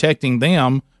is protecting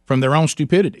them from their own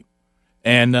stupidity.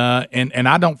 And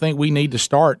I don't think we need to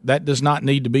start. That does not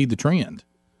need to be the trend.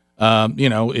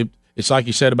 It's like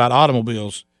you said about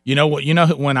automobiles. You know what?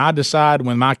 When I decide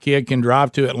when my kid can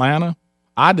drive to Atlanta,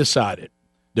 I decided.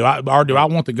 Do I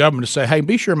want the government to say, hey,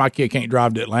 be sure my kid can't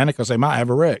drive to Atlanta because they might have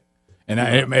a wreck, and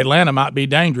Atlanta might be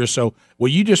dangerous. So will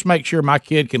you just make sure my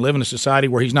kid can live in a society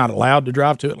where he's not allowed to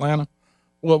drive to Atlanta?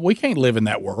 Well, we can't live in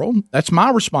that world. That's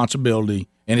my responsibility,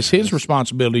 and it's his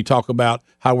responsibility to talk about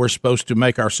how we're supposed to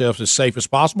make ourselves as safe as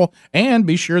possible and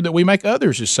be sure that we make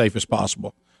others as safe as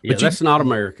possible. Yeah, that's not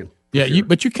American. Yeah, sure.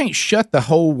 But you can't shut the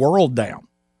whole world down.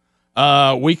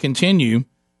 We continue.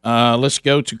 Let's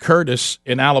go to Curtis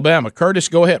in Alabama. Curtis,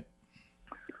 go ahead.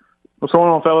 What's going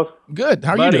on, fellas? Good.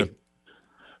 How are you doing?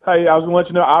 Hey, I was going to let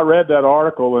you know, I read that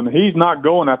article, and he's not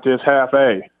going at this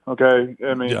half-A, okay?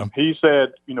 I mean, He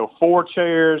said, 4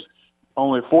 chairs,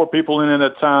 only 4 people in it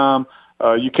at a time.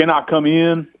 You cannot come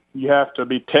in. You have to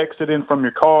be texted in from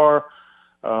your car.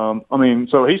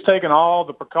 So he's taking all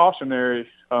the precautionary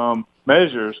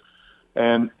measures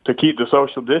and to keep the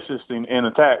social distancing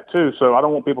intact, too. So I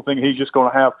don't want people thinking he's just going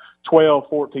to have 12,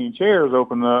 14 chairs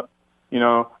open up.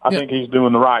 I think he's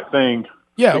doing the right thing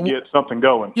to get something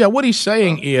going. Yeah, what he's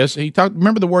saying is,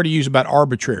 remember the word he used about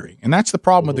arbitrary, and that's the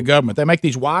problem with the government. They make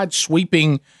these wide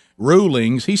sweeping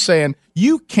rulings. He's saying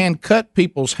you can cut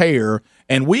people's hair,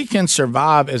 and we can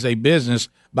survive as a business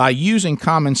by using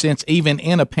common sense even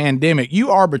in a pandemic.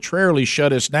 You arbitrarily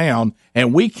shut us down,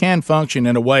 and we can function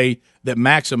in a way that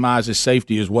maximizes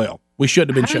safety as well. We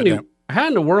shouldn't have been shut down. How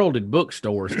in the world did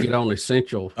bookstores get on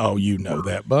essential? Oh, you know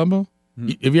that, Bubba.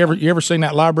 Have you ever seen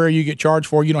that library you get charged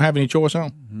for? You don't have any choice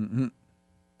on.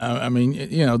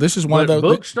 Mm-hmm. This is one of those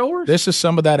bookstores. This is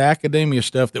some of that academia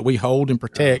stuff that we hold and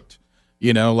protect.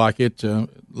 Like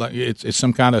it's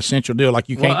some kind of essential deal. Like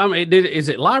you can't. Well, is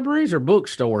it libraries or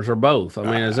bookstores or both?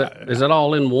 Is it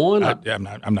all in one?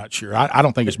 I'm not sure. I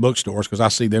don't think it's bookstores because I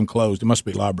see them closed. It must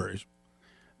be libraries.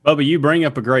 Bubba, you bring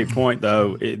up a great point,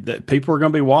 though, that people are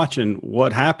going to be watching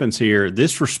what happens here.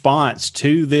 This response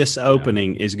to this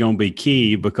opening is going to be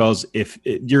key because if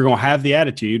you're going to have the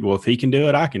attitude, well, if he can do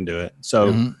it, I can do it.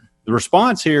 So the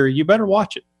response here, you better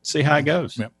watch it, see how it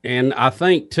goes. Yep. And I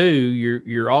think, too,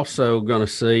 you're also going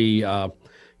to see,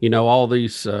 all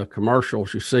these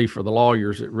commercials you see for the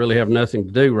lawyers that really have nothing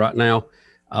to do right now.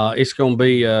 It's going to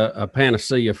be a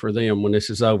panacea for them when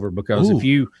this is over because if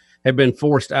you have been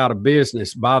forced out of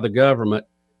business by the government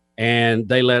and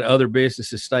they let other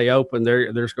businesses stay open,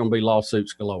 there's going to be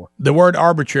lawsuits galore. The word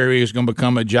arbitrary is going to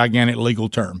become a gigantic legal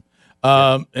term.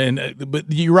 But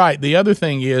you're right. The other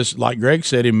thing is, like Greg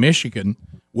said, in Michigan,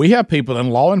 we have people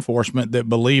in law enforcement that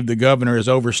believe the governor has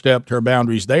overstepped her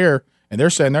boundaries there, and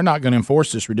they're saying they're not going to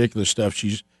enforce this ridiculous stuff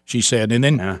she said. And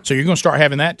then so you're going to start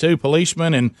having that too,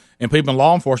 policemen and people in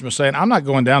law enforcement saying, I'm not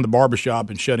going down to the barbershop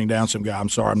and shutting down some guy. I'm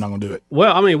sorry, I'm not going to do it.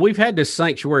 Well, we've had this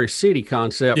sanctuary city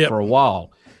concept for a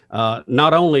while,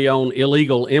 not only on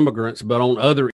illegal immigrants, but on other